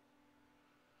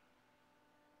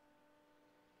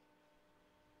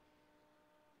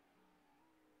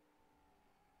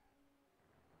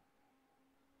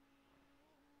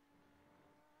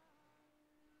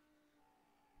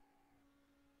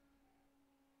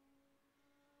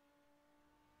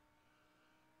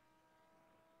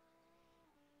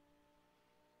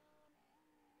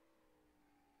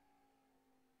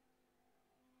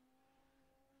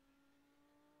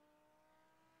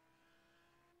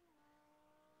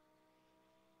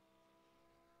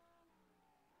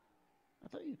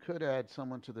 I thought you could add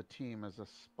someone to the team as a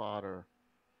spotter,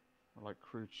 or like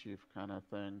crew chief kind of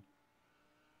thing.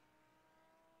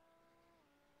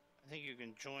 I think you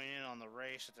can join in on the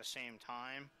race at the same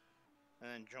time,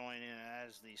 and then join in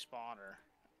as the spotter.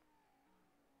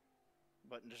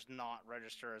 But just not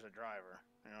register as a driver.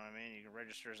 You know what I mean? You can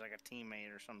register as like a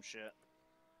teammate or some shit.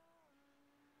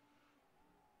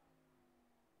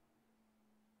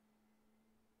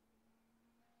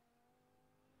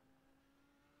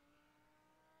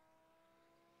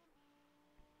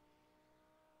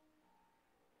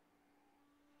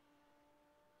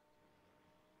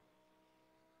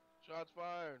 Shots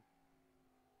fired.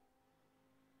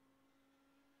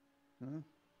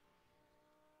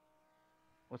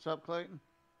 What's up, Clayton?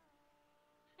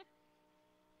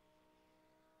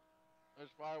 There's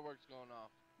fireworks going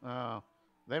off. Oh,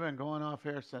 they've been going off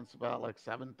here since about like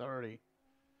 7:30.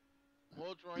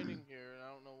 Well, it's raining here, and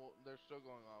I don't know what they're still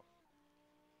going off.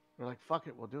 They're like, fuck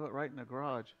it, we'll do it right in the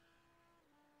garage.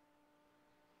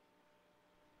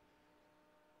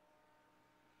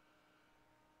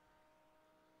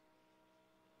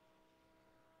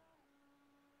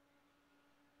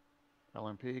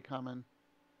 LMP coming.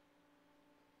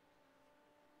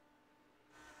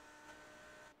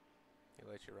 He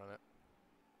lets you run it.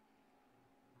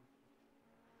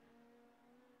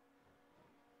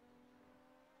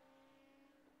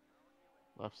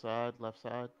 Left side, left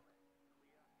side.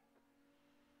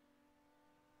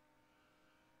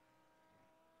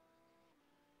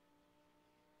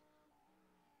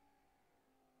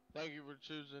 Thank you for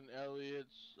choosing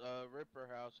Elliot's Ripper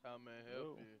House. How may I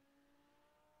help you?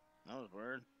 That was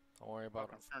weird. Don't worry about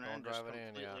Fucking it. front Don't end just drive it in,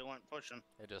 completely yeah. went pushing.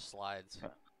 It just slides. Yeah.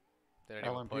 They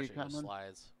didn't even LMP push, it just coming?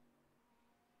 slides.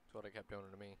 That's what it kept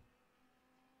doing to me.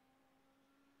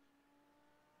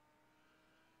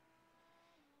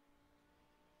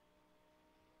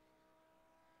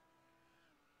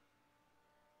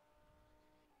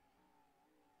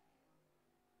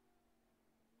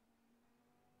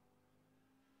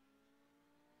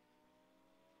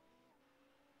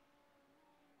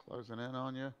 Closing in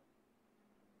on you.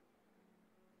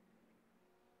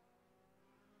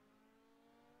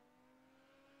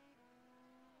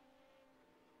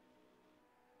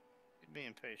 Be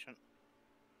impatient.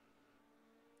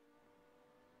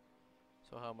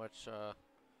 So how much,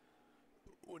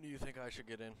 when do you think I should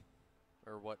get in?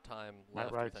 Or what time That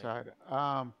left, right you think?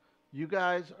 side. You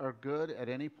guys are good at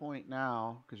any point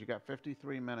now because you got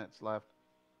 53 minutes left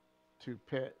to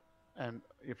pit, and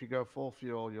if you go full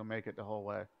fuel, you'll make it the whole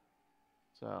way.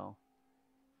 So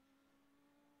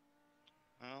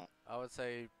Well, I would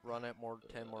say run it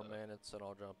 10 more minutes and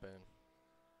I'll jump in.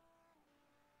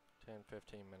 10,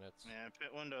 15 minutes. yeah, pit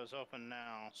window's open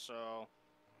now, so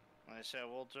like I said,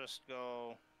 we'll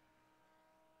go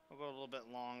a little bit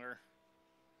longer.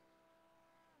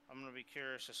 I'm gonna be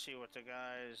curious to see what the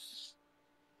guys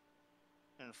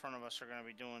in front of us are gonna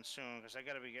be doing soon, because I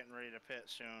gotta be getting ready to pit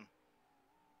soon.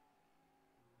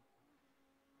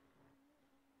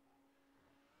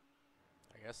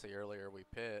 I guess the earlier we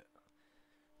pit,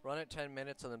 run it 10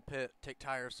 minutes and then pit, take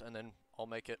tires, and then I'll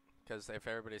make it. Because if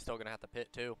everybody's still going to have to pit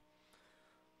too,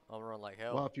 I'll run like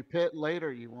hell. well, if you pit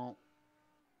later, you won't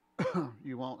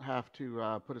you won't have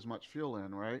to put as much fuel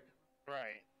in, right?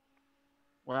 Right.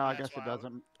 Well, I That's guess it why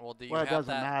doesn't. Well, do you Well, it have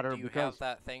doesn't that? matter Do you because have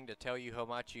that thing to tell you how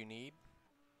much you need?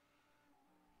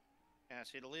 Yeah,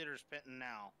 see, the leader's pitting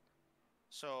now.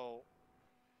 So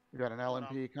you got an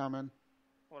LMP coming.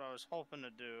 what I was hoping to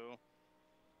do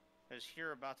is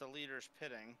hear about the leaders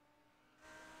pitting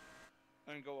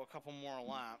and go a couple more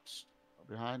laps.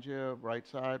 Behind you, right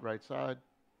side, right side.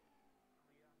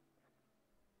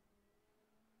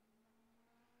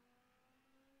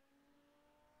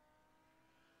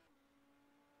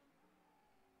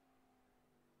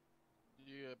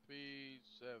 You got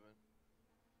P7.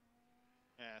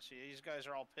 Yeah, see, these guys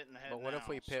are all pitting ahead But what now, if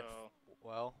we pit? so...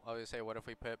 Well, I was say, what if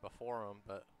we pit before them?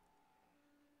 But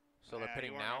so they're Yeah,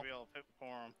 pitting you weren't now. gonna be able to pit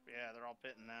before them. Yeah, they're all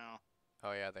pitting now.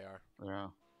 Oh yeah, they are. Yeah,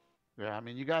 yeah. I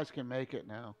mean, you guys can make it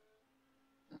now.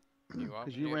 You want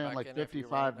me Because to you get ran back like in if you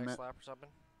run 55 the next minutes. lap or something?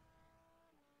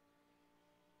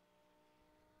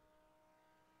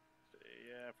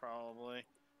 Yeah, probably.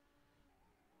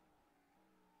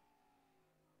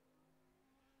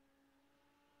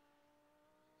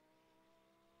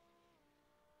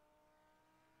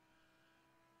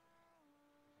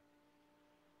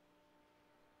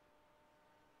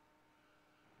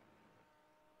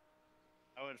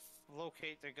 I would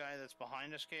locate the guy that's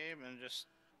behind us, Gabe, and just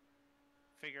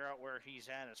figure out where he's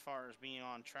at as far as being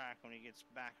on track when he gets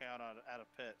back out of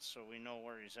pits, so we know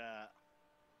where he's at.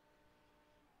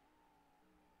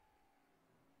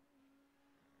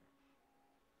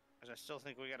 Because I still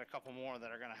think we got a couple more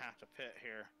that are going to have to pit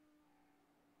here.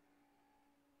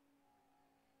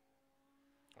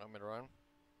 Want me to run?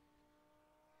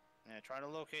 Yeah, try to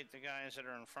locate the guys that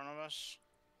are in front of us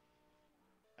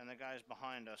and the guys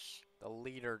behind us. The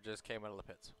leader just came out of the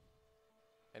pits,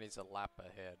 and he's a lap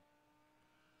ahead.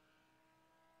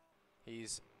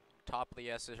 He's top of the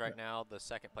S's right now. The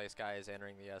second place guy is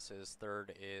entering the S's.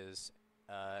 Third is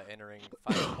entering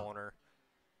final corner.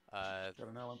 Got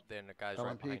an Then the guy's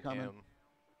right LMP behind coming. him.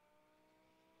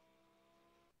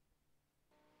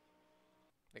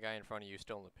 The guy in front of you is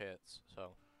still in the pits,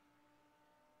 so.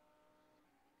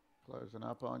 Closing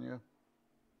up on you.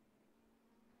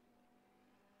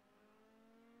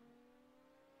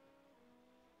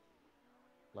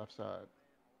 Left side.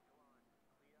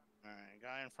 Alright,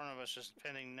 guy in front of us is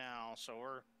pinning now, so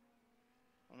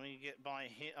let me get by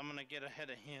him. I'm gonna get ahead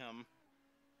of him.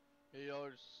 Hey, y'all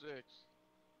are 6.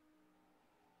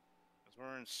 Cause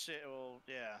we're in well,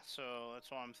 yeah, so that's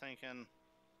why I'm thinking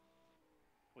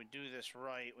if we do this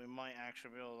right, we might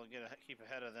actually be able to keep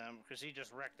ahead of them, because he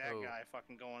just wrecked that guy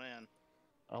fucking going in.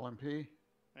 LMP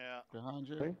Yeah. behind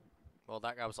you. Well,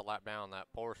 that guy was a lap down. That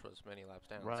Porsche was many laps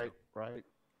down. Right, so. right.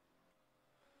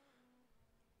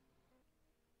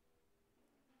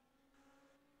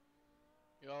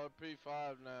 Y'all are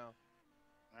P5 now.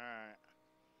 Alright.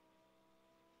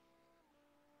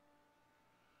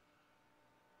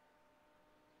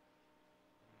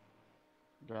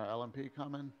 Got LMP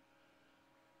coming.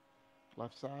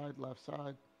 Left side, left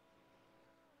side.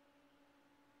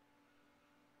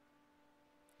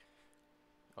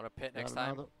 Want to pit Got next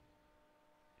time? another-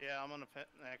 Yeah, I'm gonna pit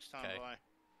next time 'Kay. by. Do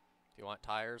you want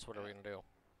tires? What are we gonna do?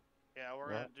 Yeah,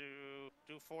 we're Yeah. gonna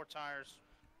do 4 tires,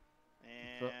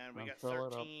 Fill- and we and got fill it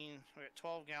up. 13. We got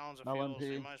 12 gallons of fuel, so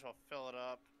you LMP. might as well fill it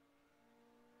up.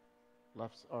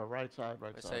 Left or right side,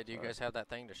 right I side. say, do you sorry. guys have that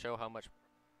thing to show how much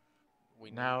we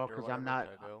need No, or 'cause I'm whatever not-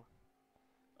 to go?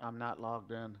 I'm not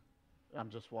logged in. I'm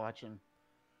just watching.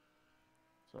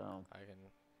 So I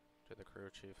can do the crew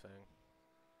chief thing.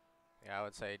 Yeah, I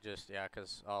would say just, yeah,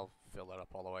 'cause I'll fill it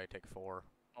up all the way, take 4.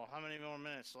 Oh, how many more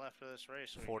minutes left of this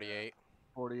race? we got? 48.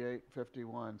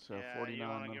 48:51, so Yeah, 49 you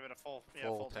want to minutes. give it a full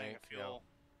Full tank of tank, yeah. fuel,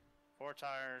 4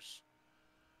 tires,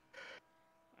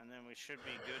 and then we should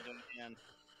be good to the end.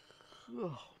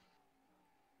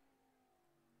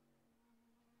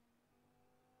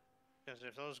 Because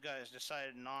if those guys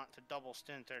decided not to double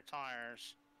stint their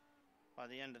tires by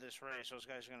the end of this race, those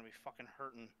guys are going to be fucking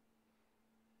hurting.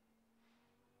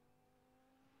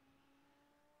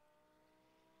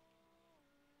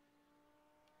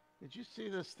 Did you see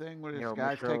this thing where this Yo,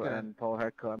 guy's Michelle taking? and Paul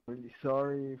Hecker, I'm really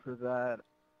sorry for that.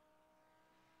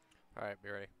 Alright, be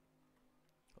ready.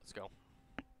 Let's go.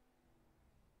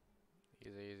 Easy,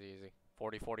 easy, easy.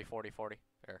 40, 40, 40, 40.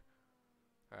 There.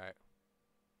 Alright.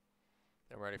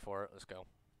 I'm ready for it. Let's go.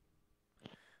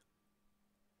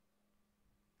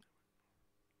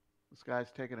 This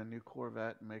guy's taking a new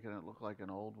Corvette and making it look like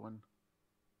an old one.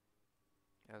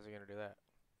 How's he gonna do that?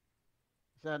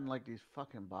 He's adding like these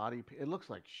fucking body. It looks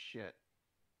like shit.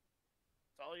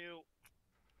 It's all you.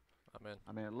 I'm in.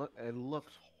 I mean, it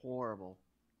looks horrible.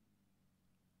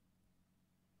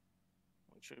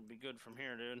 We should be good from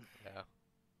here, dude. Yeah.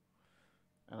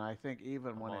 And I think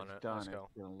even when I'm on it's it. done, Let's it's go.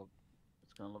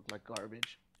 gonna look like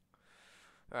garbage.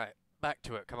 Alright, back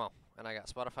to it. Come on. And I got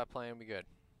Spotify playing. Be good.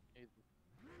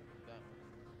 That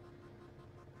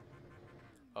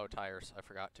one. Oh, tires. I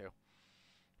forgot to.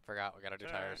 Forgot we gotta do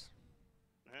It's alright. tires.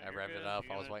 Yeah, I you're revved it good. up.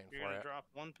 You're I was gonna- waiting you're for gonna it. drop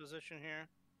 1 position here.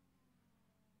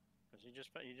 Because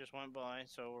you just went by,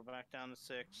 so we're back down to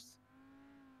 6th.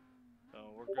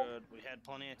 So we're good. We had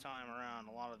plenty of time around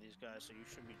a lot of these guys, so you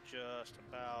should be just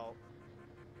about.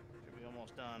 Should be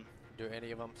almost done. Do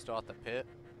any of them still at the pit?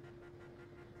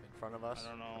 In front of us? I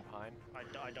don't know. Or behind?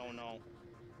 I don't know.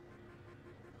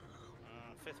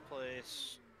 5th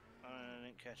place. I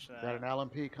didn't catch that. Got an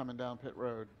LMP coming down pit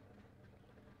road.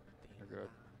 They're good.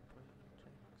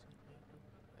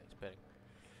 He's pitting.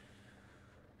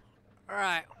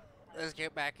 Alright, let's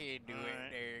get back into Alright,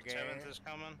 it there, guys. 7th is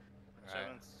coming. Alright,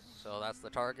 7th. so that's the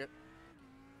target.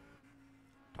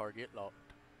 Target locked.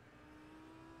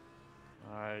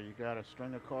 Alright, you got a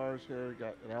string of cars here. You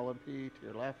got an LMP to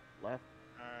your left. Alright.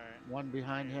 One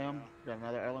behind There you him. Got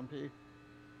another LMP.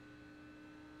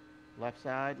 Left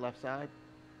side, left side.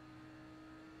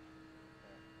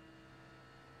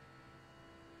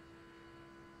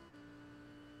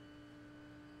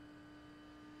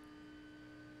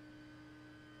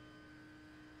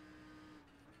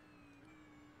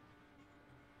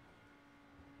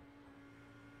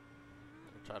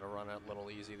 Try to run it a little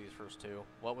easy these first 2.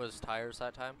 What was tires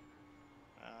that time?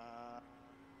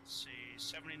 Let's see.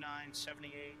 79,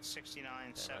 78, 69,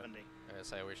 70. I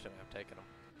say we shouldn't have taken them.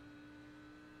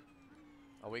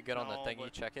 Are we good on the No, thingy?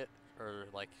 but- Check it, or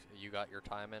like you got your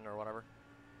time in or whatever.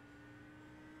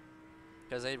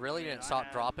 Because they really I mean, didn't I stop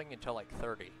had- dropping until like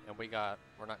 30, and we're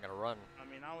not gonna run. I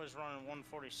mean, I was running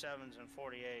 147s and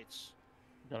 48s.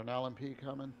 Got an LMP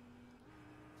coming.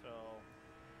 So,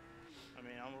 I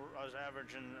mean, I was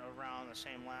averaging around the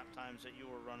same lap times that you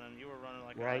were running. You were running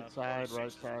like Right side, right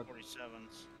 46s, side.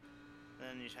 47s.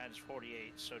 Then you had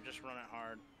 48s. So just run it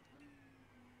hard.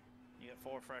 You get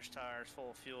 4 fresh tires,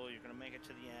 full of fuel. You're gonna make it to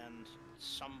the end.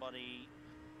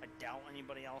 I doubt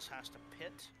anybody else has to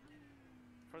pit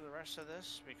for the rest of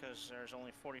this because there's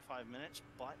only 45 minutes.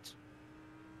 But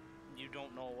you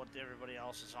don't know what everybody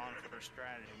else is on for their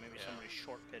strategy. Maybe Yeah. somebody's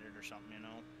short pitted or something, you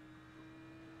know.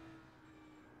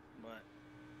 But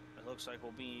it looks like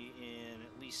we'll be in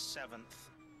at least 7th,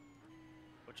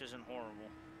 which isn't horrible.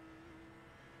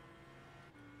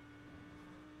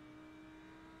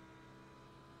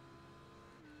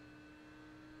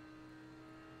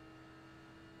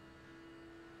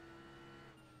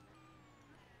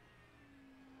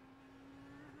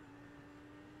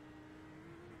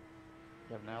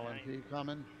 Got an LMP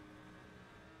coming.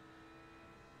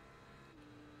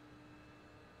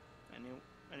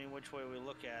 Any which way we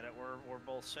look at it, we're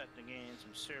both set to gain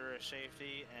some serious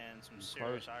safety and some Close.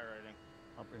 serious eye rating.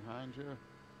 Up behind you.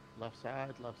 Left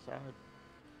side, left side.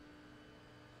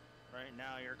 Right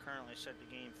now, you're currently set to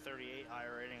gain 38 eye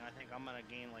rating. I think I'm gonna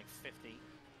gain like 50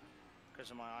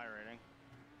 because of my eye rating.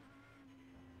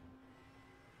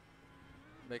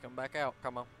 Make them back out.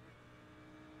 Come on.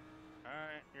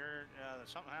 Alright, you're,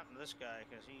 something happened to this guy,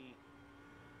 because he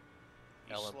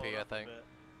LMP, slowed I up a think. bit.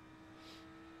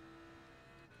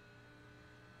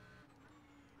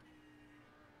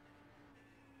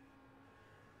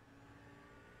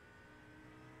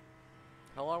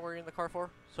 How long were you in the car for?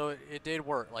 So it did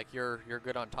work. Like you're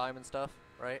good on time and stuff,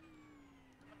 right?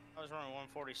 I was running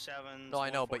 147. No, I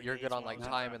know, but you're good on like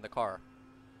time in the car.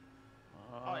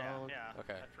 Oh yeah, yeah.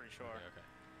 Okay. I'm pretty sure. Okay.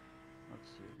 Let's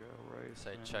see, go right.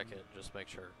 Say check it, just make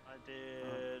sure. I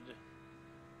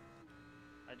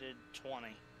did 20.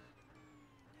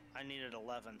 I needed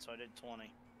 11, so I did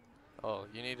 20. Oh,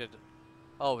 you needed.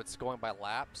 Oh, it's going by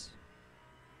laps.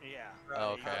 Yeah.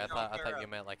 Oh, okay. I thought you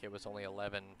meant like it was only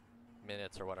 11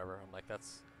 minutes or whatever. I'm like,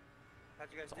 that's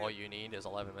all you need is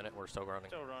 11 minutes. We're still running.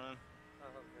 Still running. Oh,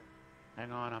 okay.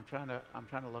 Hang on, I'm trying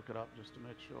to look it up just to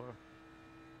make sure.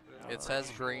 It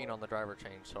says green on the driver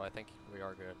change, so I think we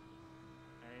are good.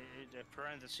 The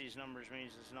parentheses numbers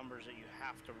means it's numbers that you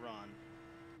have to run.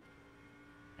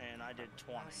 And I did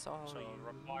 20. So you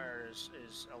require is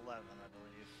 11, I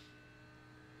believe.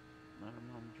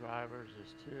 Minimum drivers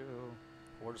is 2.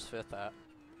 Where's fifth at?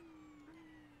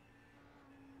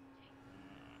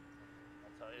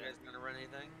 I'll tell You guys gonna run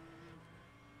anything?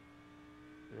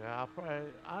 Yeah, I'll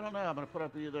probably. I don't know. I'm gonna put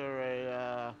up either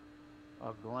a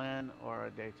Glen or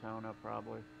a Daytona,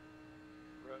 probably.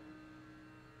 Run.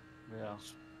 Yeah.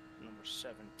 Number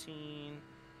 17.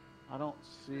 I don't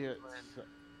see it.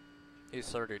 He's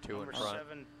 32 Number in front.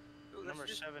 Number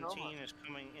 17 is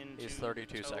coming into. He's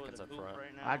 32 the toe of seconds the in boot front.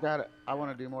 right now. I got it. I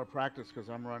want to do more practice because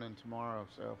I'm running tomorrow.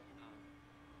 So.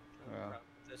 Yeah.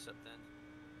 This up then.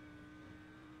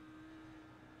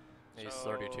 He's So-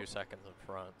 32 seconds in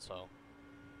front, so.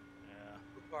 Yeah.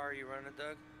 What car are you running,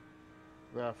 Doug?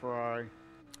 The Ferrari.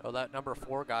 Oh, that number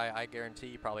 4 guy, I guarantee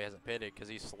he probably hasn't pitted because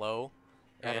he's slow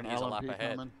Got and an he's a lap LMP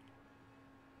ahead. coming.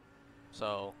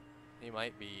 So he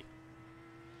might be.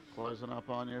 Closing up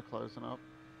on you. Closing up.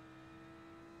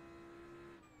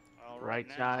 Well, Right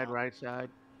now, side. Right side.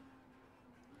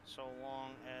 So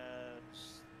long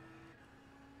as.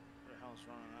 What the hell's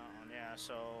running that one? Yeah,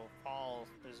 so Paul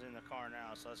is in the car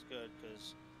now, so that's good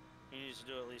because he needs to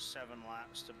do at least 7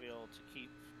 laps to be able to keep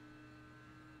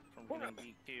from getting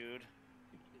DQ'd.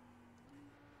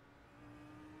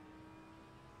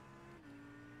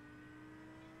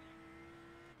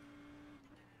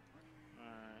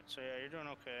 Alright, so yeah, you're doing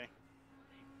okay.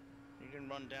 You can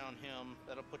run down him.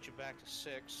 That'll put you back to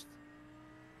 6th.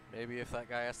 Maybe if that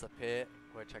guy has to pit,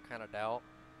 which I kind of doubt.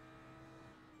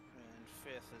 And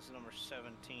 5th is number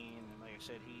 17. And like I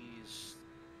said,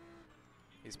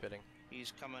 He's pitting.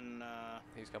 he's coming.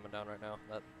 He's coming down right now.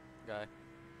 That guy.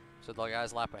 So the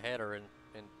guys lap ahead are in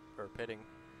or pitting.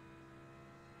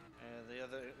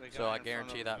 The guy So I in front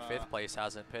guarantee of, that 5th place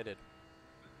hasn't pitted.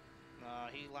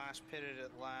 He last pitted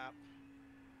at lap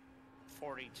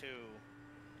 42.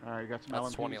 All right, you got some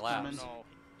That's LMPs 20 laps. coming. No,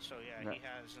 so yeah, Yeah. he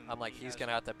hasn't. I'm like, he he's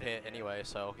gonna have to hasn't pit yet. anyway,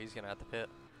 so he's gonna have to pit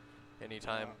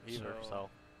anytime Yeah, either. so- So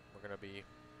we're gonna be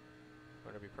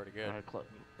pretty good. All right,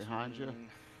 behind you. 16.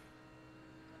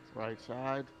 Right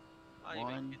side. Oh, you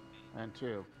 1 make it. and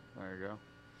 2. There you go.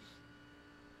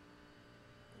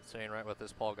 Staying right with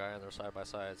this Paul guy, and they're side by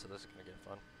side, so this is gonna get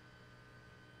fun.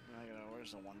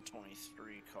 Where's the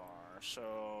 123 car?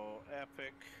 So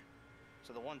Epic.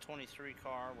 So the 123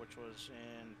 car, which was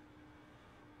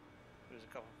a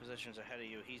couple positions ahead of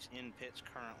you. He's in pits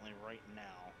currently right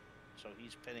now. So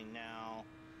he's pitting now.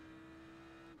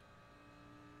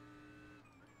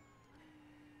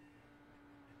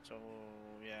 So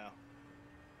yeah.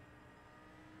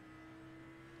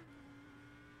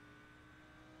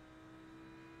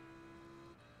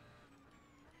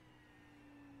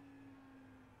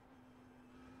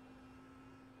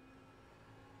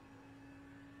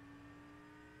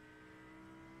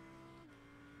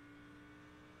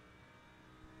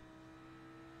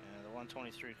 And the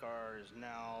 123 car is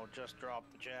now just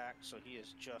dropped the jack, so he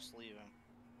is just leaving.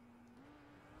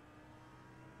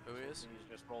 Who is? He's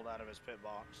just rolled out of his pit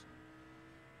box.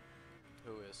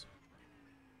 Who is?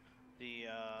 The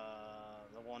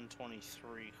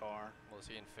 123 car. Was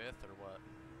he in 5th or what?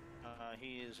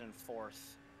 He is in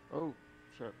 4th. Oh,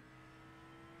 shit.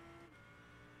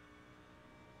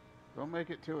 Don't make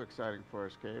it too exciting for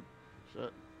us, Gabe.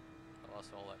 Shit. I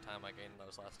lost all that time I gained in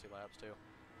those last 2 laps too.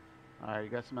 All right, you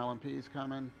got some LMPs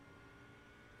coming.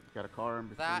 Got a car in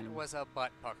between. That was a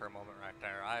butt pucker moment right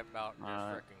there. I about just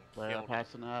All right, freaking Claire killed it.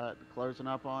 passing that, closing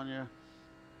up on you.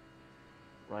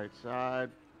 Right side.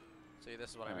 See,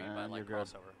 this is what I mean by And like you're good.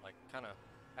 crossover. Like, kind of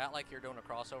act like you're doing a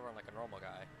crossover on like a normal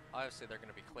guy. Obviously, they're going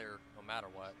to be clear no matter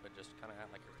what, but just kind of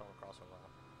act like you're throwing a crossover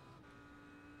on.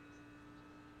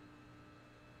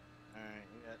 Alright,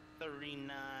 we got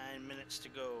 39 minutes to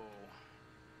go.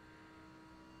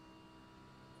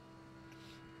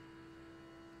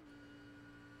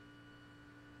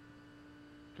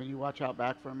 Can you watch out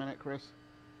back for a minute, Chris?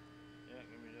 Yeah,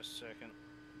 give me just a second.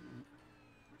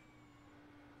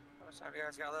 How much time you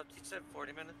guys got left? You said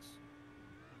 40 minutes?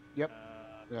 Yep.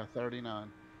 Yeah,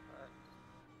 39.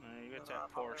 You got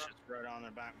that Porsche that's right on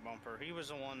their back bumper. He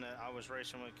was the one that I was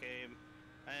racing with, Cabe.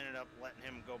 I ended up letting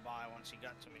him go by once he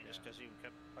got to me, just because he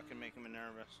kept fucking making me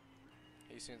nervous.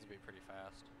 He seems to be pretty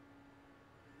fast.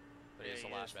 But Yeah, he's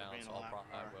a he lap is for down, being so a lap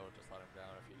I car. will just let him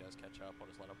down. If he does catch up, I'll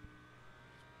just let him.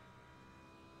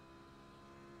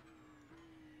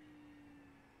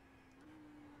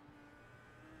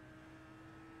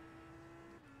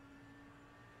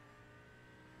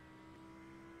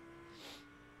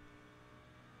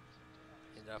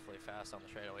 He's definitely fast on the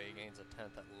straightaway. He gains a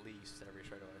tenth at least every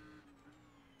straightaway.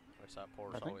 Which that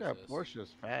Porsche I think always that is. Porsche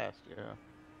is fast, yeah.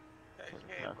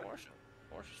 Yeah,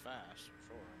 Porsche's fast,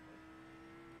 for sure.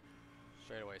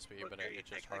 Straightaway speed, but you it's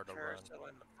just think hard to the car's run. still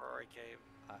in the Ferrari cave?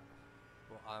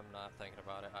 Well, I'm not thinking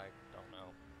about it. I don't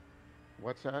know.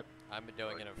 What's that? I've been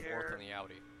doing it in fourth in the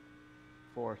Audi.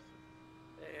 Fourth.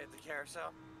 The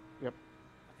carousel? Yep.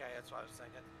 Okay, that's what I was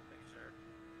thinking. Make sure.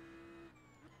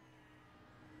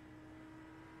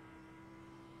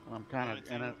 I'm kind of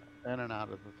in and out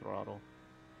of the throttle.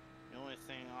 The only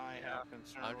thing I have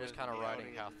concern I'm just with kind of the riding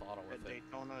Audi half throttle with at it.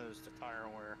 Daytona is the tire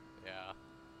wear. Yeah.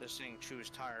 This thing chews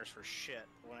tires for shit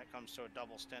when it comes to a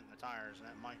double stint in the tires, and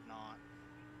it might not.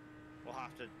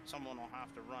 Someone will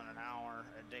have to run an hour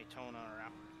at Daytona or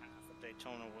hour and a half at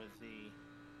Daytona with the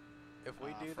If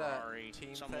we do Ferrari, that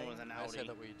team someone thing, with an I Audi. said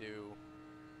that we do.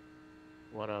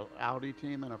 What, a Audi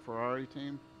team and a Ferrari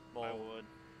team? Well, I would.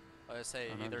 I say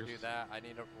And then either do just- that.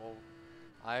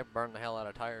 I burn the hell out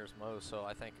of tires most, so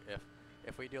I think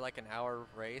if we do like an hour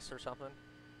race or something,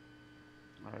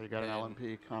 All right, you got an Then-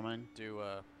 LMP coming. do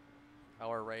a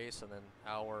hour race and then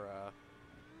hour.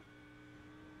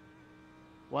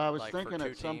 Well, I was like for thinking two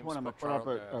at some teams, point I'm gonna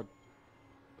but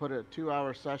put a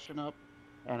 2-hour session up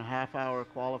and a half-hour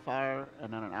qualifier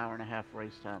and then an hour and a half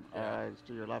race time. Yeah.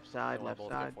 To your left side, we'll left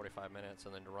both side. get 45 minutes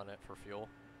and then to run it for fuel.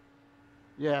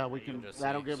 Yeah, we you can. just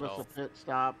That'll see, give us so- a pit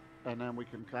stop, and then we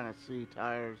can kind of see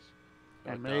tires,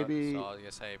 Go and with Doug. maybe. So I'll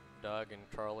just say Doug and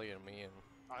Charlie and me and.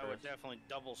 I would Chris. definitely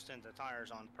double stint the tires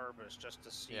on purpose just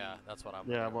to see Yeah, that's what I'm.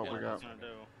 Yeah, gonna what do. we got. gonna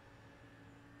do.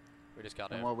 We just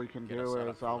got And to. what we can get a do setup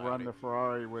is for I'll the run Audi. the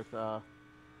Ferrari with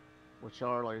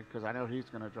Charlie because I know he's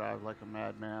gonna drive like a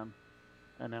madman,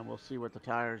 and then we'll see what the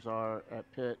tires are at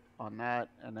pit on that,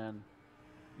 and then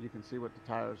you can see what the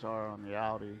tires are on the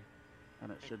Audi,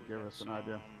 and it I think should we give got us an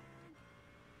idea.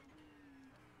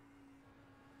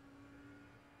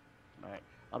 All right,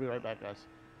 I'll be right back, guys.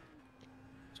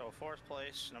 So fourth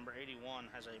place, number 81,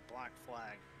 has a black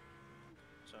flag.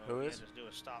 So Who he is? had to do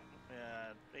a stop.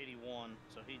 81.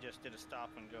 So he just did a stop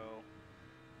and go.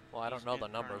 Well, I don't He's know in the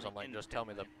numbers. I'm currently like, in just the tell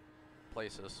pit me the lane.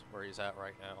 places where he's at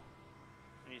right now.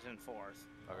 He's in fourth.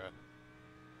 Okay.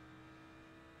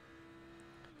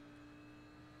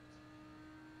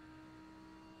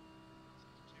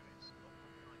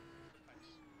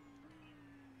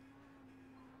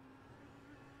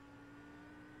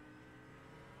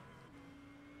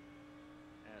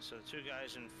 Yeah, so the two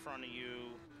guys in front of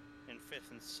you in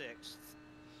fifth and sixth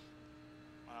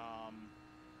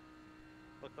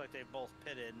looked like they both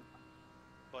pitted,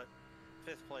 but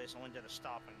fifth place only did a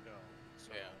stop and go.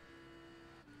 So Yeah.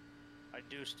 I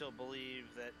do still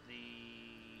believe that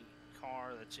the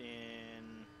car that's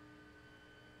in,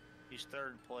 he's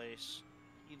third place,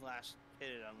 he last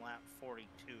pitted on lap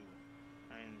 42,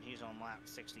 and he's on lap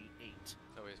 68.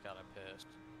 So he's got a pit.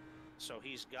 So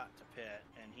he's got to pit,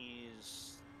 and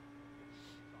he's,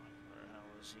 where the hell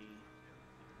is he?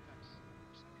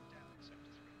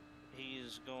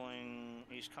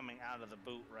 He's coming out of the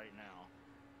boot right now.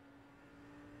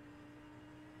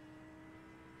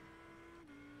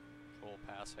 So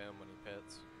we'll pass him when he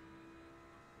pits.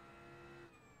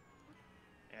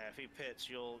 Yeah, if he pits,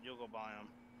 you'll go by him.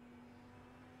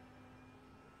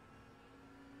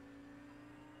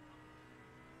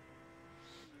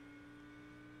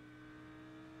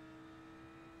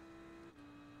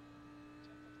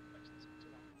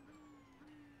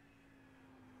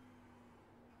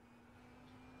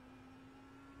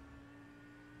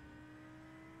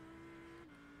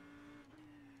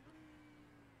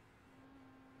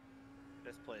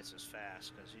 Fifth place is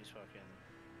fast because he's fucking.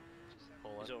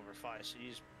 Pull He's it.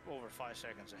 He's over 5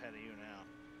 seconds ahead of you now.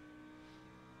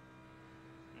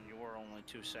 And you were only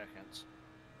 2 seconds.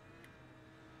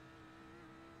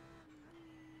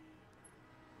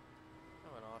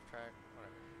 I went off track.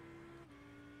 Whatever.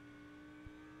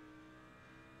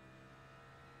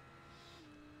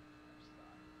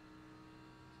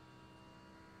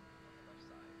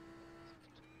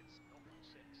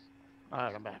 All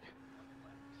right, I'm back.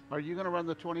 Are you gonna run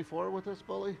the 24 with us,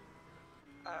 Bully?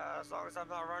 As long as I'm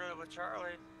not running it with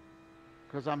Charlie.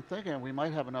 Because I'm thinking we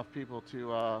might have enough people to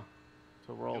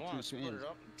roll You want two to split teams. it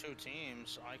up in 2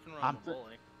 teams? I can run the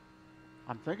bully.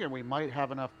 I'm thinking we might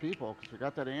have enough people because we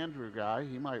got that Andrew guy.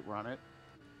 He might run it.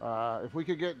 If we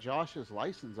could get Josh's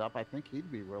license up, I think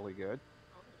he'd be really good.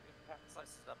 Oh, we can pack his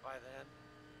license up by then.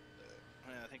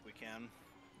 Yeah, I think we can.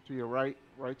 To your right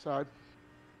side.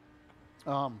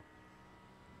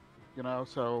 You know,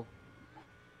 so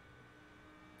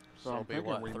So I'm it'll be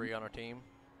thinking what, we 3 on our team?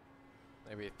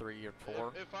 Maybe 3 or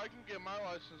 4? If I can get my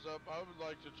license up, I would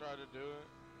like to try to do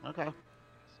it. Okay.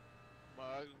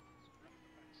 But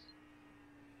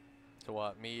So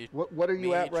what, me, What are you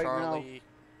me, at right Charlie,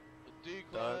 the D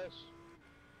Doug. class.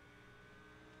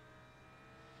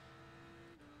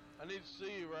 I need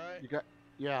C, right? You got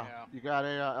yeah. Yeah. You got a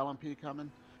LMP coming.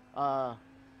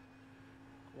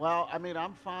 Well, I mean,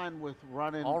 I'm fine with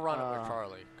running. I'll run it with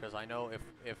Charlie, because I know if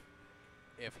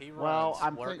he runs, Well,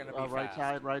 I'm we're thinking going to be right fast.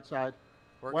 side, right side.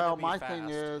 We're Well, gonna be my fast, thing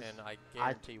is, and I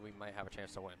guarantee we might have a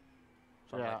chance to win.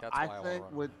 So I'm Yeah, like, that's I why I think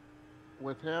want to run.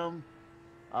 with him,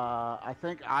 I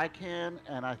think I can,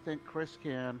 and I think Chris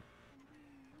can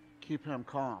keep him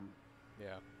calm.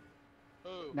 Yeah.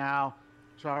 Who? Now,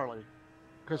 Charlie,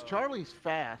 because Charlie's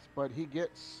fast, but he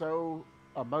gets so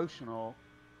emotional,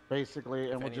 basically,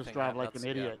 and If will just anything, drive like that's- an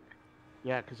idiot.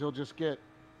 Yeah, because he'll just get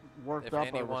worked If up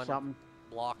over anyone something.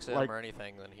 blocks him like- or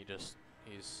anything, then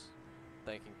he's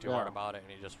thinking too Yeah. hard about it,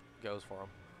 and he just goes for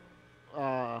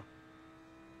him.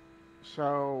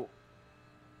 So,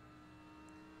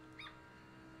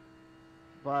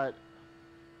 but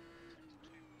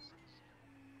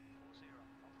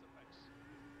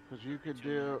because you could 2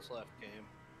 do, minutes left, Gabe.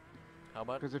 How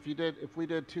much? because if we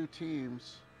did 2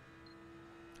 teams,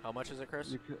 How much is it, Chris?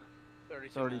 you could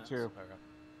 32. 32. minutes. Okay.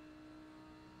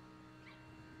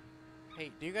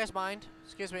 Hey, do you guys mind?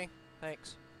 Excuse me.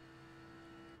 Thanks.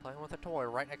 Playing with a toy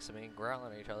right next to me and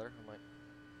growling at each other. I'm like,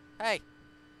 hey!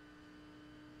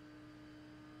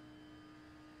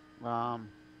 Um,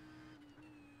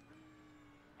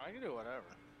 I can do whatever.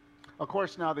 of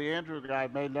course, now the Andrew guy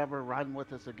may never run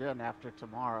with us again after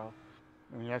tomorrow,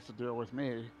 and he has to do it with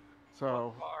me.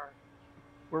 So Car.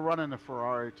 we're running the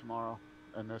Ferrari tomorrow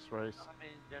in this race. I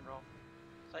mean, in general.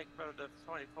 It's like about the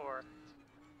 24.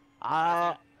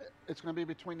 It's going to be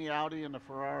between the Audi and the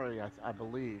Ferrari, I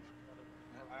believe.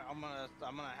 I'm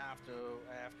gonna have to,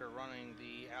 after running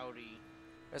the Audi.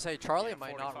 I say Charlie Yeah,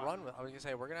 might not 45. run with. I was gonna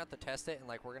say we're gonna have to test it, and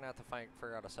like we're gonna have to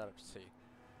figure out a setup to see.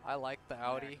 I like the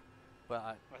Audi, but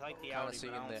I like the kinda Audi,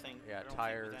 seeing but I don't the- think, yeah, I don't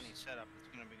tires. think with any setup it's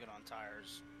gonna be good on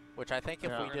tires. which I think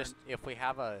if Yeah. we just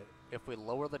if we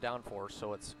lower the downforce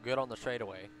so it's good on the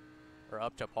straightaway, or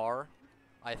up to par,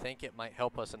 I think it might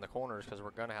help us in the corners because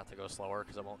we're gonna have to go slower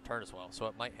because it won't turn as well. So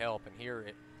it might help. And here,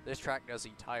 this track does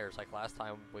eat tires. Like last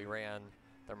time we ran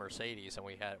the Mercedes and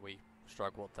we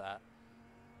struggled with that.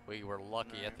 We were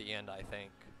lucky at the end, I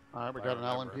think. All right, we If I got an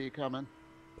remember. LMP coming.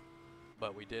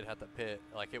 But we did have to pit.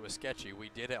 Like it was sketchy. We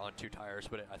did it on 2 tires,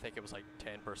 but I think it was like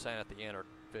 10% at the end or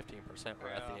 15%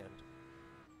 right at the Yeah. end.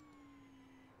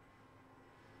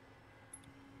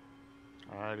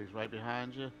 All right, he's right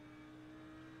behind you.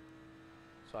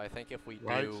 So I think if we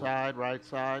Right do side, right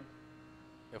side.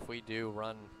 if we do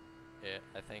run it,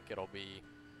 I think it'll be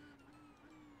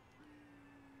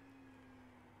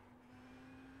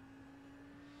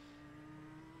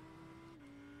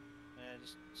Yeah,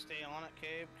 just stay on it,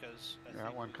 Cabe, because I Yeah,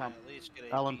 think one we come- can at least get a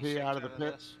LMP P6 out of the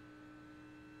pit. this.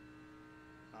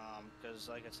 Because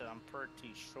like I said, I'm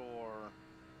pretty sure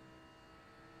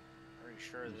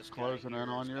He's this guy closing in here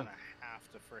on is you. gonna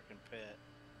have to frickin' pit.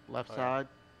 Left Oh, yeah. side.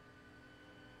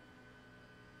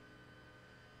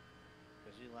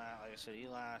 Because like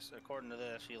I said, according to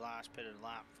this, he last pitted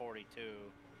lap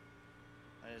 42.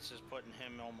 And it's just putting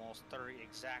him almost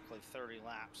exactly 30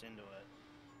 laps into it.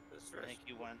 This I think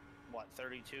you went, what,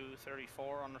 32,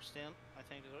 34 on the stint, I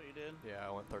think is what you did? yeah,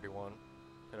 I went 31.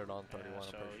 Hit it on 31, Yeah,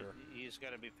 so I'm pretty sure. he's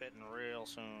got to be pitting real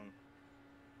soon.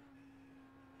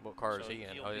 What car is so he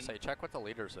in? he'll I was be- gonna say check what the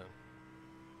leader's in.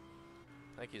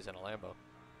 I think he's in a Lambo.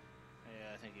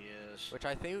 Yeah, I think he is. Which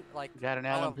I think, like, Got an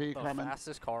out of LMP the coming.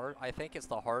 fastest car, I think it's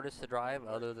the hardest to drive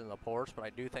other than the Porsche, but I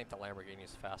do think the Lamborghini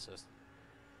is the fastest.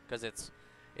 Because it's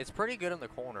pretty good in the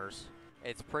corners.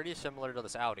 It's pretty similar to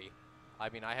this Audi. I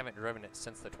mean, I haven't driven it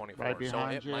since the 24, Right so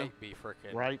behind it you. might be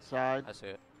freaking... Right side. I see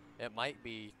it. It might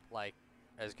be, like,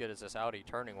 as good as this Audi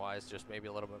turning-wise, just maybe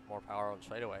a little bit more power on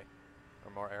straightaway.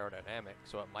 Or more aerodynamic,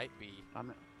 so it might be...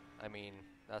 I mean,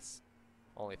 that's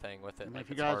only thing with it. And Like, if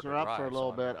you it's guys hard to are up for a drive, so little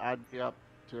I'm bit, not- I'd be up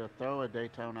to throw a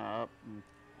Daytona up and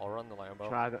I'll run the Lambo.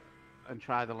 try to and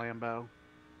try the Lambo.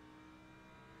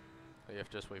 If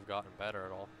just we've gotten better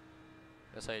at all.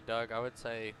 I say, Doug, I would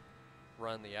say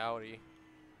run the Audi.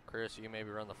 Chris, you maybe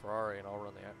run the Ferrari, and I'll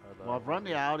run the. Well, I've run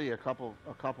the Audi a couple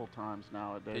times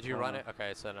now at Did you run it?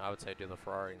 Okay, so then I would say do the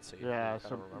Ferrari and see. Yeah.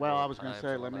 So well, I was gonna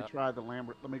say let me try the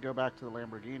Lamborghini. Let me go back to the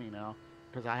Lamborghini now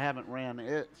because I haven't ran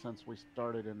it since we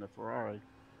started in the Ferrari.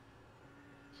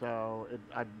 So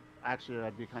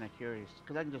I'd be kind of curious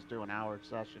because I can just do an hour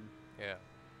session. Yeah.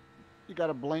 You got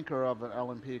a blinker of an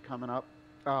LMP coming up.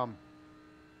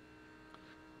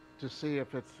 To see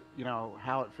if it's, you know,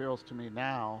 how it feels to me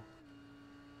now.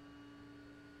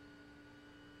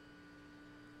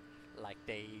 Like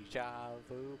deja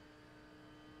vu.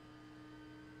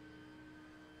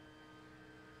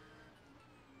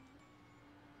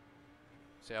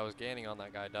 See, I was gaining on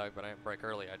that guy, Doug, but I didn't brake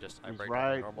early. I He's braked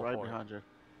right, on the normal right point. behind you.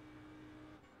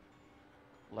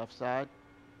 Left side.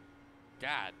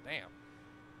 God damn.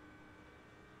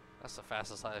 That's the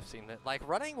fastest I've seen it. Like,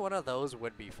 running one of those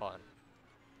would be fun.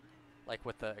 Like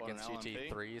with the against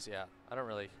GT3s, yeah. I don't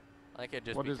really. I think it'd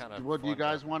just be kind of. Would you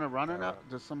guys want to run it up?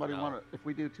 Does somebody want to? If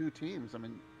we do 2 teams, I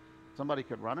mean, somebody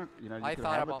could run it. You know, I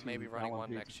thought about maybe running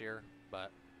one next year,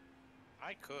 but.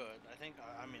 I could. I think.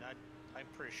 I mean, I'm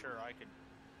pretty sure I could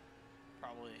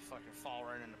probably fucking fall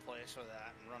right into place with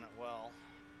that and run it well.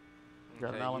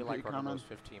 Got an Okay, you LMP like running coming? those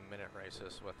 15-minute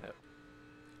races with it.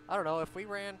 I don't know if we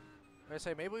ran. I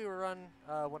say maybe we run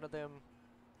one of them.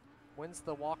 When's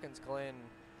the Watkins Glen?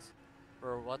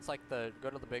 Or what's like go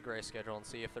to the big race schedule and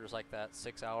see if there's like that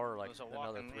 6-hour, like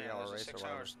another 3-hour race or 6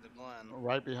 whatever. hours to the Glen.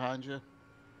 Right behind you.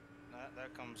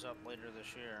 That comes up later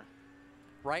this year.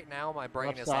 Right now, my brain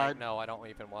Left is side. like, no, I don't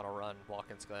even want to run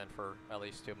Watkins Glen for at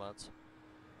least 2 months.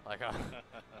 Like,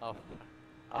 oh,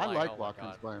 I like oh my Watkins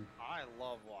God. Glen. I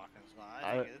love Watkins Glen.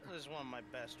 I think this is one of my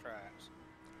best tracks.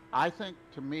 I think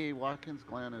to me Watkins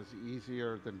Glen is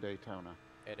easier than Daytona.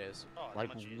 It is. Oh, it's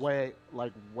Like much easier.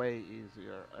 way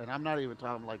easier. And I'm not even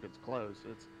talking like it's close.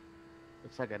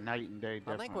 It's like a night and day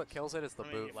difference. I think what kills it is the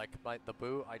I mean, boot. Like the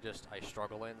boot, I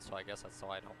struggle in, so I guess that's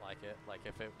why I don't like it. Like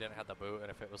if it didn't have the boot and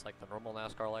if it was like the normal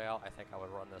NASCAR layout, I think I would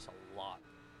run this a lot.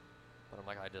 But I'm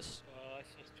like, I just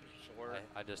It's just too short.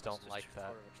 I just don't like too that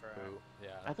short of a track. boot. Yeah.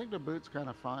 I think the boot's kind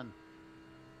of fun.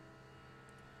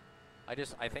 I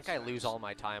think I lose all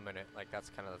my time in it. Like that's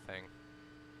kind of the thing.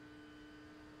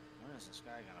 When is this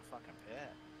guy gonna fucking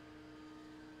pit?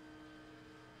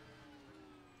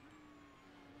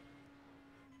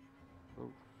 Oh.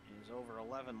 He's over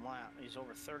 11 laps. He's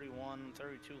over 31,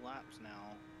 32 laps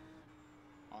now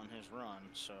on his run,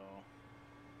 so.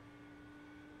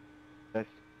 Yes.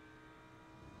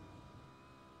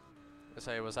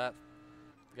 Say, was that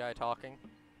guy talking?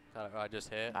 That I just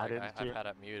hit? I Like, didn't see I've it. had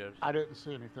it muted. I didn't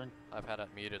see anything. I've had it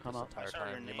muted Come this up. I entire saw your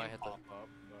time. You name might hit the. pop up,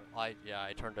 but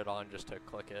I turned it on just to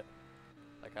click it.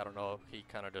 Like I don't know. He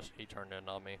kind of he turned in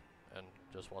on me and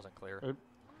just wasn't clear.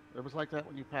 It was like that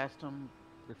when you passed him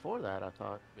before that. I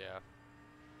thought Yeah.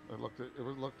 it looked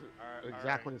Alright,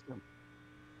 exactly the same.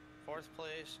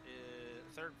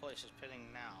 third place is pitting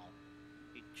now.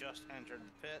 He just entered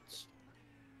the pits.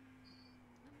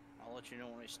 I'll let you know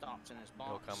when he stops in his box.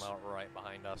 He'll come out right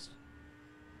behind us.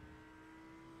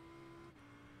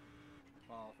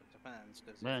 Well, it depends.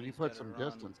 Cause Man, if you he's put got a some run-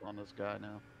 distance on this guy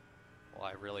now. Well,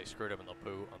 I really screwed him in the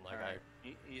boot. I'm like, Alright,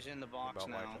 he's in the box about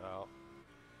now. wiped it out.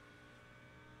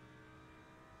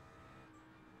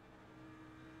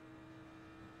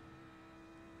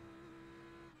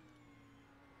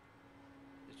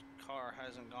 His car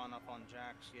hasn't gone up on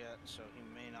jacks yet, so he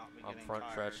may not be I'm getting front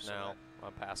tires, stretch so now. that-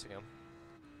 I'm passing him.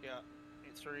 Yeah,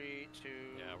 3, 2,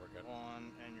 Yeah, we're good.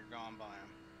 1, and you're gone by him.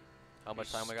 How much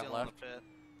He's time we got still in left? the pit.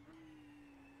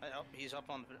 He's up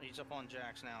on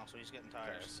jacks now, so he's getting Okay,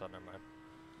 tires. so never mind.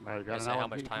 All right, I got an say how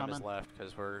much LMP time is coming? left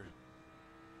because we're.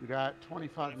 You got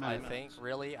 25 I minutes. think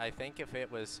really, I think if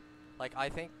it was, like, I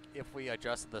think if we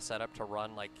adjusted the setup to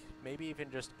run like maybe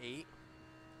even just 8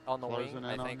 on the Closing wing, in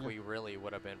I on think you? we really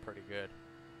would have been pretty good.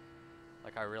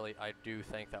 Like I do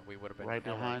think that we would have been Right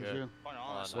hella behind good. you. Quite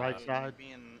On, honestly, right side.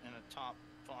 being in a top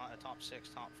 6,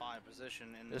 top 5 position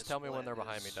in Just this tell me when split they're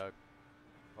behind me, is- Doug.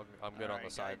 I'm good on the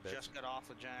Alright, side guy bits. just got off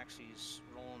the jacks. He's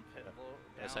rolling pit Yeah.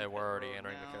 down I say pit we're already road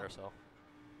entering now, the carousel.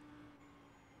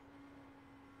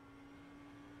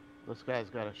 This guy's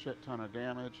got a shit ton of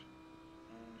damage.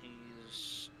 and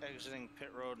he's exiting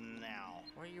pit road now.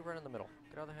 Why are you running in the middle?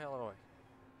 Get out of the hell of the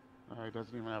way. He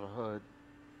doesn't even have a hood,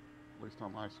 at least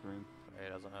on my screen. He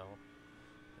doesn't know.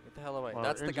 Get the hell away. Well,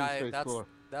 That's the engine guy. stays cooler.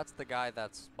 That's the guy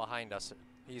that's behind us.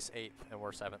 He's 8th and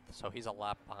we're 7th, so he's a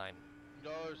lap behind. $6.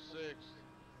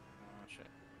 Oh shit.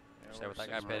 Yeah, So we're with that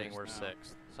guy 6th pitting, place we're now.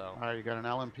 6th. So All right, you got an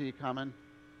LMP coming.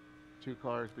 2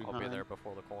 cars behind. I'll be there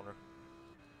before the corner.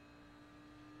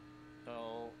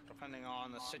 So, depending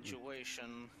on the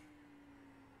situation,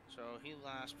 so he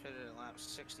last pitted at lap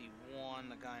 61,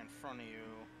 the guy in front of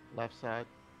you. Left side.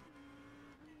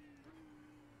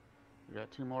 We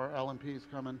got 2 more LMPs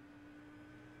coming.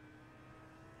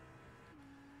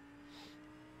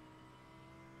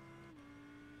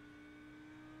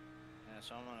 Yeah,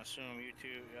 so I'm going to assume you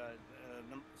two,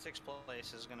 6th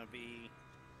place is going to be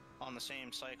on the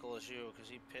same cycle as you, because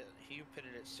he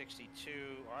pitted at 62,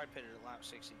 or I pitted at lap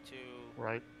 62.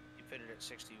 Right. He pitted at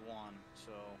 61,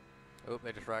 so... Oop,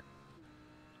 they just wrecked.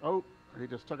 Oh, he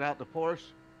just took out the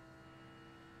Porsche.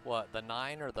 What, the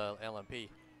 9 or the LMP?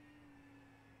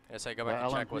 I say go back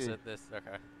and check, was it this?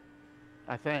 Okay.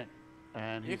 I think.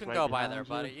 And you he's can right go by there, behind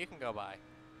buddy. you. You can go by.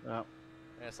 Yep.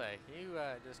 I say, you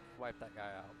just wiped that guy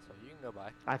out, so you can go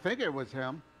by. I think it was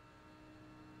him.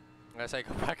 I say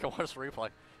go back and watch the replay.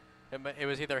 It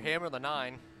was either him or the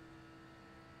 9.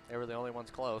 They were the only ones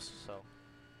close, so.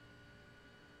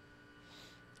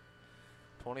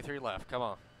 23 left, come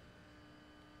on.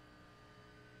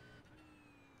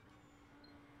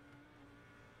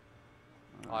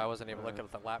 Oh, I wasn't even looking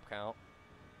at the lap count.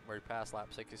 Where he passed lap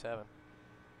 67.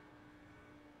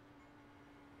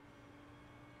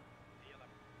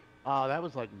 Oh, that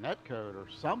was like netcode or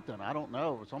something. I don't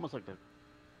know. It's almost like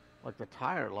the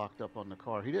tire locked up on the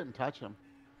car. He didn't touch him.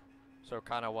 So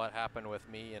kind of what happened with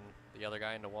me and the other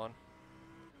guy into one.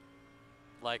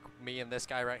 Like me and this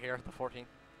guy right here, the 14.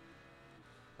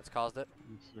 That's caused it.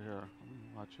 Let's see here. Let me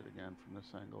watch it again from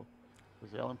this angle.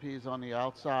 Because the LMP's on the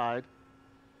outside.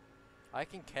 I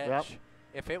can catch. Yep.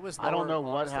 If it was lower, I don't know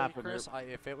what honestly, happened. Chris,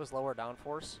 if it was lower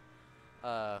downforce,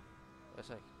 let's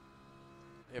see.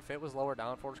 If it was lower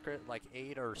downforce, like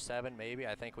 8 or 7 maybe,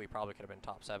 I think we probably could have been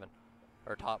top 7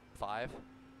 or top 5,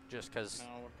 just because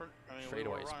we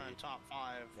were running top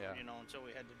 5, yeah. you know, until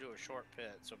we had to do a short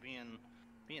pit. So being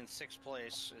 6th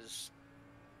place is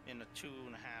in the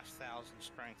 2,500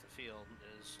 strength of field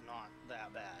is not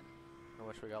that bad. How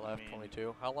much we got left?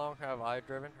 22. How long have I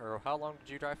driven, or how long did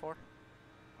you drive for?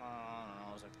 I don't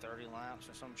know. It was like 30 laps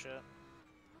or some shit.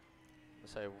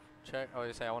 Let's say check. Oh,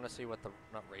 you say I want to see what the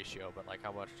not ratio, but like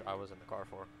how much I was in the car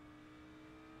for.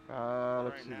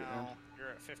 Let's right see. Now you're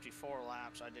at 54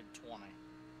 laps. I did 20.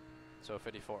 So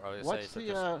 54. Oh, you What's say,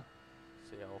 the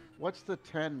so what's the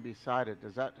 10 beside it?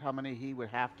 Is that how many he would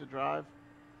have to drive?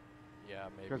 Yeah,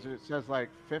 maybe. Because it says like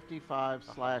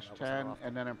 55/10, off.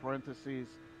 and then in parentheses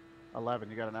 11.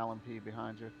 You got an LMP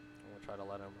behind you. I'm gonna try to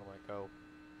let him go.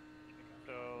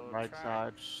 So Right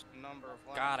side. Number of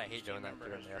laps God, I hate each doing team that member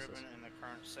during has the S's. driven in the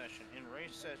current session. In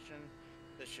race session,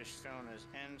 this is shown as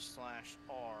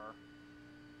N/R,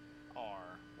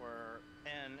 where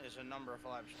N is a number of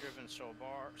laps driven so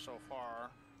far.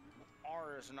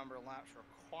 R is the number of laps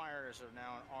required as of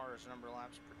now, and R is the number of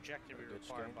laps projected to be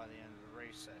required by the end of the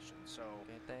race session. So,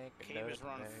 Cabe has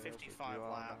run 55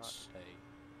 laps.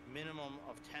 Minimum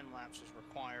of 10 laps is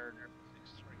required,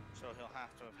 so he'll have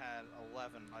to have had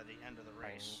 11 by the end of the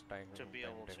race to be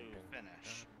able to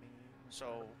finish.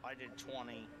 So I did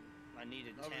 20. I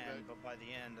needed 10, but by the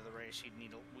end of the race,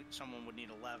 someone would need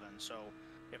 11. So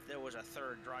if there was a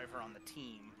third driver on the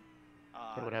team,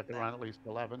 He would have to run at least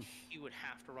 11. He would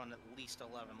have to run at least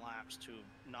 11 laps to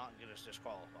not get us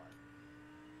disqualified.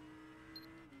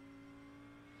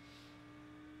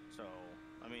 So,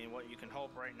 I mean, what you can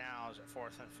hope right now is at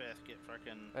 4th and 5th get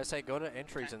frickin'... I say go to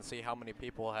entries and see how many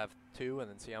people have 2, and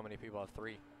then see how many people have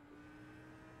 3.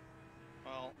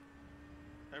 Well,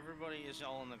 everybody is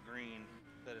all in the green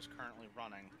that is currently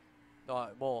running.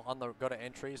 Well, go to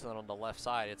entries, and then on the left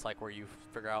side, it's like where you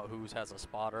figure out who has a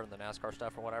spotter and the NASCAR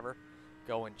stuff or whatever.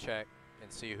 Go and check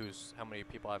and see how many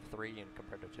people have 3 and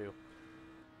compared to 2.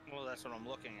 Well, that's what I'm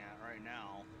looking at right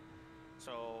now.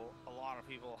 So a lot of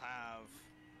people have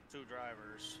 2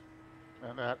 drivers.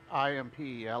 And that IMP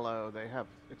yellow,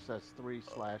 it says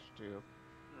 3/2.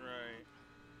 Right.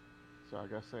 So I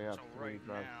guess they have so 3 right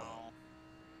drivers. now,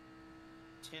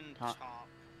 Tin Top,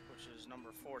 which is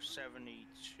number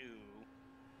 472,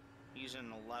 he's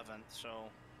in 11th, so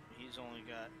he's only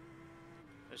got,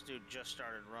 this dude just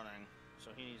started running,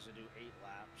 so he needs to do 8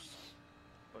 laps,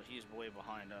 but he's way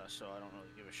behind us, so I don't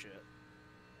really give a shit.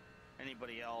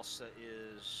 Anybody else that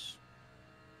is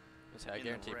I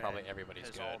guarantee probably everybody's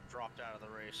has good. all dropped out of the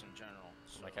race in general.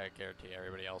 So. Like I guarantee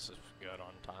everybody else is good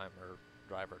on time or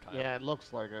driver time. Yeah, it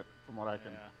looks like it from what I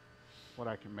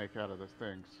can make out of the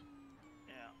things.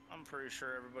 Yeah, I'm pretty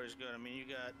sure everybody's good. I mean, you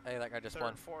got hey, that guy just 3rd,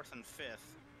 won. 4th, and 5th.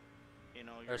 You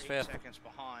know, you're There's 8 5th. seconds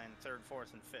behind 3rd,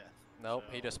 4th, and 5th. Nope,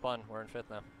 so. he just spun. We're in 5th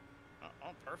now.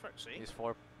 Oh, perfect. See.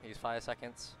 He's 5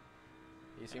 seconds.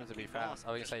 He seems to be keep going. fast.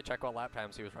 I was gonna say, check what lap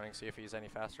times he was running, see if he's any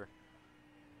faster.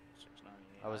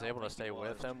 698. I was able to don't think stay he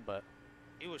with was. him, but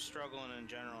He was struggling in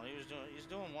general. He's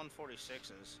doing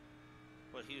 146s,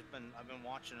 but I've been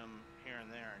watching him here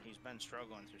and there, and he's been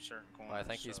struggling through certain corners. I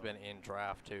think he's so, been in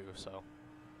draft too. So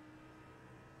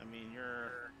I mean,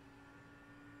 you're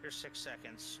 6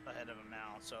 seconds ahead of him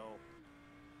now, so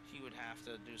he would have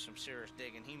to do some serious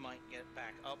digging. He might get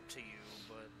back up to you,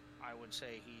 but I would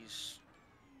say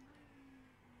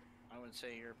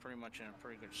you're pretty much in a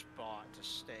pretty good spot to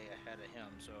stay ahead of him.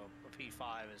 So a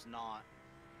P5 is not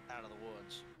out of the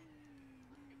woods.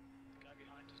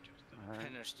 All right.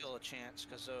 And there's still a chance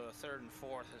because the third and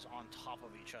fourth is on top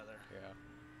of each other.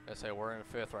 yeah, I say we're in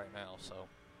fifth right now. So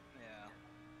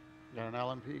Yeah. Got an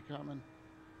LMP coming.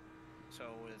 So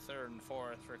with third and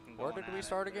fourth, freaking Where going did we at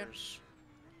start it, again? there's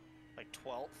like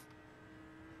 12th.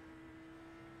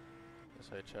 let's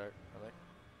say check. I think.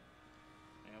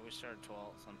 Yeah, we started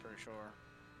 12th. I'm pretty sure.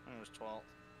 I think it was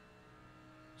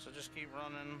 12th. So just keep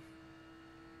running.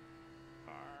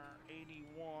 Car 81.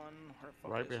 Where the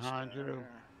fuck Right is this behind guy? you. Right here.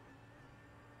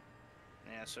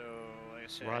 Yeah, so like I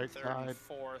said, Right third side. and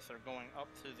fourth are going up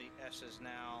through the S's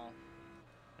now.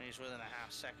 And he's within a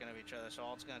half second of each other, so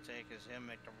all it's going to take is him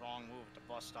make the wrong move at the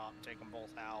bus stop, take them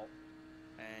both out,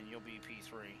 and you'll be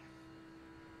P3.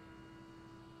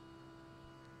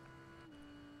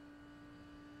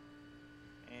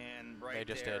 And right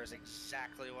just there did. is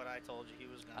exactly what I told you he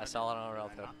was going to I do. saw it on Did I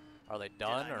relative. not? Are they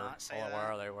done I or not say where that?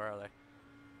 are they? Where are they?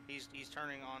 He's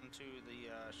turning onto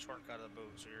the shortcut of the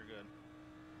boot, so you're good.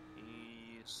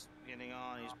 He's getting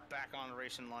on. He's back on the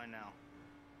racing line now.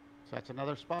 So that's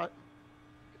another spot.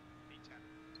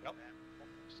 Yep.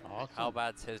 Awesome. How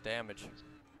bad's his damage?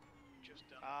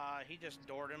 He just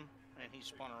doored him, and he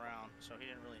spun around, so he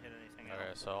didn't really hit anything Okay,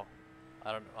 else. so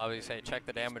I don't. I would say check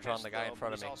the He's damage on pissed the guy in though,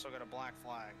 front but of me. He's also got a black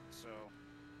flag, so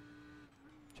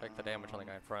Check the damage on the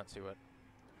guy in front. See what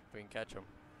if we can catch him.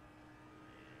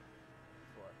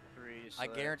 what, 3, so I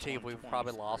that's guarantee we've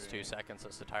probably lost 2 123. seconds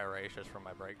since the tire race just from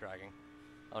my brake dragging.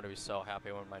 I'm gonna be so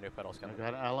happy when my new pedal's I coming.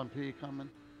 got an LMP coming.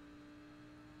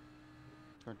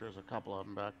 I think there's a couple of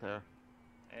them back there.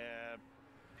 Yeah,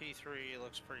 P3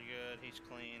 looks pretty good. He's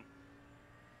clean.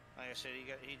 Like I said,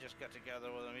 he just got together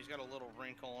with him. He's got a little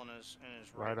wrinkle in his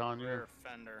Right on you. rear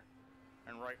fender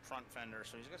and right front fender,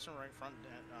 so he's got some right front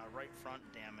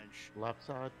damage. Left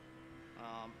side.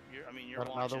 You're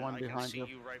Got another watching. one I can behind see you.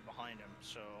 you right behind him.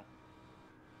 So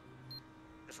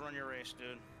just run your race,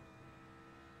 dude.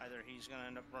 Either he's gonna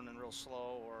end up running real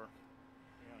slow, or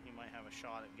he might have a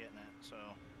shot at getting it. So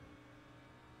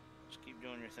just keep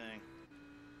doing your thing.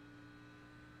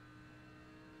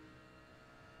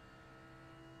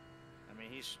 I mean,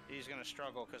 he's gonna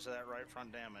struggle because of that right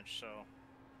front damage. So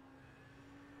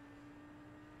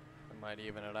We might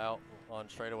even it out on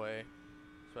straightaway,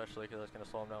 especially because that's gonna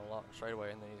slow him down a lot on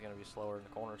straightaway, and then he's gonna be slower in the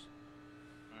corners.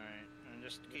 all right, and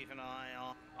just keep an eye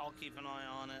on. I'll keep an eye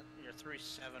on it. You're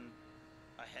 3-7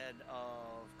 ahead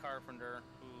of Carpenter,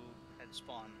 who had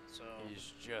spun. So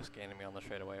He's just gaining me on the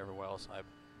straightaway everywhere else. I'm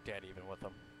dead even with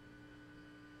him.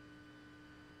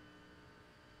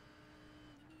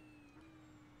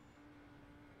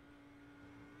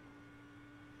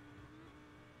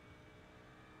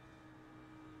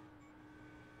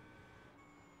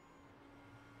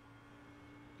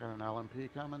 Got an LMP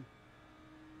coming.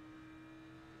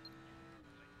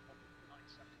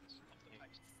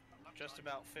 just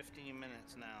about 15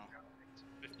 minutes now.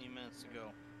 15 minutes to go.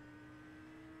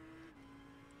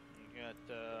 You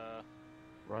got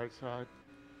Right side.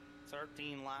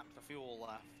 13 laps of fuel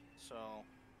left, so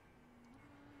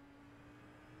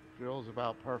Fuel's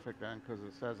about perfect then, because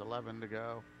it says 11 to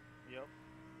go. yep.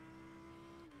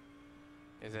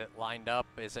 Is it lined up?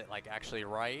 Is it like actually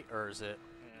right, or is it?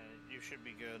 You should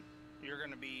be good.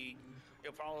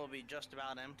 You'll probably be just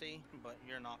about empty, but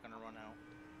you're not gonna run out.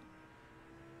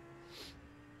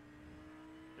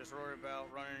 Just worry about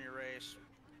running your race,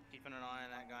 keeping an eye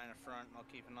on that guy in the front, and I'll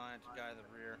keep an eye on the guy in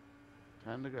the rear.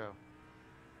 10 to go.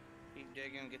 Keep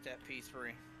digging, get that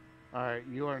P3. All right,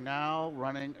 you are now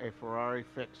running a Ferrari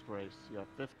fixed race. You have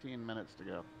 15 minutes to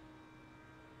go.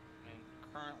 And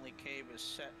currently Cabe is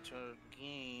set to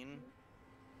gain,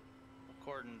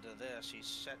 according to this, he's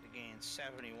set to gain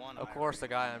 71. Of course, the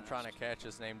guy I'm iRacing trying to points. catch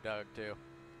is named Doug too.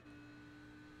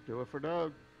 Do it for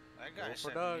Doug. That Go guy's for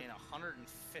set Doug. to gain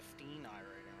 115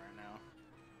 iRating right now.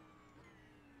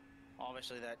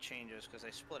 Obviously that changes because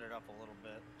they split it up a little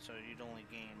bit, so you'd only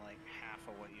gain like half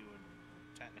of what you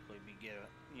would technically be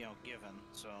given.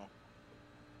 So,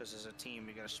 because as a team,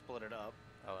 you got to split it up.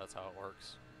 Oh, that's how it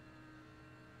works.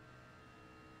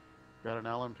 Got an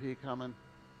LMP coming.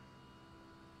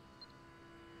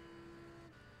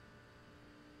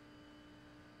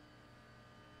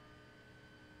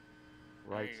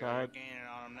 Right There you go, side. you're gaining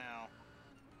on him now.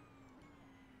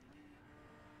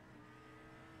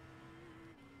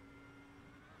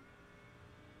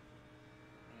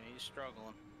 Yeah, he's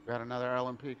struggling. Got another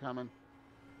LMP coming.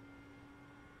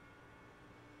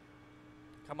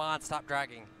 Come on, stop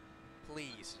dragging.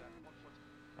 Please.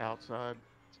 Outside.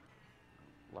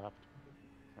 Left.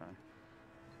 Okay.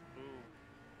 Ooh.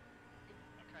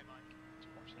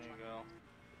 There you go.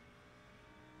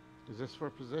 Is this for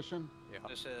position? Yeah.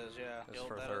 This is, yeah. This is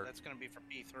for third. That's gonna be for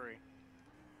P3.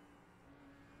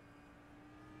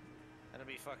 That'll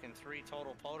be fucking 3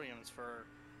 total podiums for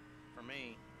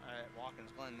me at Watkins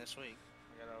Glen this week.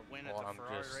 I got a win Well, at the I'm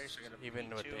Ferrari just, race. I got a even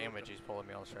with P2 damage, he's pulling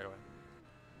me on the straightaway.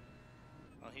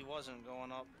 Well, he wasn't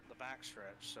going up the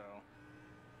backstretch, so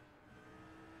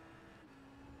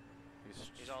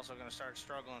he's also going to start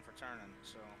struggling for turning.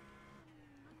 So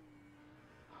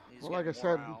he's Well, like I getting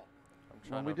wore said, out.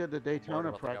 when we did the Daytona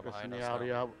about the guy practice in behind the us Audi,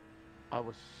 now. I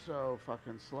was so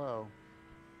fucking slow.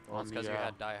 Well, on it's because the, you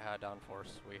had high downforce.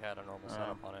 We had a normal Oh.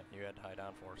 setup on it. You had high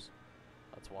downforce.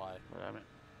 That's why. But I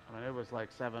mean, it was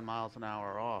like 7 miles an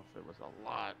hour off. It was a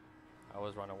lot. I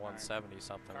was running 170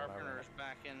 something when I ran Carpenter's it.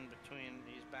 back in between.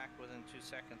 He's back within 2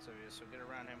 seconds of you, so get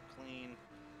around him clean.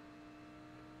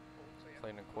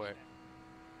 Clean and quick.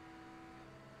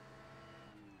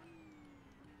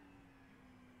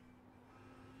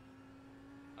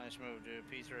 Nice move, dude.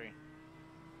 P3.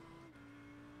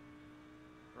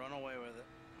 Run away with it.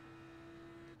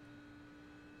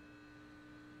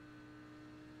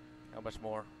 How much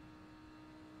more?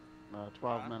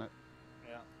 12 Huh? minutes.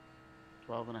 Yeah.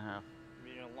 12 and a half.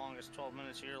 Be the longest 12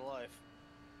 minutes of your life.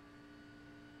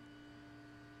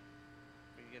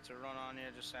 If he gets a run on you,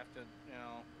 just have to, you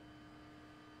know.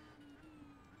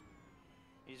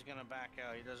 He's gonna back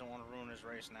out. He doesn't want to ruin his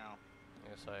race now.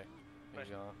 Yes, he's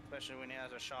gone. Especially when he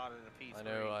has a shot at a P3. I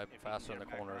know I'm if he can faster in get the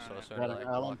back corner, around so it. as soon Got as an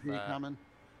I block LMP that, coming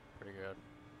pretty good.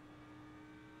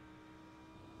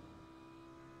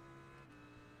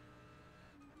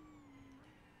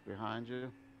 behind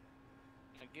you.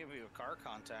 I'll give you a car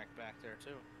contact back there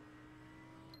too.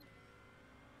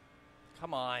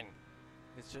 Come on.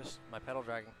 It's just my pedal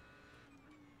dragging.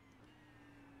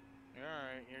 You're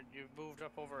alright. You've moved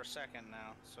up over a second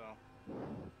now, so.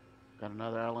 Got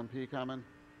another LMP coming.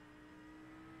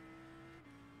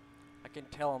 I can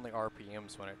tell on the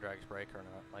RPMs when it drags brake or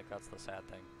not. Like, that's the sad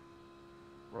thing.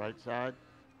 Right side.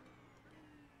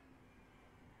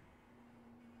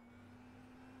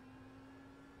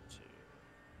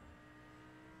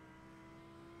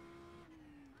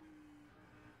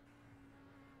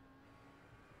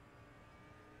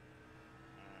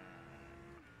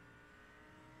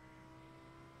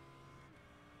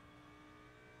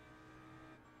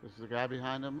 This is the guy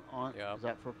behind him on. Yeah. Is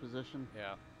that for position?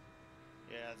 Yeah,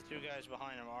 Yeah, the 2 guys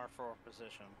behind him are for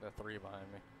position. the 3 behind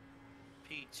me.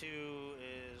 P2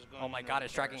 is going. Oh my into god, the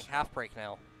it's dragging carousel. half brake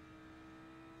now.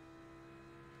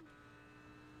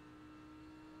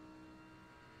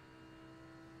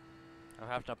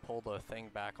 I have to pull the thing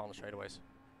back on the straightaways.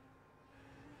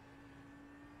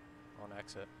 On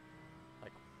exit.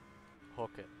 Like,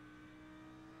 hook it.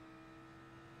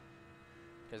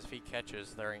 Because if he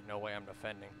catches, there ain't no way I'm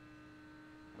defending.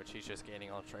 Which he's just gaining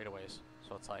on straightaways.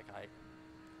 So it's like,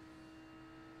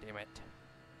 damn it.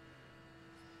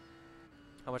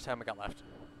 How much time we got left?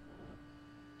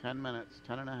 10 minutes.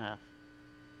 10 and a half.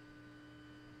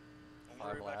 Don't 5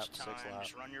 worry about laps, your 6 time. laps.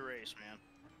 Just run your race, man.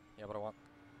 Yeah, but I want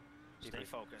Stay P3.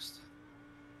 focused.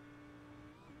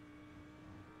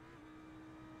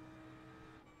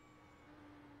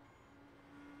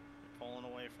 You're pulling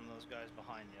away from those guys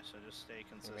behind you, so just stay You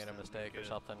consistent. made a mistake or Good.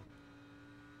 something.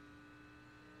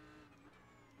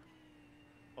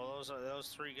 Well, those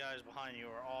 3 guys behind you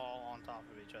are all on top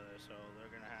of each other, so they're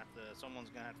gonna have to. Someone's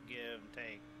gonna have to give and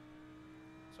take.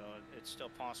 So it's still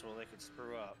possible they could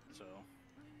screw up. So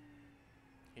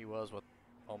He was with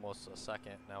almost a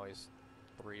second. Now he's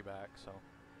 3 back, so.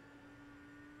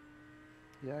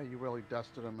 Yeah, you really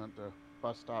dusted him at the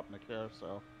bus stop in the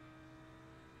carousel.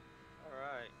 all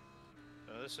right.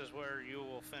 So this is where you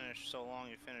will finish. So long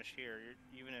you finish here.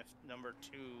 Even if number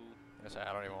 2, I say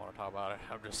I don't even want to talk about it.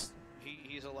 I'm just,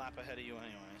 he's a lap ahead of you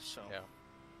anyway. So yeah.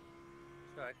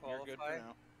 Should I you're good for qualify?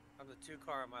 now. I'm the 2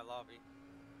 car in my lobby.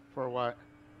 For what?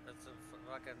 That's a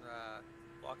fucking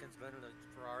Watkins Glen in a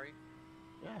Ferrari.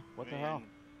 Yeah, what I the hell? mean,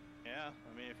 Yeah,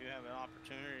 I mean, if you have an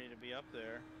opportunity to be up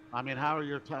there, I mean, how are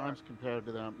your times compared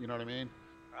to them? You know what I mean?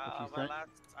 you My think- last,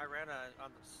 I ran on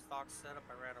the stock setup.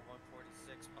 I ran a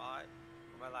 146.5.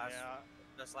 My last yeah,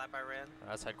 this lap I ran.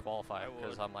 I said qualify I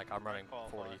because would. I'm like, I'm running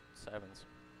qualify. 47s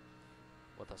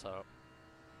with the setup.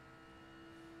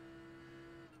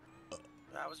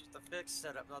 That was with the fixed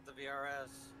setup, not the VRS.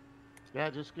 Yeah,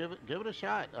 just give it a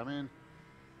shot. I mean,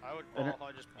 I would And it-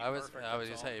 qualify just to be I was perfect. I was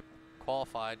that's gonna all. say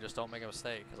qualify, just don't make a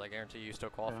mistake, because I guarantee you still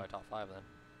qualify top 5 then.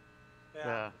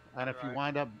 yeah. And if you right.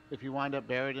 wind up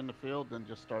buried in the field, then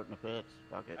just start in the pits.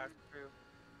 Fuck it. That's true.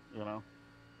 You know.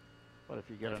 But if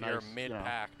you get If a you're nice,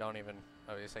 mid-pack, don't even.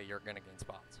 I would say you're gonna gain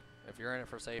spots. If you're in it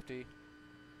for safety,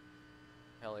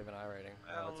 hell, even I rating.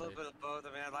 I A would little say bit of both. I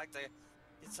mean, I'd like to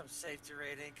get some safety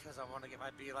rating because I want to get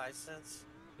my B license.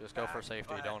 just go for back,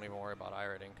 safety. but Don't even worry about I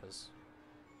rating, because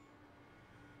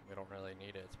we don't really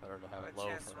need it. It's better to have it a low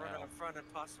chance for to run now. up front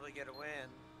and possibly get a win.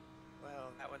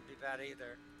 Well, that wouldn't be bad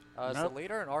either. Is Nope. the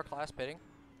leader in our class pitting?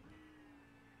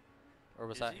 Or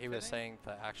was Is that he he was pitting? saying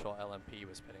the actual LMP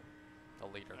was pitting? The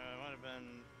leader. It might have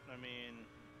been. I mean,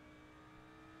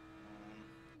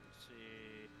 let's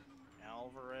see,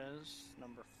 Alvarez,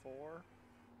 number 4.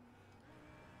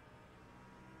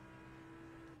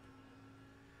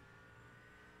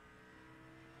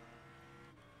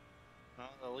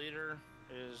 The leader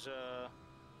is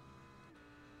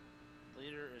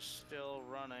still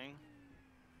running,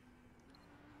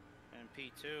 and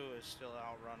P2 is still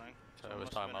out running. So it I was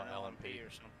must talking have been about an LMP. or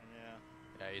something.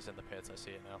 Yeah. Yeah, he's in the pits. I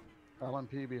see it now.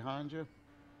 LMP behind you.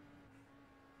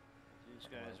 These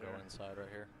I'm gonna guys go are. inside right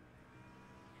here.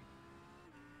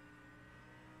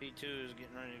 P2 is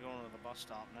getting ready to go into the bus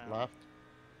stop now. Left.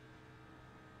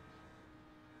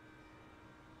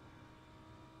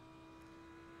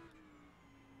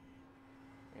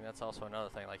 I mean, that's also another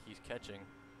thing. Like, he's catching,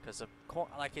 because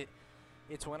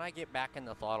it's when I get back in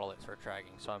the throttle it starts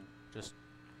dragging. So I'm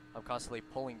constantly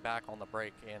pulling back on the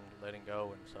brake and letting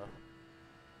go and stuff.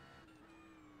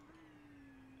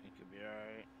 It could be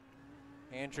alright.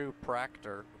 Andrew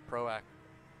Proctor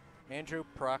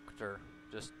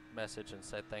just messaged and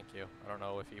said thank you. I don't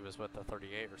know if he was with the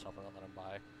 38 or something that let him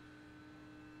by,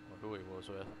 or who he was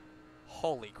with.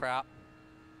 Holy crap!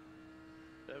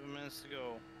 7 minutes to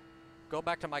go. Go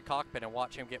back to my cockpit and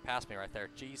watch him get past me right there.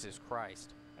 Jesus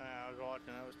Christ! I was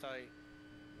watching. That was tight.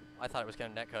 I thought it was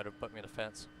gonna netcode and put me in the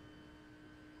fence.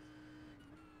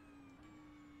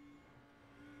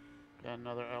 Got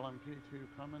another LMP2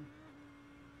 coming.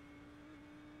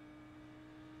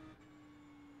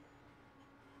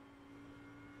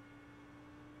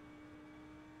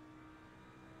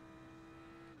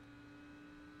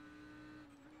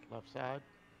 Left side.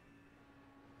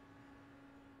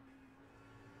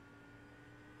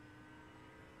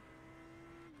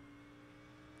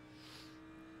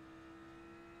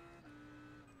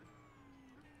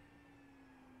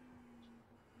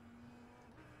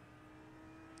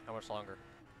 How much longer?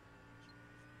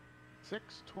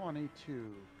 6:22.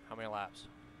 How many laps?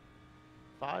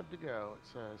 5 to go, it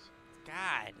says.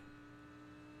 God!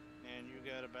 And you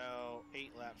got about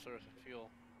 8 laps worth of fuel.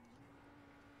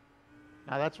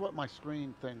 Now that's what my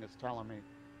screen thing is telling me.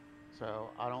 So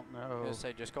I don't I was know. gonna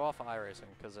say, just go off IRacing,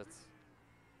 because it's...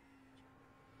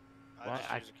 Well,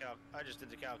 I just did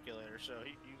the calculator. So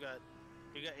you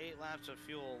got 8 laps of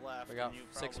fuel left. We got and you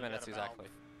 6 probably minutes got about- exactly.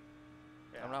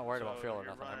 Yeah, I'm not worried so about fuel or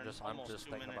you're nothing. I'm running just almost 2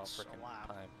 thinking about minutes a freaking lap.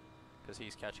 time, because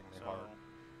he's catching me So hard.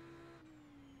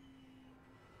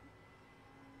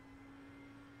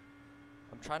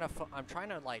 I'm trying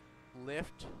to like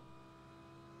lift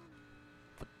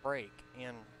the brake,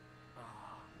 and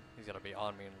he's gonna be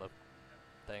on me in the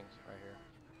things right here.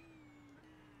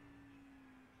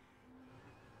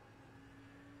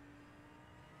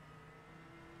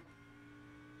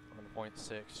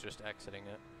 1.6, just exiting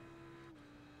it.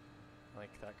 I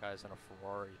think that guy's in a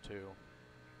Ferrari too.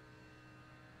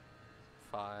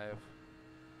 5,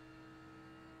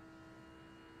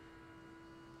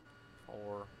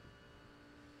 4,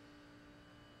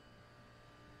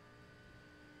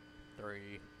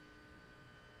 3.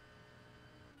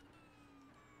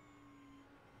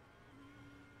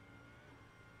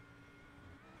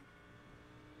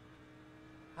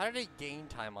 How did he gain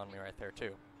time on me right there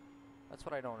too? That's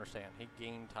what I don't understand. He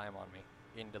gained time on me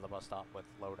into the bus stop with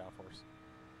low downforce.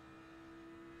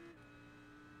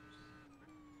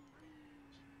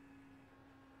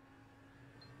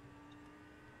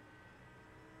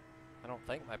 I don't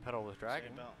think my pedal was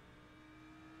dragging. About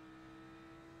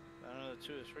another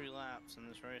 2 or 3 laps, and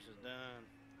this race is done.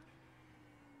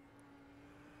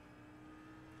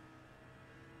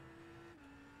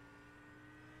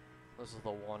 This is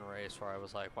the one race where I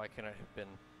was like, why can't it have been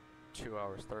 2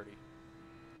 hours 30?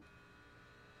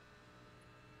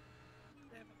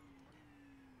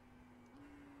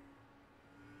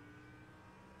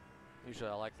 Usually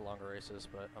I like the longer races,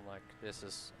 but I'm like,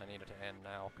 I need it to end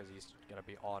now because he's going to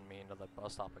be on me into the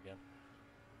bus stop again.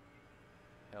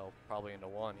 Hell, probably into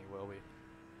one he will be.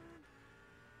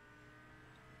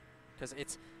 because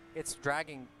it's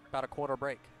dragging about a quarter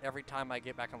brake every time I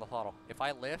get back on the throttle. If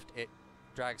I lift, it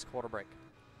drags quarter brake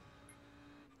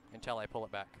until I pull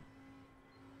it back.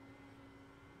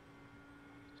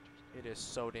 It is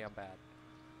so damn bad.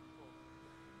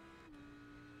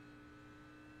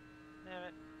 Damn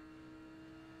it.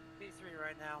 P3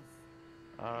 right now.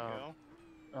 There you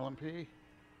go. LMP.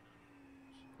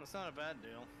 That's not a bad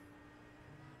deal.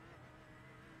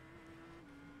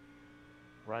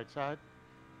 Right side.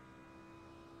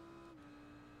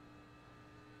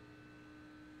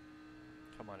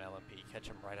 Come on, LMP, catch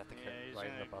him right at the Yeah, right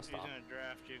in the bus he's stop. gonna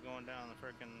draft you going down the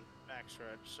freaking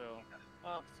backstretch. So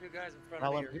Oh, two guys in front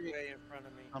of me LMP. are way in front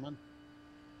of me. Coming.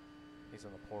 He's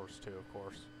in the Porsche too, of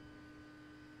course.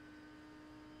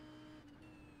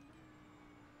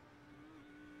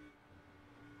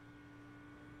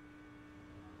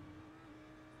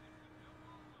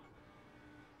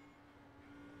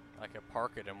 I could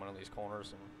park it in one of these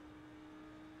corners and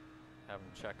have him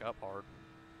check up hard.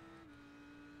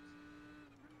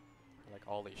 Like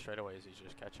all these straightaways he's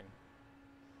just catching.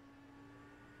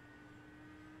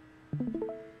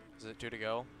 Is it 2 to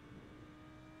go?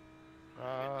 you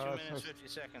got 2 It minutes says, 50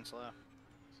 seconds left.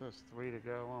 says 3 to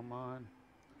go on mine.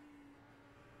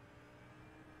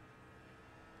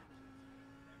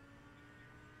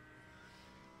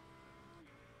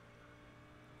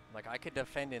 Like I could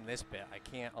defend in this bit, I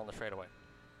can't on the straightaway.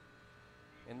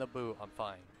 In the boot, I'm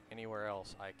fine. Anywhere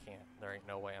else, I can't. There ain't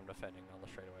no way I'm defending on the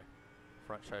straightaway.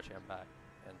 Front stretch and back,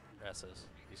 and S's.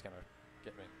 He's gonna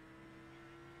get me.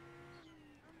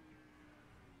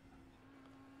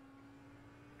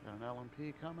 Got an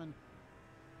LMP coming.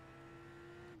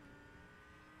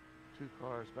 2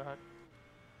 cars back.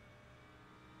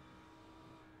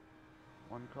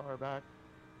 1 car back.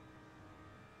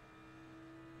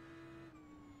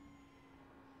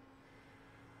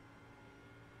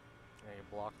 Yeah, you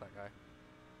block that guy.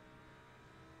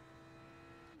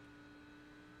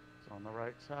 It's on the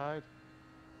right side.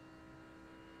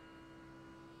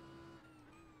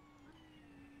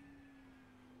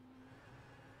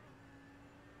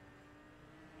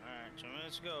 Alright, 2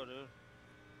 minutes to go, dude.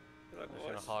 Good luck, He's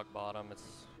gonna boys. hog bottom.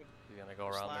 He's gonna go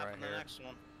around there right Slapping the here. next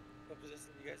one. What position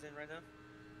you guys in right now?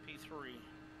 P3.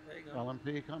 There you go.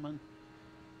 LMP coming.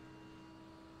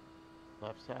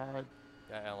 Left side.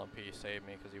 Yeah, LMP saved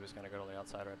me because he was gonna go to the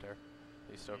outside right there.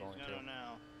 He's still He's going gonna to.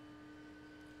 now.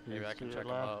 Maybe I He's can to check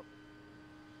your him left. up.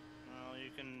 Well,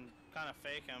 you can kind of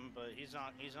fake him, but he's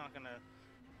not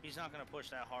gonna push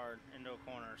that hard into a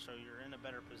corner. So you're in a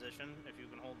better position if you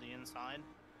can hold the inside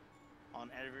on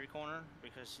every corner,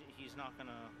 because he's not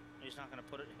gonna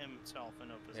put himself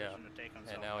into a position to take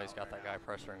himself And now he's out got right that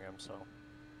guy pressuring him, so.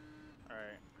 All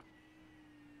right.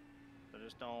 So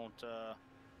just don't.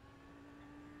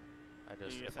 I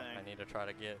just, your if I thing. need to try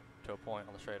to get to a point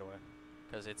on the straightaway.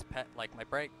 Because it's like my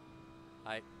brake.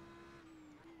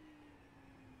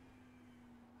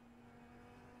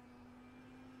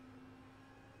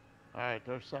 Alright,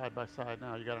 they're side by side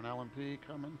now. You got an LMP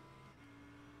coming.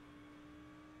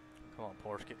 Come on,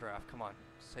 Porsche, get draft. Come on.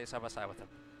 Stay side by side with him.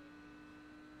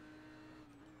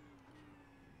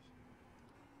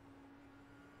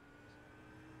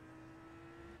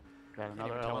 Got Can't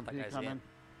another even tell what that LMP guy's coming. in.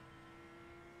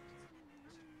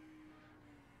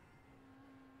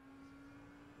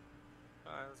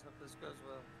 Alright, let's hope this goes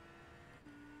well.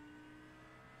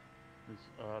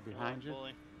 He's behind you.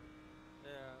 Bully. Yeah,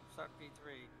 start P3.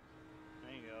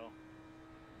 There you go.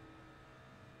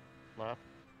 Left.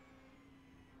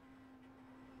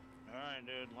 All right,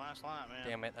 dude. Last lap, man.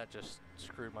 Damn it, that just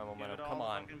screwed my Give momentum. it all Come the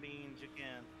on. fucking beans you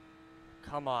can.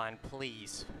 Come on,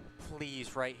 please.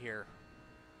 Please, right here.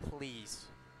 Please.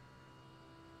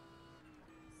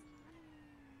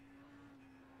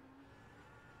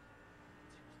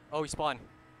 Oh, he spawned.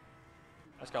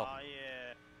 Let's go. Oh,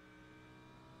 yeah.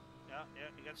 Yeah,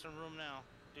 you got some room now.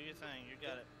 Do your thing. You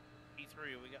got it.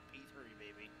 P3. We got P3,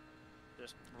 baby.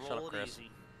 Just Shut roll up, it Chris. easy.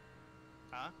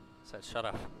 Huh? Said shut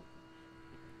up.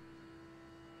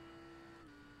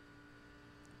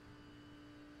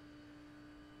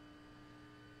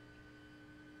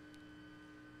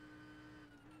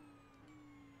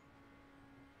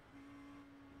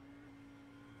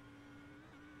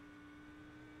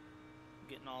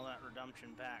 Getting all that redemption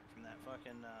back from that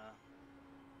fucking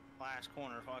last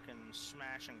corner fucking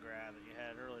smash and grab that you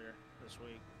had earlier this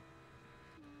week.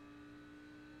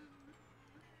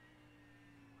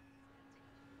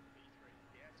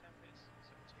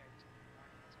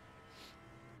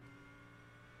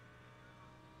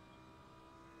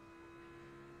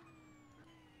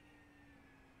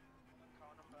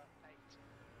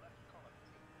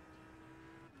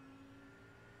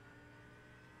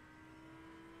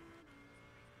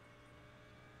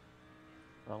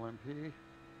 LMP.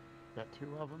 Got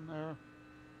 2 of them there.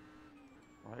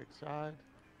 Right side.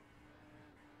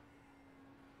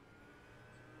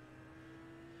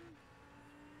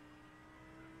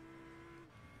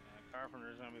 Yeah,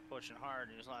 Carpenter's going to be pushing hard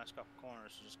in these last couple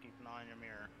corners, so just keep an eye on your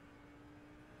mirror.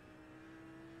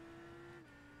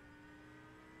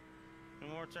 2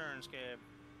 more turns, Gabe.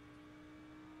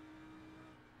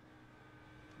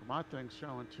 My thing's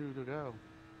showing 2 to go.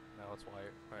 No, it's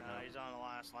white right now. He's on the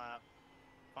last lap.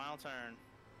 Final turn.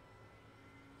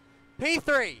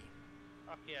 P3!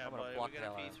 Fuck yeah, I'm gonna buddy. block We the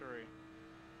got a hell out of P3.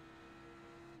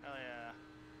 Hell yeah.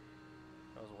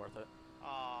 That was worth it.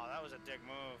 Oh, that was a dick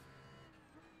move.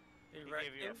 He He wrecked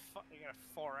gave you him? you got a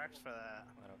 4x for that.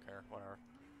 I don't care. Whatever.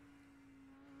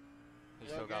 He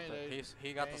Yeah, still got the gained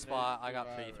he got the gained spot. I 82 got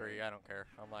IRacing. P3. I don't care.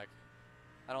 I'm like,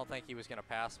 I don't think he was gonna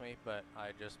pass me, but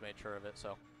I just made sure of it.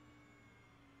 So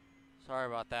sorry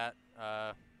about that.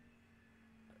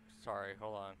 Sorry.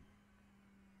 Hold on.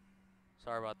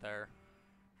 Sorry about there.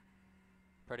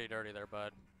 Pretty dirty there,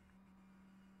 bud.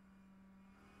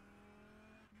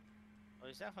 Well,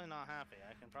 he's definitely not happy.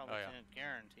 I can probably Oh, yeah.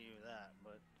 guarantee you that,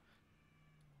 but...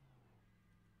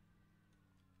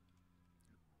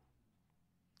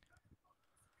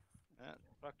 Yeah,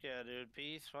 fuck yeah, dude.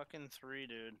 Peace fucking 3,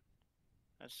 dude.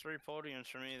 That's 3 podiums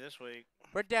for me this week.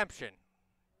 Redemption.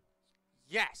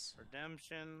 Yes.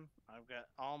 Redemption. I've got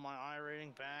all my I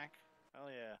rating back. Hell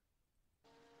yeah.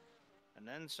 And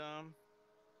then some.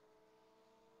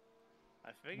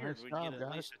 I figured Nice we'd job, get at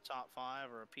guys. least a top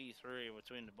 5 or a P3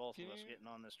 between the both of Can us you- getting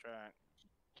on this track.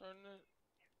 Turn it.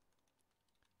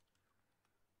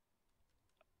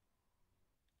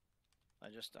 I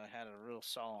had a real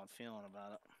solid feeling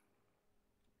about it.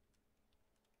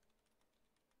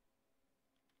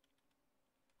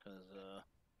 Because,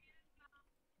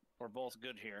 we're both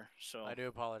good here, so... I do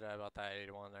apologize about that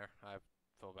 81 there. I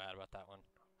feel bad about that one.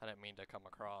 I didn't mean to come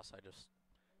across. I just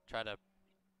tried to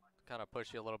kind of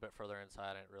push you a little bit further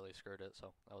inside and it really screwed it,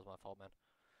 so that was my fault, man.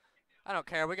 I don't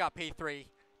care. We got P3.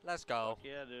 Let's go. Fuck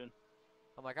yeah, dude.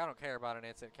 I'm like, I don't care about an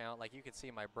instant count. Like, you can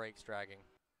see my brakes dragging.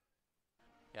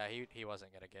 Yeah, he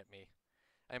wasn't going to get me.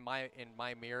 In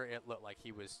my mirror, it looked like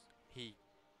he was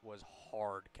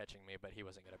hard catching me, but he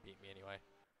wasn't going to beat me anyway.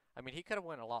 I mean, he could have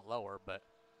went a lot lower, but...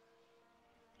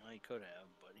 Well, he could have,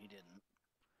 but he didn't.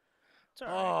 It's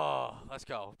alright. Oh, let's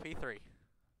go. P3.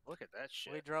 Look at that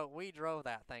shit. We drove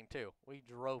that thing, too. We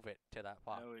drove it to that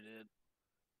pot. Yeah, we did.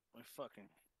 We fucking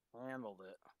handled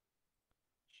it.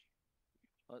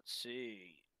 Let's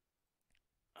see.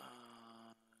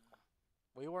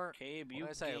 We weren't... Cabe, what you did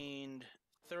I say? gained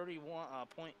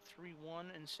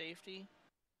 31.31 in safety.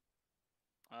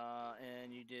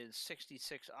 And you did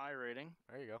 66 I rating.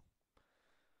 There you go.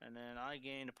 And then I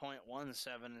gained a .17 in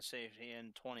safety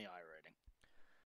and 20 I rating.